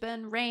 There's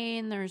been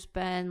rain. There's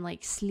been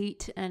like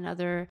sleet and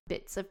other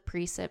bits of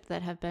precip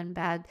that have been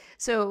bad.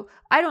 So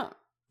I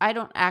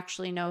don't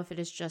actually know if it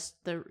is just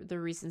the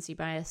recency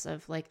bias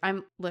of like,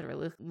 I'm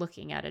literally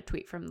looking at a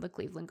tweet from the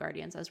Cleveland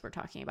Guardians as we're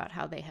talking about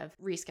how they have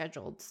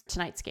rescheduled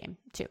tonight's game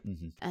too.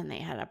 And they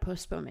had a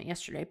postponement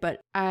yesterday. But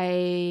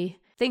I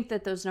think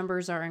that those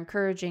numbers are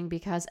encouraging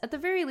because at the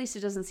very least, it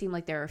doesn't seem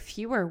like there are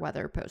fewer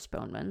weather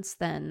postponements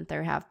than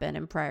there have been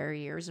in prior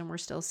years. And we're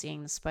still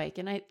seeing the spike.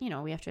 And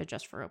we have to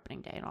adjust for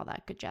opening day and all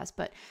that good jazz.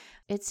 But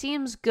it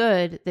seems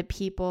good that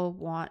people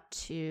want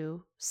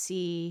to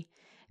see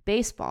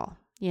baseball.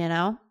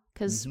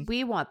 Because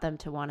we want them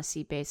to want to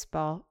see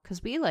baseball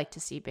because we like to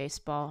see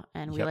baseball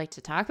and we like to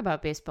talk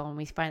about baseball, and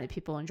we find that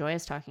people enjoy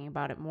us talking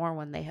about it more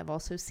when they have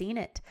also seen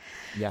it.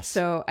 Yes.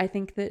 So I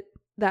think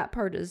that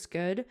part is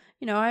good.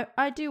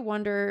 I do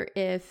wonder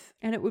if,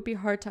 and it would be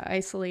hard to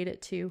isolate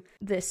it to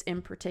this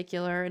in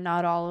particular,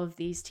 not all of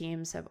these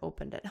teams have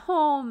opened at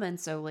home. And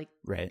so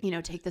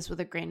take this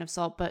with a grain of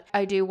salt, but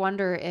I do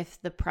wonder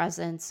if the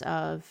presence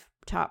of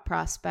top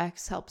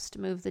prospects helps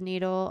to move the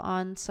needle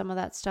on some of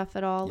that stuff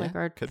at all.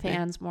 Are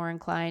fans more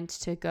inclined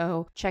to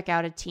go check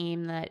out a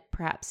team that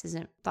perhaps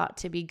isn't thought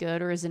to be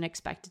good or isn't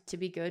expected to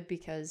be good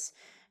because,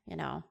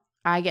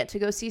 I get to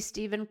go see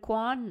Stephen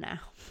Kwan now.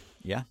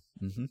 Yeah.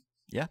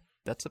 Yeah,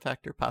 that's a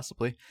factor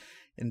possibly.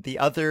 And the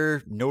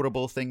other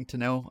notable thing to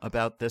know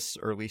about this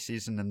early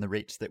season and the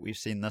rates that we've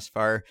seen thus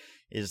far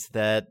is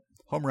that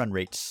home run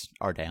rates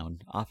are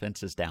down.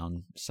 Offense is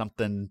down.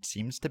 Something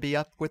seems to be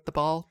up with the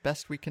ball,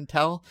 best we can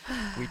tell.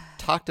 We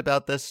talked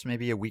about this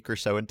maybe a week or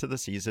so into the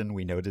season.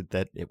 We noted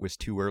that it was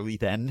too early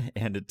then,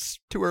 and it's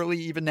too early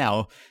even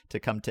now to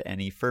come to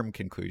any firm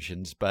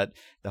conclusions. But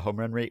the home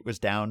run rate was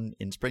down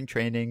in spring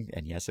training,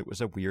 and yes, it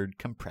was a weird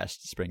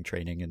compressed spring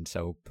training, and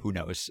so who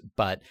knows.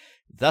 But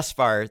thus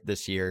far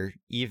this year,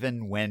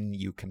 even when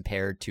you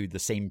compare to the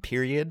same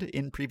period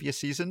in previous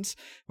seasons,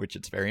 which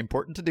it's very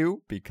important to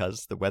do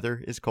because the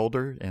weather is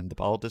colder and the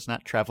ball does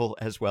not travel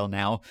as well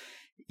now,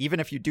 even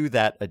if you do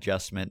that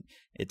adjustment,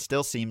 it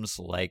still seems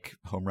like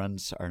home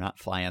runs are not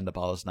flying, the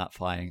ball is not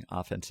flying,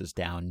 offense is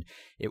down.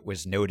 It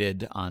was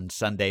noted on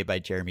Sunday by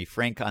Jeremy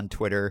Frank on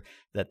Twitter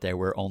that there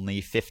were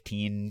only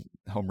 15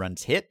 home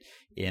runs hit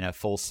in a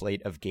full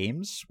slate of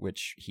games,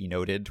 which he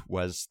noted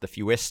was the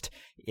fewest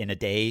in a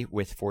day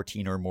with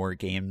 14 or more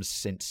games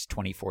since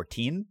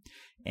 2014.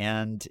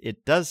 And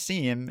it does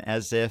seem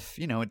as if,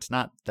 it's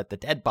not that the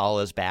dead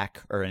ball is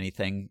back or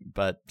anything,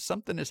 but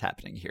something is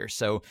happening here.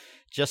 So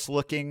just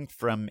looking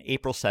from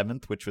April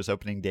 7th, which was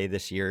opening day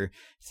this year,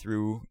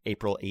 through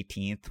April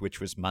 18th,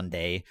 which was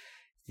Monday,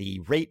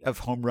 the rate of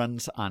home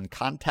runs on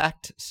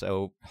contact,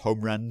 so home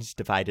runs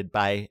divided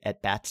by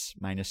at-bats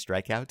minus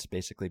strikeouts,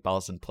 basically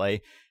balls in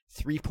play,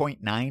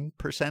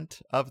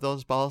 3.9% of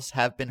those balls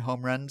have been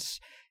home runs.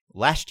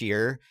 Last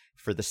year,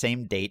 for the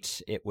same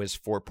dates, it was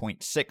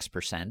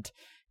 4.6%.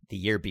 The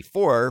year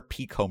before,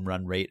 peak home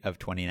run rate of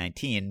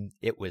 2019,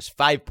 it was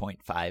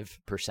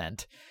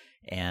 5.5%.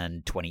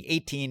 And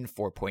 2018,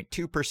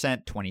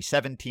 4.2%,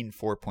 2017,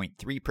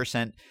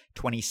 4.3%,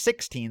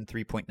 2016,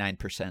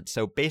 3.9%.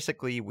 So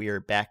basically, we are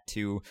back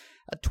to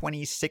a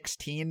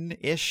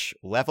 2016-ish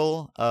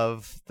level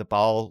of the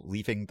ball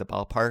leaving the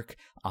ballpark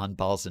on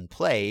balls in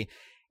play.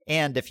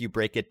 And if you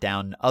break it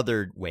down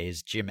other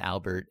ways, Jim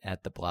Albert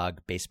at the blog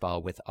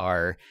Baseball with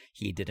R,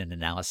 he did an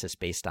analysis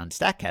based on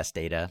StatCast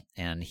data,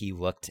 and he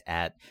looked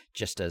at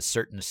just a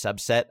certain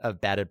subset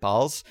of batted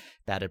balls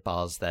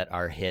that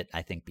are hit,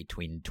 I think,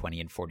 between 20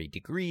 and 40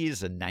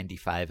 degrees and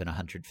 95 and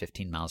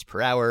 115 miles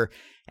per hour.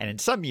 And in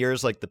some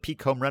years, like the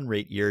peak home run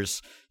rate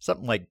years,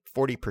 something like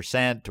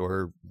 40%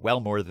 or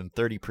well more than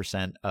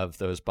 30% of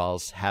those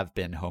balls have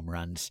been home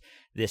runs.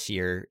 This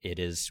year, it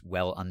is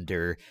well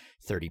under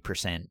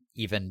 30%.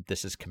 Even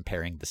this is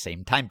comparing the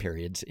same time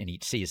periods in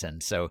each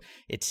season. So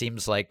it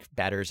seems like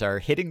batters are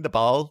hitting the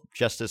ball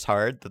just as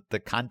hard, that the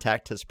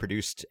contact has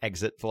produced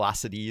exit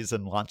velocities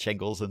and launch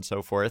angles and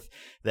so forth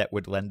that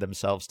would lend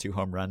themselves to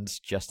home runs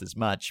just as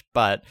much.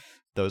 But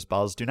those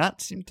balls do not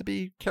seem to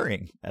be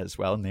carrying as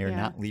well, and they are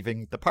not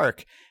leaving the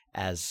park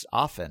as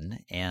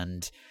often.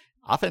 And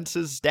offense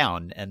is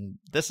down. And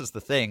this is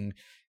the thing.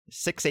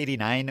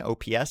 689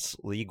 OPS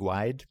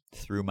league-wide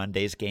through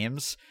Monday's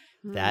games.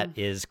 That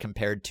is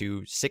compared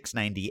to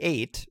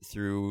 698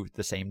 through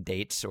the same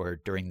dates or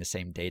during the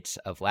same dates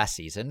of last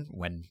season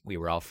when we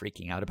were all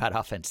freaking out about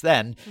offense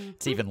then.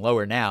 It's even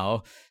lower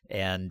now.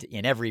 And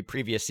in every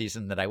previous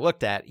season that I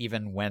looked at,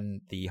 even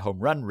when the home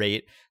run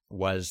rate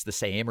was the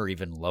same or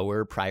even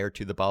lower prior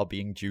to the ball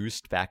being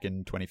juiced back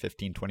in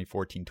 2015,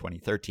 2014,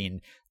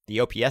 2013, the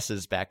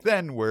OPSs back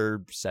then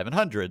were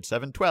 700,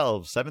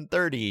 712,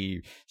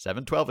 730,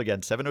 712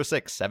 again,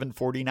 706,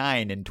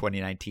 749 in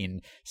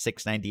 2019,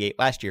 698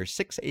 last year,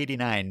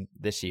 689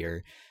 this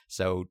year.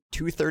 So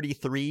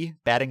 233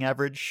 batting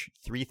average,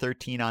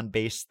 313 on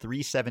base,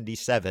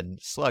 377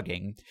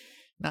 slugging.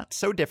 Not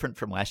so different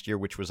from last year,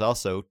 which was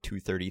also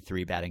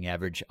 233 batting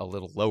average, a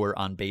little lower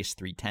on base,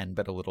 310,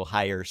 but a little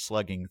higher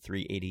slugging,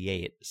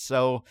 388.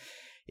 So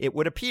it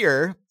would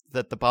appear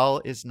that the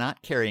ball is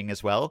not carrying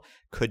as well.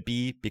 Could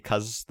be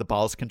because the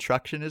ball's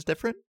construction is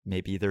different.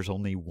 Maybe there's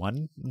only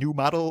one new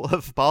model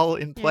of ball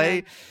in play.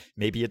 Yeah.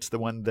 Maybe it's the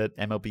one that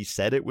MLB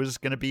said it was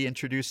going to be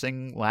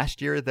introducing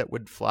last year that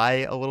would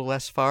fly a little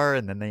less far,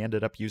 and then they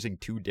ended up using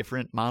two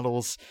different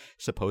models,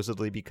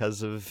 supposedly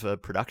because of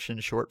production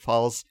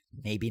shortfalls.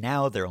 Maybe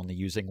now they're only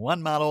using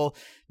one model.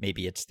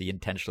 Maybe it's the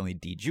intentionally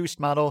dejuiced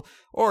model,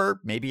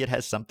 or maybe it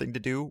has something to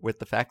do with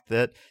the fact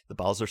that the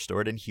balls are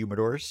stored in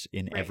humidors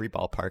in every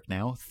ballpark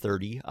now,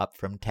 30 up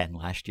from 10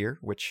 last year,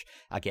 which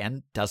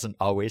again doesn't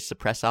always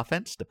suppress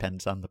offense,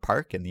 depends on the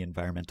park and the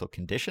environmental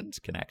conditions,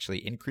 can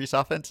actually increase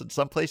offense in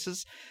some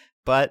places.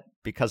 But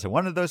because of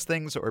one of those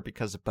things or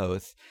because of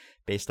both,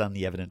 based on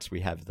the evidence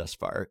we have thus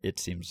far, it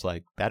seems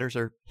like batters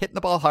are hitting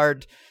the ball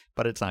hard,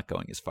 but it's not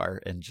going as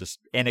far. And just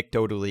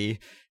anecdotally,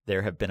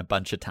 there have been a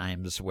bunch of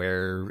times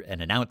where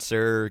an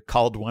announcer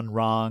called one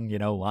wrong,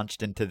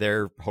 launched into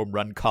their home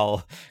run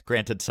call.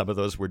 Granted, some of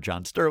those were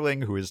John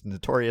Sterling, who is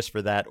notorious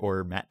for that,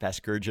 or Matt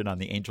Vasgersian on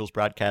the Angels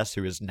broadcast,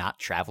 who is not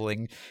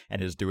traveling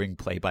and is doing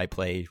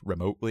play-by-play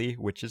remotely,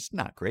 which is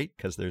not great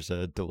because there's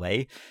a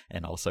delay.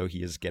 And also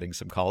he is getting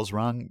some calls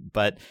wrong.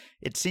 But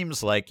it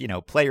seems like,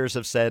 players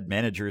have said,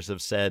 managers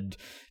have said,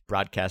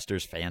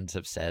 broadcasters, fans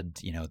have said,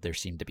 there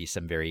seem to be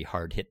some very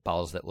hard hit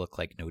balls that look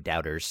like no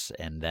doubters,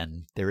 and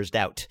then there is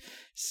doubt.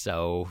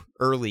 So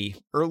early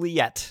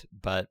yet,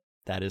 but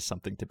that is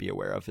something to be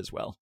aware of as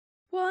well.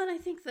 Well, and I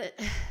think that,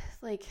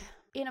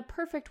 in a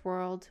perfect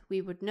world,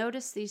 we would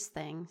notice these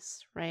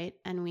things, right?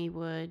 And we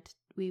would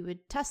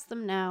test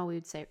them now. We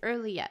would say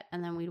early yet,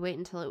 and then we'd wait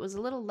until it was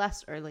a little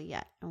less early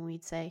yet, and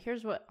we'd say,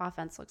 here's what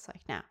offense looks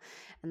like now.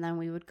 And then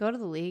we would go to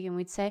the league and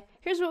we'd say,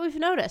 here's what we've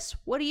noticed.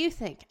 What do you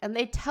think? And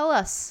they'd tell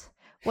us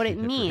what it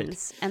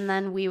means. Right. And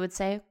then we would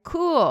say,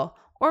 cool.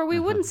 Or we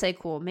wouldn't say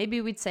cool. Maybe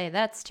we'd say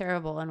that's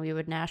terrible and we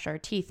would gnash our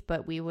teeth,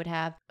 but we would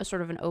have a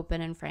sort of an open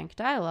and frank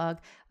dialogue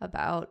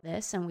about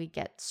this, and we'd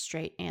get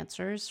straight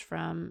answers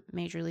from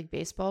Major League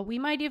Baseball. We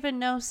might even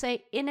know,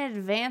 say, in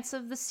advance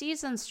of the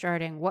season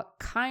starting, what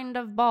kind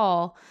of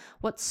ball,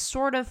 what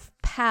sort of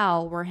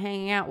pal we're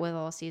hanging out with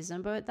all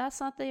season, but that's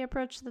not the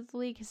approach that the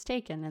league has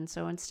taken. And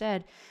so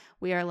instead,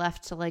 we are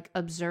left to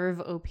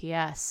observe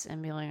OPS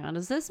and be like, what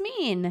does this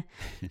mean?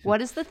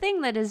 What is the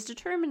thing that is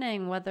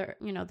determining whether,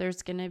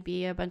 there's going to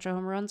be a bunch of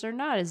home runs or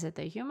not? Is it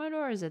the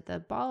humidor? Is it the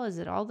ball? Is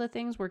it all the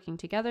things working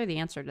together? The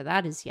answer to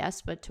that is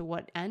yes, but to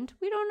what end?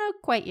 We don't know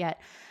quite yet.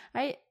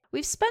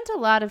 We've spent a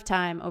lot of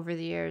time over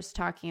the years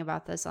talking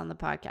about this on the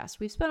podcast.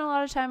 We've spent a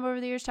lot of time over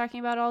the years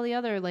talking about all the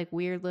other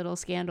weird little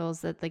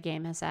scandals that the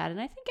game has had. And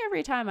I think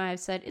every time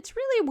I've said, it's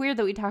really weird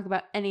that we talk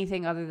about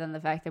anything other than the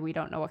fact that we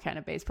don't know what kind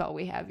of baseball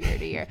we have year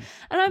to year.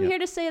 And I'm here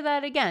to say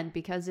that again,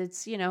 because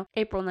it's,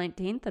 April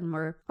 19th and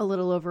we're a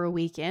little over a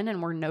week in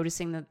and we're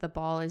noticing that the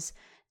ball is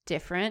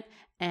different.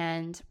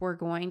 And we're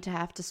going to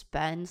have to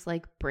spend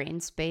brain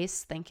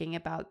space thinking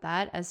about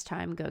that as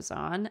time goes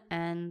on.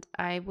 And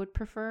I would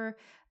prefer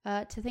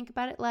to think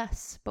about it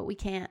less, but we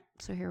can't.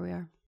 So here we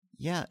are.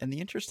 Yeah, and the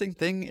interesting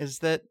thing is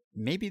that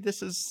maybe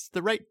this is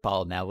the right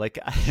ball now. Like,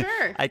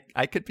 Sure.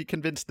 I could be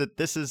convinced that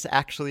this is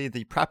actually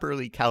the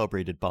properly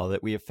calibrated ball,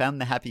 that we have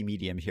found the happy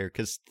medium here,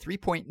 because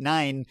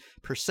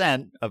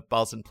 3.9% of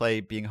balls in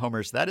play being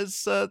homers,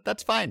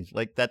 that's fine.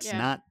 Like, that's Yeah.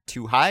 not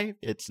too high.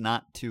 It's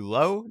not too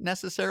low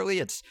necessarily.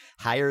 It's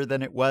higher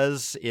than it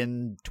was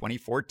in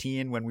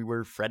 2014 when we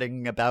were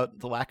fretting about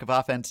the lack of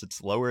offense.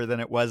 It's lower than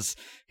it was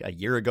a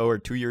year ago or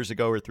 2 years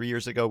ago or 3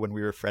 years ago when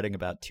we were fretting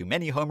about too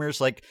many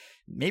homers. Like,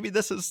 maybe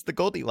this is the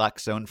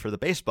Goldilocks zone for the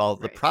baseball.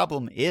 The Right.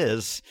 problem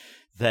is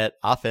that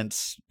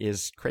offense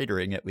is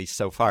cratering, at least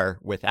so far,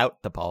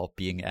 without the ball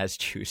being as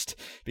juiced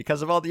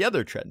because of all the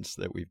other trends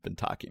that we've been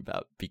talking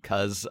about,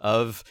 because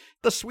of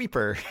the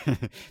sweeper,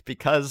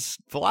 because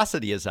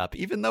velocity is up.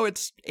 Even though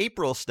it's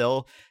April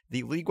still,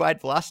 the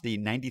league-wide velocity,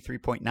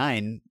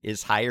 93.9,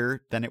 is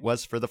higher than it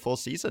was for the full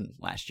season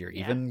last year.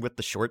 Yeah. Even with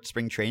the short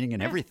spring training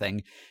and Yeah. everything,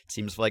 it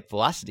seems like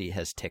velocity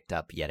has ticked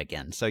up yet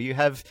again. So you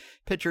have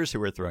pitchers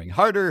who are throwing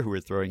harder, who are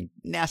throwing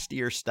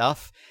nastier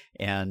stuff,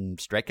 and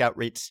strikeout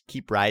rates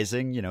keep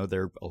rising. You know,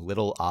 they're a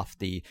little off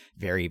the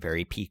very,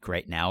 very peak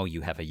right now.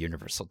 You have a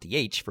universal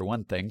DH for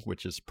one thing,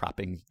 which is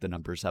propping the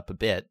numbers up a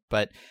bit.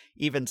 But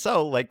even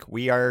so, like,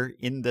 we are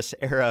in this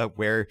era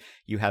where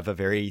you have a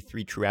very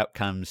three true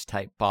outcomes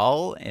type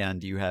ball,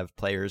 and you have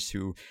players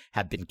who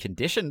have been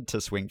conditioned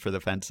to swing for the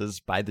fences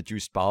by the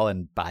juiced ball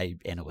and by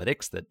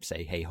analytics that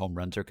say, hey, home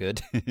runs are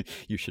good.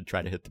 You should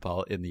try to hit the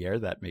ball in the air.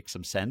 That makes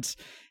some sense.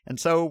 And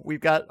so we've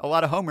got a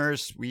lot of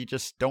homers. We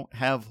just don't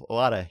have a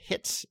lot of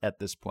hits at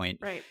this point.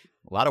 Right.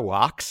 A lot of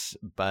walks,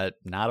 but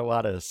not a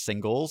lot of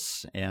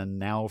singles, and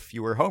now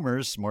fewer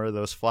homers. More of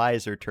those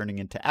flies are turning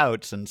into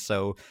outs, and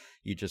so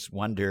you just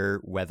wonder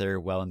whether,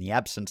 well, in the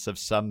absence of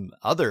some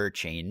other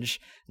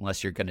change,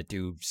 unless you're going to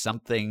do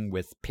something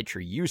with pitcher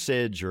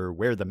usage or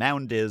where the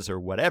mound is or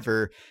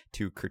whatever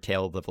to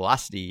curtail the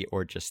velocity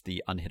or just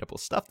the unhittable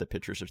stuff that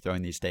pitchers are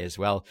throwing these days,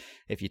 well,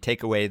 if you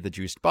take away the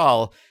juiced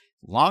ball,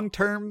 long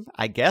term,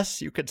 I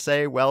guess you could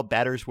say, well,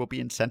 batters will be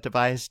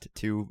incentivized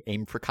to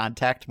aim for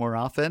contact more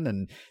often,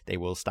 and they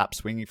will stop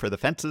swinging for the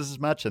fences as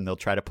much, and they'll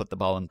try to put the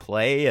ball in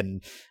play.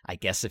 And I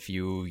guess if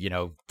you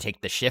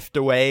take the shift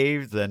away,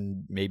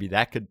 then maybe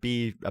that could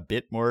be a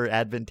bit more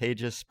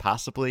advantageous,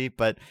 possibly.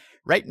 But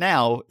right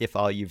now, if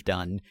all you've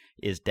done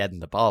is deaden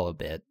the ball a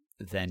bit,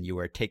 then you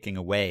are taking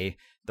away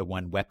the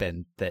one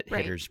weapon that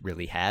Right. hitters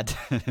really had.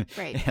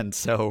 Right. And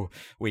so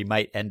we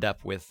might end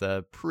up with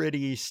a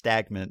pretty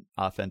stagnant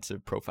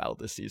offensive profile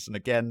this season.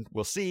 Again,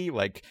 we'll see.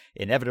 Like,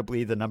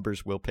 inevitably, the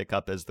numbers will pick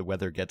up as the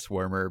weather gets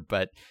warmer.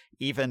 But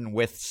even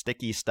with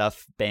sticky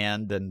stuff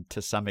banned and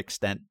to some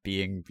extent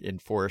being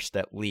enforced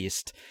at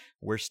least,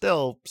 we're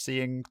still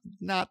seeing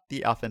not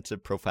the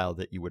offensive profile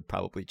that you would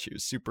probably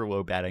choose. Super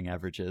low batting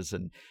averages,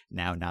 and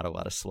now not a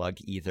lot of slug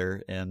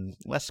either, and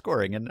less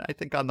scoring. And I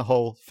think on the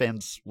whole,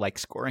 fans like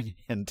scoring,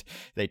 and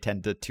they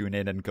tend to tune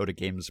in and go to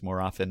games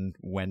more often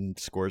when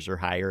scores are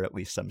higher, at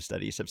least some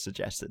studies have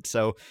suggested.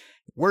 So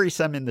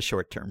worrisome in the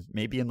short term.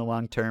 Maybe in the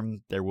long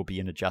term, there will be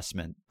an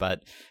adjustment,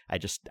 but I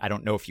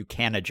don't know if you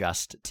can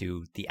adjust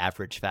to the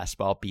average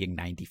fastball being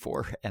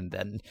 94 and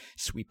then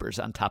sweepers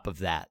on top of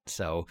that.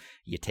 So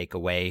you take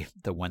away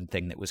the one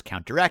thing that was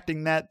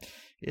counteracting that,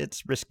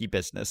 it's risky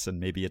business. And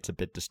maybe it's a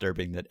bit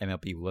disturbing that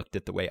MLB looked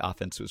at the way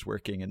offense was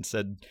working and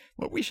said,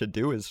 what we should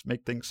do is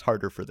make things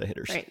harder for the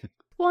hitters. Right.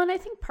 Well, and I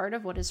think part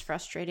of what is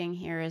frustrating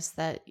here is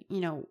that,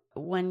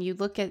 when you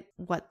look at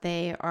what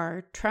they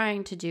are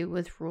trying to do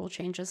with rule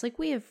changes, like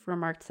we have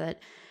remarked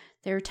that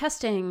they're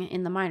testing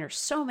in the minors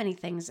so many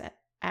things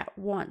at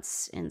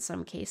once in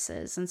some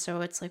cases. And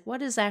so it's like,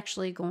 what is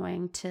actually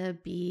going to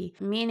be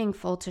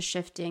meaningful to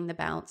shifting the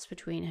balance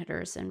between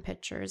hitters and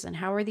pitchers? And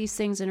how are these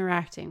things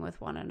interacting with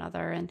one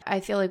another? And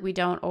I feel like we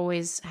don't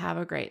always have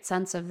a great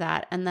sense of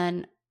that. And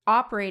then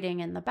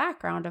operating in the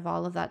background of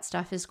all of that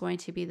stuff is going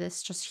to be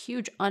this just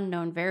huge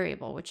unknown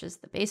variable, which is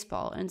the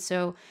baseball. And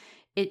so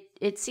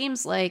it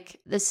seems like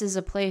this is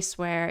a place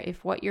where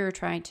if what you're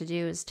trying to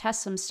do is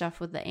test some stuff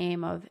with the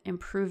aim of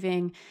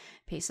improving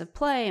pace of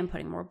play and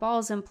putting more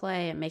balls in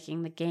play and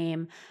making the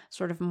game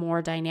sort of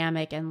more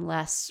dynamic and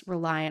less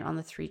reliant on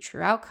the three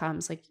true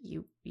outcomes, like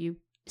you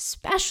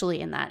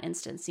especially in that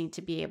instance need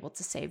to be able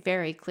to say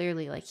very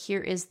clearly, like,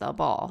 here is the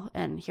ball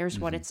and here's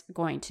what it's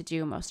going to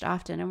do most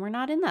often. And we're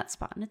not in that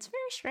spot. And it's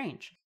very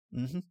strange.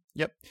 Mm-hmm.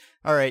 Yep.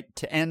 All right.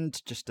 To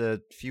end, just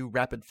a few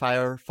rapid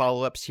fire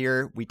follow-ups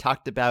here. We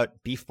talked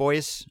about Beef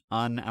Boys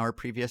on our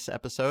previous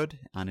episode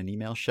on an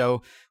email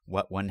show,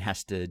 what one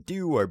has to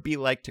do or be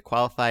like to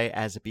qualify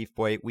as a beef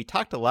boy. We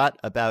talked a lot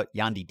about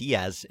Yandy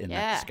Diaz in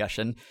that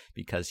discussion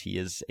because he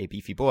is a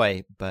beefy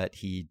boy, but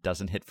he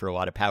doesn't hit for a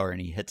lot of power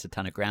and he hits a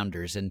ton of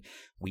grounders. And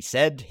we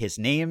said his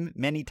name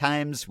many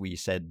times. We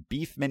said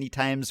beef many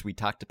times. We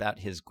talked about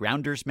his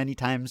grounders many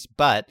times,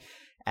 but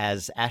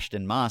as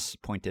Ashton Moss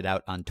pointed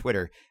out on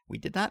Twitter, we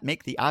did not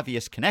make the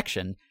obvious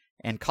connection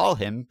and call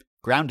him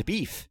Ground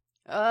Beef.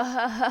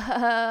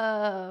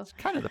 Oh. It's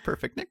kind of the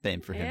perfect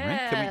nickname for him,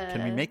 right?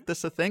 Can we make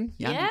this a thing?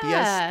 Yandy Yeah.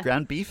 Diaz,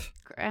 Ground Beef?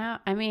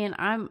 I mean,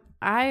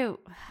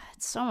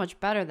 it's so much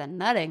better than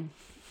nutting.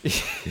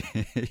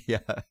 Yeah.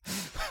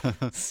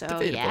 So,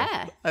 Debatable.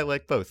 yeah. I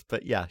like both.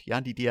 But yeah,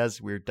 Yandy Diaz,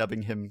 we're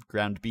dubbing him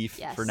ground beef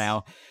Yes. for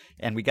now.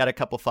 And we got a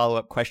couple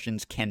follow-up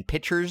questions. Can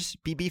pitchers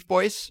be beef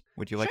boys?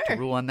 Would you like to Sure.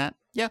 rule on that?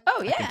 Yeah. Oh,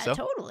 I yeah, think so.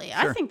 totally.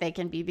 Sure. I think they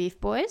can be beef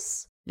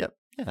boys. Yep.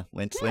 Yeah.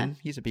 Lance Yeah. Lynn,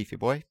 he's a beefy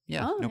boy.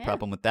 Yeah. Oh, No yeah.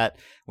 problem with that.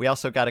 We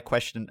also got a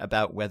question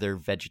about whether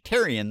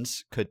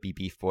vegetarians could be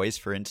beef boys.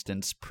 For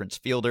instance, Prince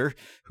Fielder,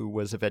 who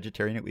was a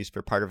vegetarian at least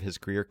for part of his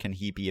career, can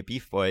he be a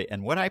beef boy?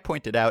 And what I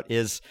pointed out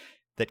is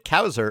that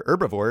cows are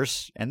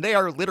herbivores and they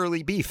are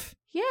literally beef.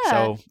 Yeah.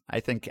 So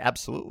I think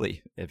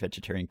absolutely a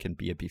vegetarian can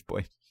be a beef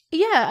boy.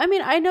 Yeah, I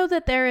mean, I know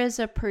that there is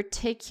a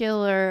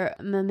particular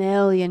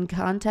mammalian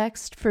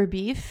context for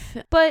beef,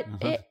 but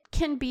it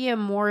can be a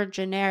more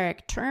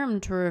generic term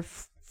to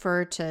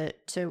refer to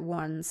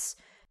one's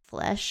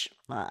flesh.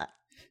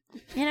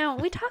 You know,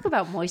 we talk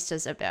about moist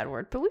as a bad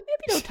word, but we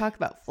maybe don't talk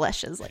about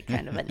flesh as like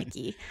kind of a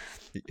icky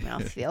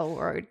mouthfeel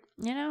word.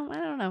 You know, I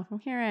don't know.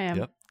 Here I am.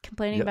 Yep.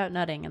 Complaining Yep. about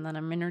nutting, and then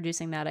I'm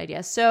introducing that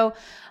idea. So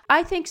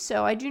I think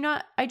so. I do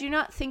not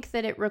think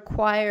that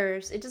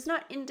it does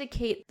not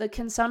indicate the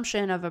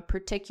consumption of a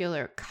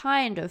particular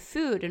kind of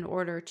food in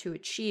order to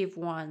achieve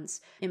one's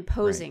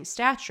imposing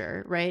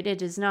stature, right?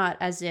 It is not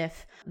as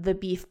if the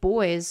beef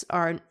boys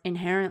are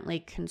inherently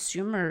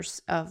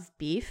consumers of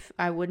beef.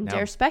 I wouldn't No.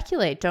 dare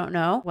speculate. Don't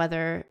know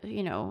whether,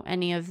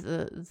 any of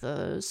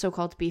the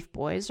so-called beef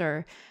boys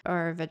are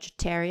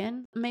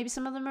vegetarian. Maybe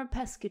some of them are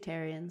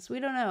pescatarians.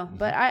 We don't know.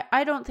 But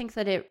I don't think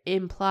that it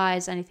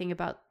implies anything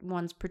about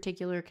one's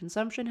particular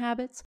consumption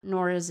habits,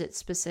 nor is it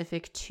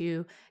specific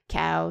to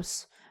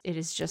cows. It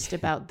is just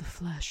about the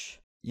flesh.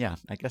 Yeah,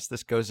 I guess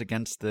this goes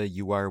against the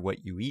you are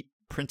what you eat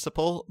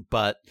principle,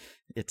 but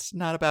it's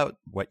not about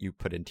what you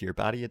put into your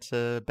body. It's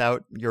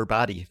about your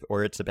body,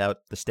 or it's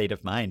about the state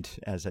of mind,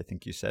 as I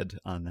think you said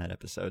on that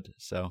episode.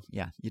 So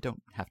yeah, you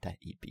don't have to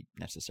eat beef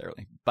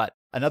necessarily. But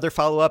another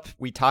follow-up,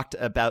 we talked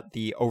about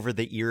the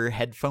over-the-ear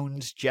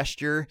headphones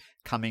gesture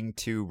coming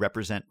to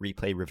represent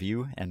Replay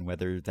Review and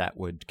whether that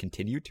would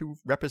continue to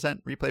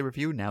represent Replay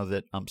Review now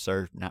that umps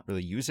are not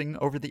really using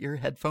over-the-ear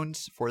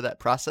headphones for that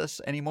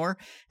process anymore,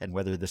 and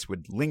whether this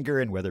would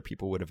linger and whether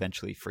people would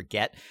eventually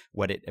forget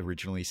what it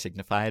originally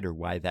signified or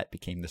why that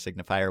became the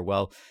signifier.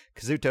 Well,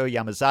 Kazuto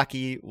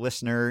Yamazaki,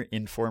 listener,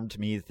 informed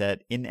me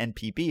that in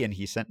NPB, and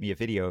he sent me a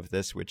video of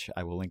this, which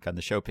I will link on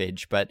the show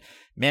page, but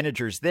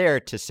managers there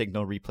to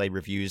signal Replay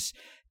Reviews,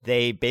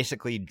 they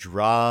basically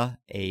draw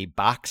a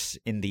box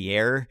in the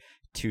air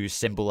to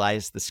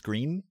symbolize the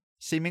screen,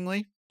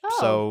 seemingly. Oh.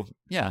 So,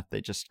 yeah,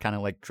 they just kind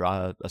of like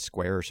draw a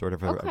square, sort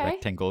of a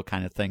rectangle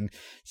kind of thing.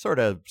 Sort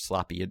of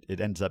sloppy.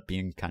 It ends up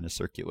being kind of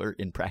circular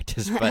in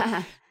practice,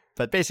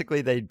 but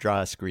basically they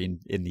draw a screen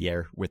in the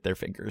air with their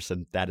fingers,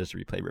 and that is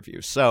Replay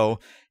Review. So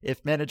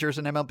if managers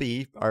in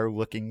MLB are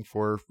looking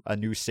for a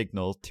new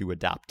signal to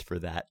adopt for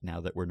that,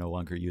 now that we're no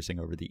longer using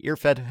over-the-ear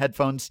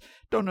headphones,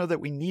 don't know that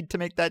we need to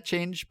make that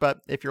change, but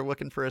if you're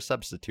looking for a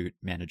substitute,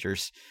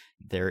 managers,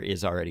 there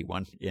is already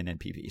one in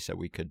NPB, so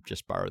we could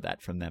just borrow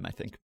that from them, I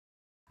think.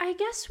 I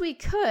guess we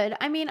could.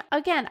 I mean,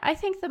 again, I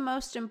think the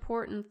most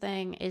important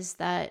thing is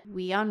that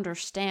we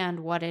understand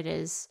what it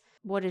is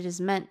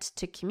meant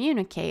to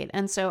communicate.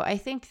 And so I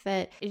think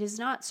that it is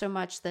not so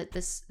much that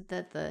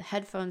the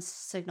headphones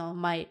signal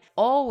might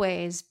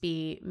always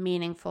be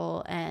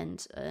meaningful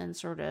and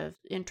sort of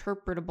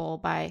interpretable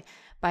by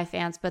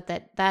fans, but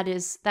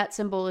that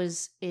symbol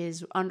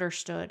is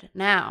understood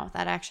now.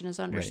 That action is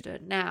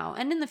understood now.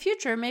 And in the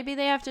future, maybe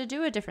they have to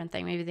do a different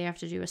thing. Maybe they have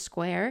to do a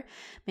square.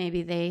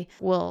 Maybe they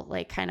will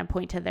like kind of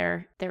point to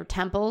their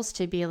temples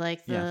to be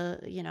like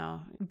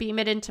beam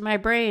it into my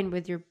brain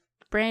with your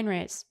brain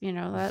rays,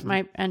 that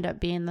might end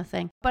up being the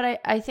thing. But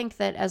I think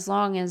that as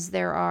long as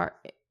there are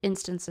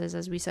instances,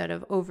 as we said,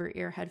 of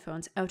over-ear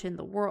headphones out in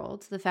the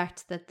world, the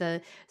fact that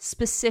the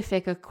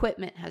specific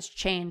equipment has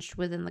changed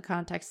within the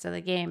context of the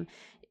game,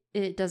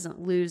 it doesn't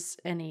lose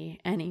any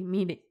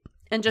meaning.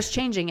 And just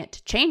changing it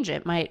to change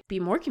it might be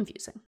more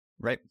confusing.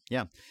 Right,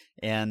 yeah.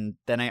 And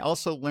then I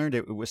also learned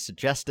it was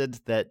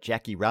suggested that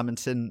Jackie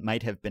Robinson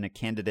might have been a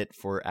candidate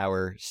for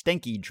our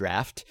Stanky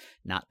draft,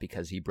 not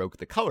because he broke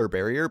the color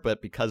barrier,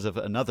 but because of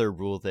another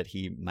rule that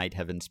he might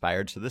have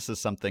inspired. So this is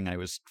something I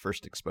was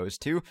first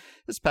exposed to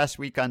this past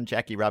week on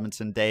Jackie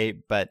Robinson Day.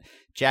 But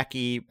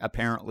Jackie,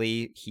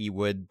 apparently, he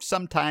would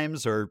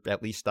sometimes, or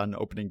at least on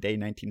opening day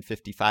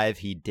 1955,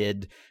 he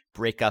did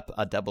break up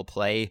a double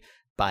play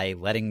by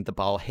letting the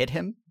ball hit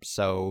him.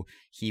 So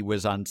he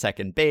was on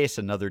second base,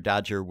 another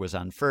Dodger was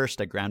on first,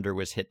 a grounder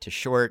was hit to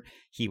short.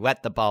 He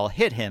let the ball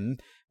hit him,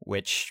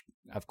 which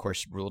of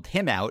course ruled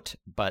him out,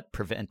 but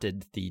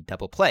prevented the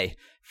double play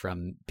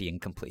from being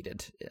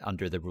completed.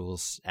 Under the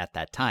rules at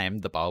that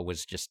time, the ball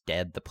was just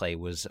dead, the play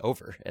was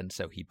over. And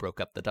so he broke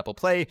up the double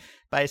play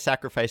by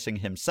sacrificing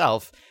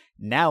himself.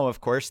 Now, of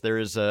course, there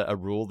is a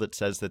rule that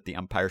says that the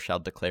umpire shall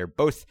declare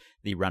both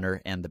the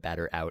runner and the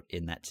batter out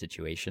in that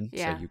situation.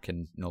 Yeah. So you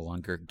can no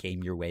longer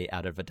game your way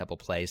out of a double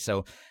play.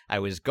 So I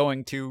was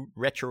going to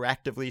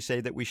retroactively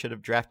say that we should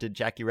have drafted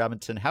Jackie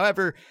Robinson.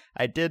 However,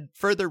 I did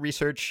further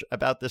research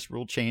about this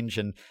rule change,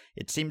 and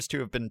it seems to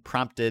have been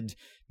prompted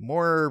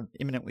more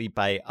imminently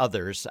by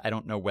others. I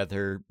don't know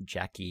whether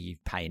Jackie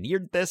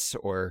pioneered this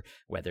or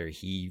whether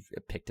he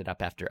picked it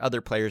up after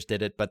other players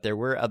did it, but there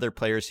were other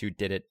players who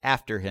did it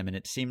after him, and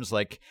it seems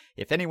like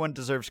if anyone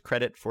deserves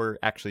credit for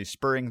actually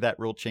spurring that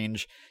rule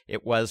change,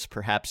 it was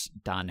perhaps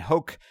Don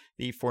Hoke,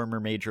 the former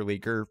major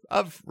leaguer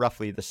of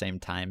roughly the same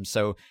time.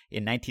 So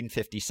in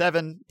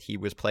 1957, he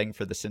was playing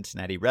for the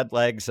Cincinnati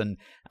Redlegs, and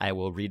I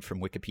will read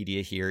from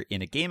Wikipedia here.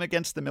 In a game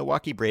against the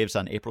Milwaukee Braves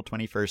on April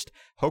 21st,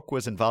 Hoke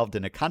was involved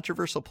in a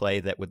controversial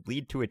play that would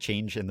lead to a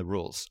change in the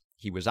rules.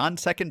 He was on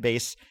second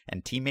base,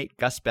 and teammate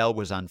Gus Bell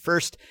was on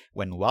first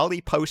when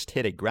Wally Post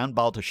hit a ground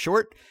ball to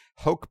short.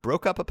 Hoke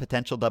broke up a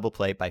potential double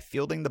play by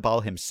fielding the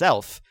ball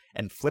himself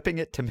and flipping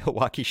it to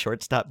Milwaukee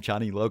shortstop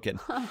Johnny Logan.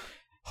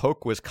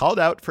 Hoke was called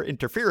out for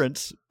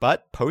interference,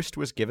 but Post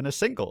was given a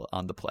single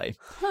on the play.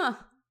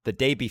 The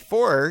day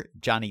before,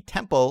 Johnny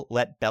Temple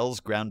let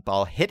Bell's ground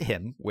ball hit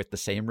him with the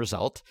same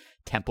result,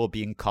 Temple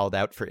being called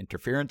out for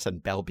interference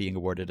and Bell being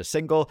awarded a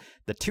single.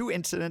 The two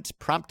incidents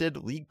prompted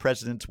league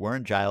presidents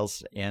Warren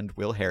Giles and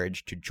Will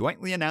Harridge to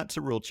jointly announce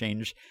a rule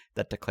change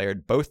that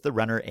declared both the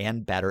runner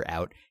and batter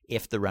out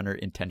if the runner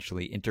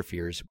intentionally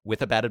interferes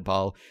with a batted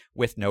ball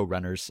with no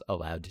runners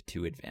allowed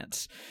to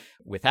advance.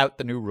 Without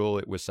the new rule,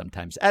 it was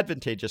sometimes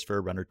advantageous for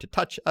a runner to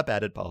touch a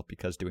batted ball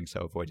because doing so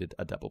avoided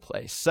a double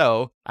play.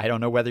 So I don't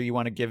know whether you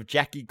want to give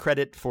Jackie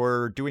credit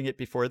for doing it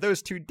before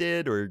those two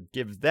did or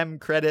give them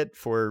credit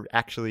for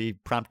actually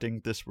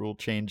prompting this rule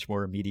change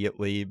more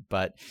immediately.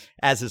 But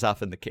as is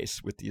often the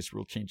case with these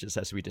rule changes,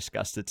 as we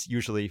discussed, it's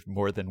usually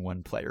more than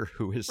one player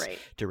who is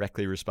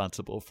directly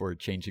responsible for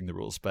changing the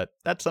rules. But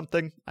that's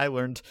something I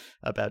learned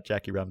about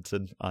Jackie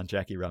Robinson on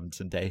Jackie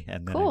Robinson Day,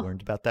 and then I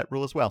learned about that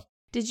rule as well.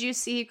 Did you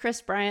see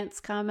Chris Bryant's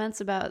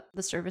comments about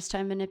the service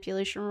time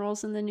manipulation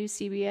rules in the new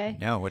CBA?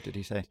 No, what did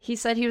he say? He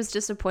said he was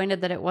disappointed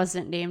that it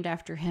wasn't named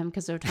after him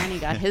because Ohtani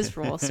got his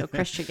rule, so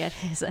Chris should get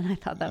his, and I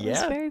thought that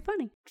was very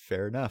funny.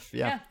 Fair enough,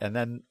 yeah. And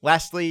then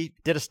lastly,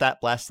 did a stat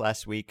blast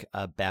last week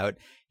about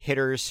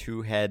hitters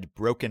who had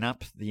broken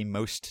up the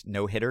most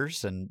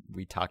no-hitters, and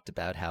we talked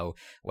about how,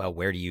 well,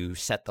 where do you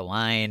set the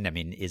line? I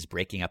mean, is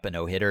breaking up a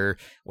no-hitter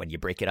when you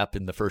break it up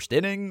in the first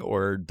inning,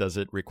 or does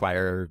it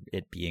require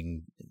it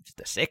being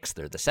the 6th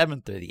or the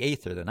 7th or the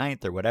 8th or the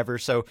 9th or whatever?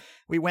 So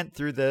we went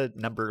through the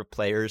number of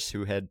players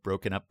who had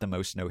broken up the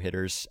most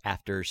no-hitters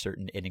after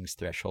certain innings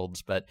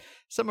thresholds, but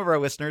some of our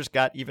listeners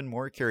got even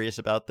more curious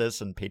about this,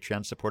 and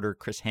Patreon supporter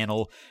Chris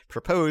Hannell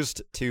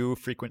proposed to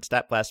frequent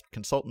Stat Blast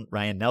consultant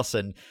Ryan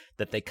Nelson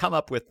that they come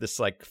up with this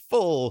like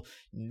full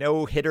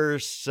no-hitter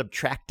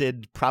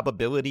subtracted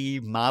probability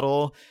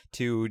model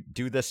to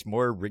do this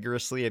more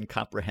rigorously and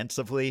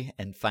comprehensively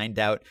and find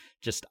out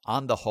just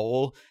on the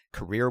whole,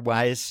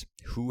 career-wise,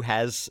 who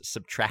has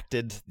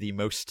subtracted the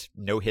most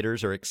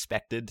no-hitters or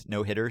expected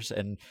no-hitters.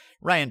 And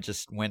Ryan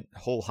just went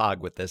whole hog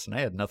with this, and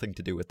I had nothing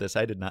to do with this.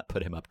 I did not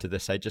put him up to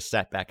this. I just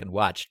sat back and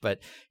watched. But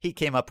he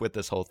came up with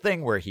this whole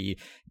thing where he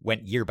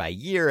went year by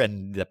year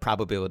and the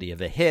probability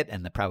of a hit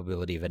and the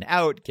probability of an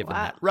out given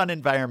that run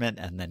environment,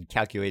 and then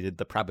calculated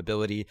the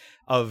probability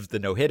of the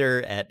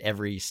no-hitter at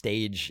every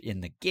stage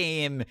in the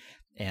game.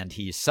 And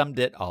he summed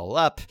it all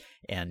up,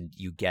 and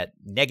you get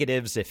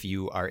negatives if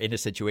you are in a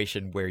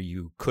situation where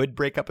you could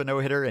break up a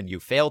no-hitter and you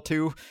fail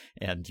to,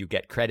 and you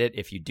get credit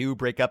if you do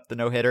break up the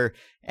no-hitter.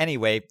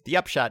 Anyway, the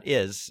upshot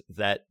is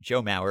that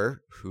Joe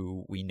Mauer,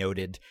 who we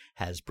noted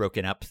has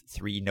broken up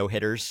 3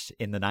 no-hitters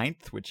in the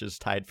 9th, which is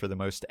tied for the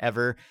most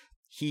ever,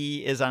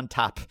 he is on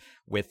top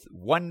with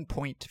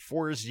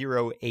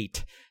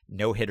 1.408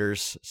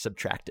 no-hitters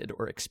subtracted,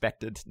 or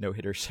expected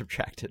no-hitters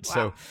subtracted. Wow.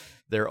 So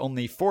there are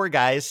only 4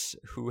 guys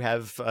who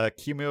have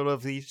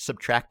cumulatively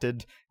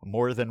subtracted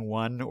more than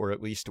one, or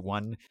at least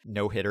one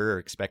no-hitter or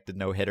expected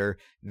no-hitter.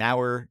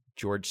 Mauer,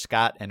 George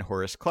Scott, and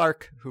Horace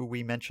Clarke, who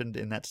we mentioned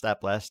in that stat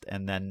blast,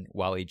 and then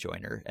Wally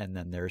Joyner. And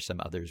then there are some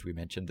others we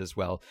mentioned as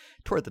well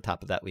toward the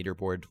top of that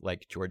leaderboard,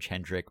 like George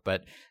Hendrick.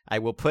 But I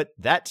will put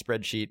that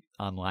spreadsheet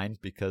online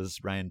because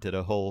Ryan did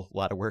a whole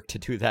lot of work to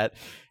do that.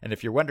 And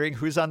if you're wondering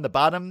who's on the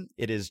bottom,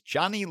 it is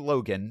Johnny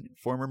Logan,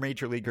 former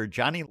major leaguer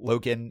Johnny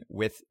Logan,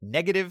 with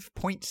negative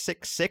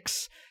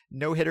 0.66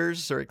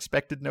 no-hitters or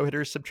expected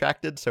no-hitters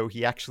subtracted. So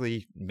he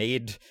actually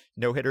made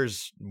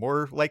no-hitters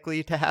more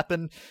likely to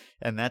happen.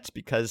 And that's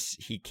because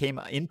he came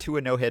into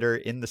a no-hitter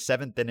in the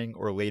 7th inning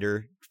or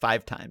later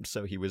 5 times.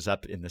 So he was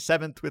up in the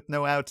 7th with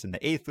no outs, in the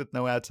 8th with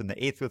no outs, in the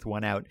 8th with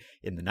 1 out,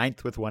 in the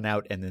 9th with 1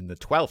 out, and then the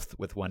 12th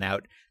with 1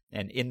 out.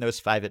 And in those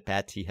 5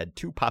 at-bats, he had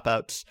 2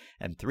 pop-outs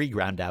and 3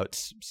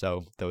 ground-outs,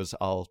 so those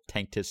all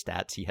tanked his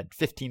stats. He had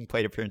 15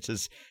 plate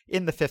appearances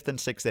in the 5th and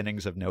 6th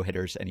innings of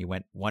no-hitters, and he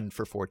went 1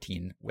 for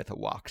 14 with a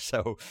walk.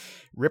 So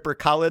Ripper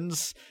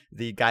Collins,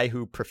 the guy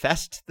who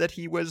professed that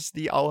he was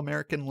the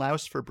All-American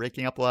louse for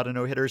breaking up a lot of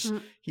no-hitters,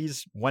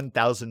 he's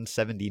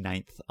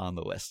 1,079th on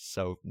the list.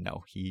 So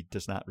no, he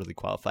does not really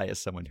qualify as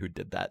someone who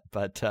did that.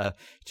 But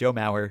Joe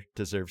Mauer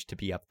deserves to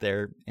be up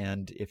there.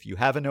 And if you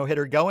have a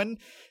no-hitter going,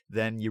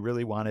 then you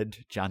really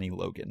wanted Johnny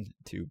Logan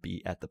to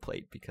be at the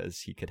plate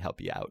because he could help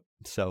you out.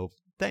 So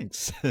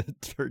thanks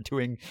for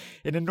doing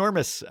an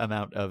enormous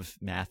amount of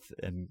math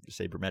and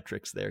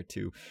sabermetrics there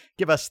to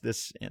give us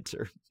this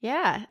answer.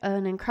 Yeah,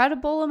 an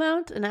incredible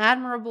amount, an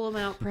admirable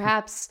amount,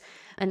 perhaps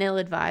an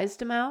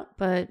ill-advised amount,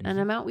 but an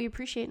amount we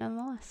appreciate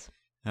nonetheless.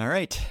 All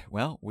right.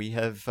 Well, we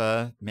have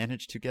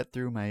managed to get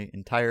through my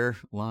entire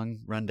long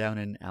rundown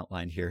and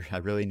outline here. I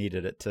really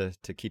needed it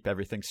to keep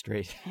everything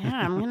straight.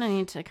 Yeah, I'm going to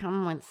need to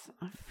come with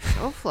a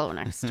show flow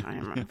next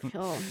time. I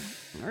feel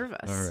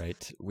nervous. All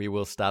right. We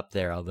will stop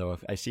there, although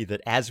I see that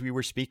as we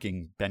were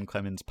speaking, Ben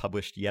Clemens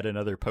published yet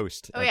another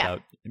post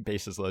about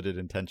bases loaded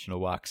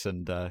intentional walks,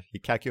 and he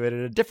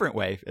calculated a different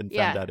way and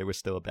found out it was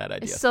still a bad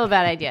idea. It's still a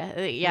bad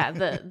idea. Yeah,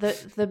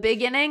 the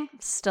beginning,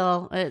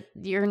 still,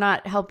 you're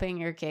not helping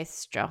your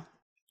case, Joe.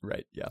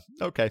 Right, yeah.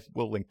 Okay,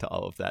 we'll link to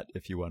all of that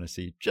if you want to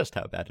see just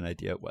how bad an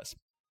idea it was.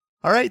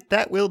 All right,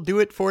 that will do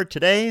it for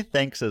today.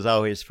 Thanks as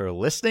always for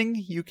listening.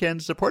 You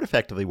can support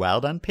Effectively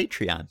Wild on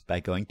Patreon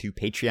by going to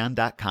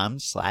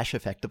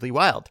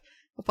patreon.com/effectivelywild.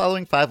 The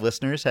following 5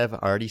 listeners have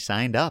already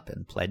signed up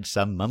and pledged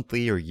some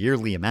monthly or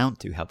yearly amount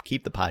to help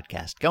keep the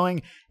podcast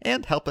going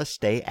and help us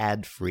stay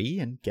ad-free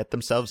and get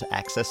themselves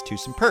access to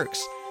some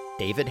perks.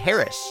 David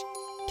Harris,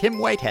 Tim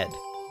Whitehead,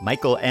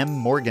 Michael M.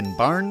 Morgan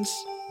Barnes,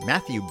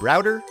 Matthew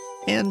Browder,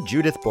 and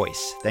Judith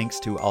Boyce. Thanks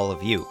to all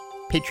of you.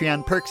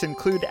 Patreon perks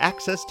include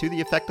access to the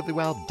Effectively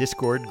Wild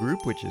Discord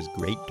group, which is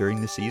great during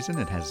the season.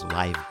 It has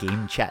live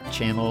game chat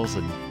channels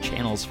and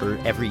channels for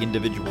every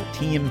individual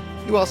team.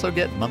 You also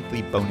get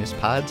monthly bonus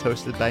pods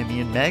hosted by me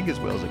and Meg, as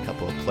well as a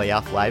couple of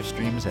playoff live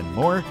streams and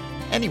more.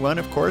 Anyone,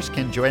 of course,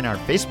 can join our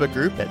Facebook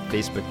group at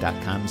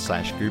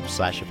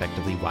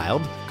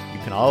facebook.com/group/effectivelywild. You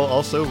can all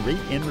also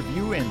rate and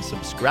review and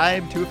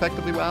subscribe to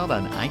Effectively Wild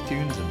on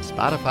iTunes and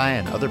Spotify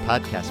and other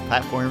podcast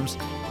platforms.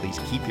 Please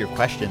keep your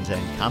questions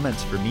and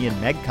comments for me and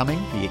Meg coming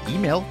via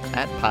email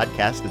at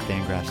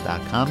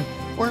podcast@fangraphs.com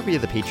or via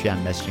the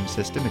Patreon messaging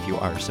system if you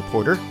are a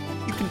supporter.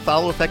 You can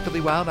follow Effectively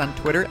Wild on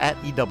Twitter at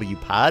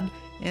EWPod,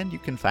 and you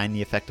can find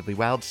the Effectively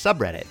Wild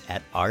subreddit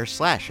at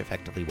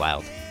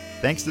r/EffectivelyWild.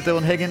 Thanks to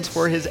Dylan Higgins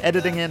for his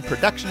editing and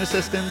production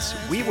assistance.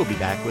 We will be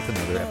back with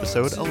another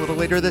episode a little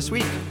later this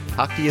week.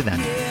 Talk to you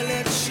then. Yeah,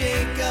 let's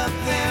shake up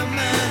their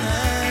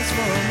minds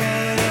for a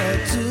minute or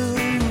two.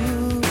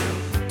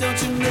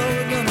 Don't you know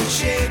we're gonna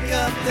shake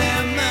up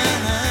their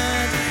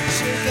minds,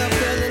 shake up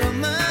their little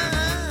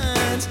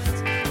minds.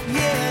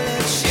 Yeah,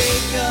 let's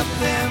shake up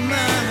their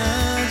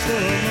minds for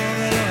a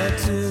minute or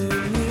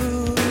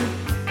two.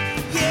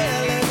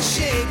 Yeah, let's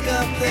shake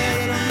up their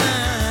little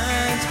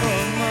minds for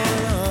a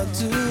minute or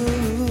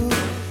two.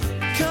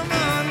 Come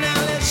on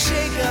now, let's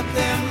shake up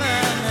their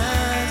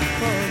minds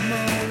for a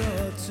minute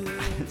or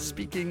two.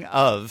 Speaking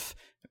of...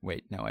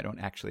 Wait, no, I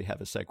don't actually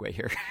have a segue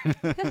here.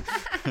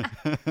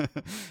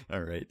 All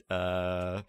right.